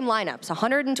exact same lineups,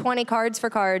 120 cards for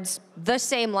cards, the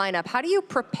same lineup. How do you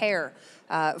prepare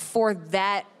for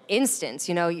that instance?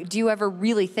 You know, do you ever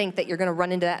really think that you're going to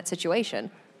run into that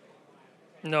situation?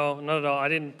 No, not at all. I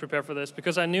didn't prepare for this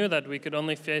because I knew that we could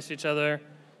only face each other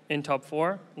in top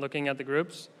 4, looking at the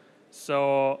groups.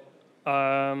 So,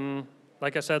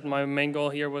 like I said, my main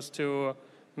goal here was to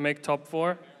make top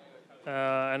 4,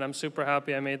 and I'm super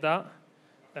happy I made that.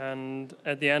 And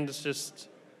at the end, it's just,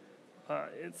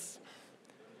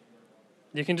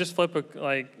 you can just flip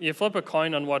you flip a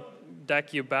coin on what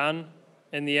deck you ban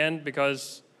in the end,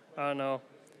 because I don't know.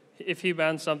 If he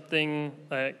bans something,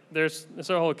 like there's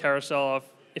a whole carousel of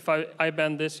if I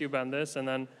ban this, you ban this, and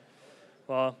then,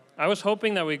 well, I was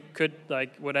hoping that we could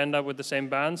would end up with the same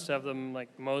bans to have the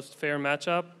most fair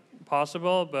matchup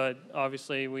possible, but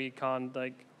obviously we can't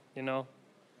you know,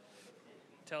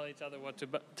 tell each other what to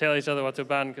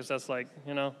ban, because that's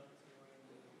you know,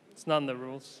 it's not in the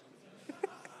rules.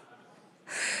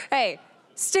 Hey.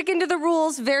 Sticking to the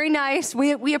rules, very nice.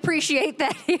 We appreciate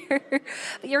that here.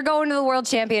 You're going to the World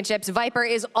Championships. Viper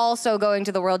is also going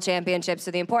to the World Championships.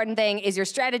 So the important thing is your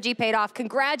strategy paid off.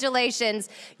 Congratulations.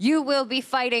 You will be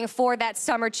fighting for that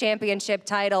Summer Championship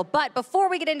title. But before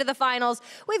we get into the finals,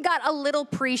 we've got a little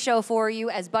pre-show for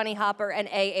you as Bunnyhoppor and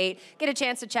A8 get a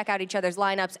chance to check out each other's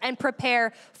lineups and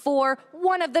prepare for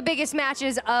one of the biggest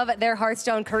matches of their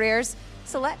Hearthstone careers.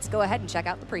 So let's go ahead and check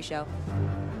out the pre-show.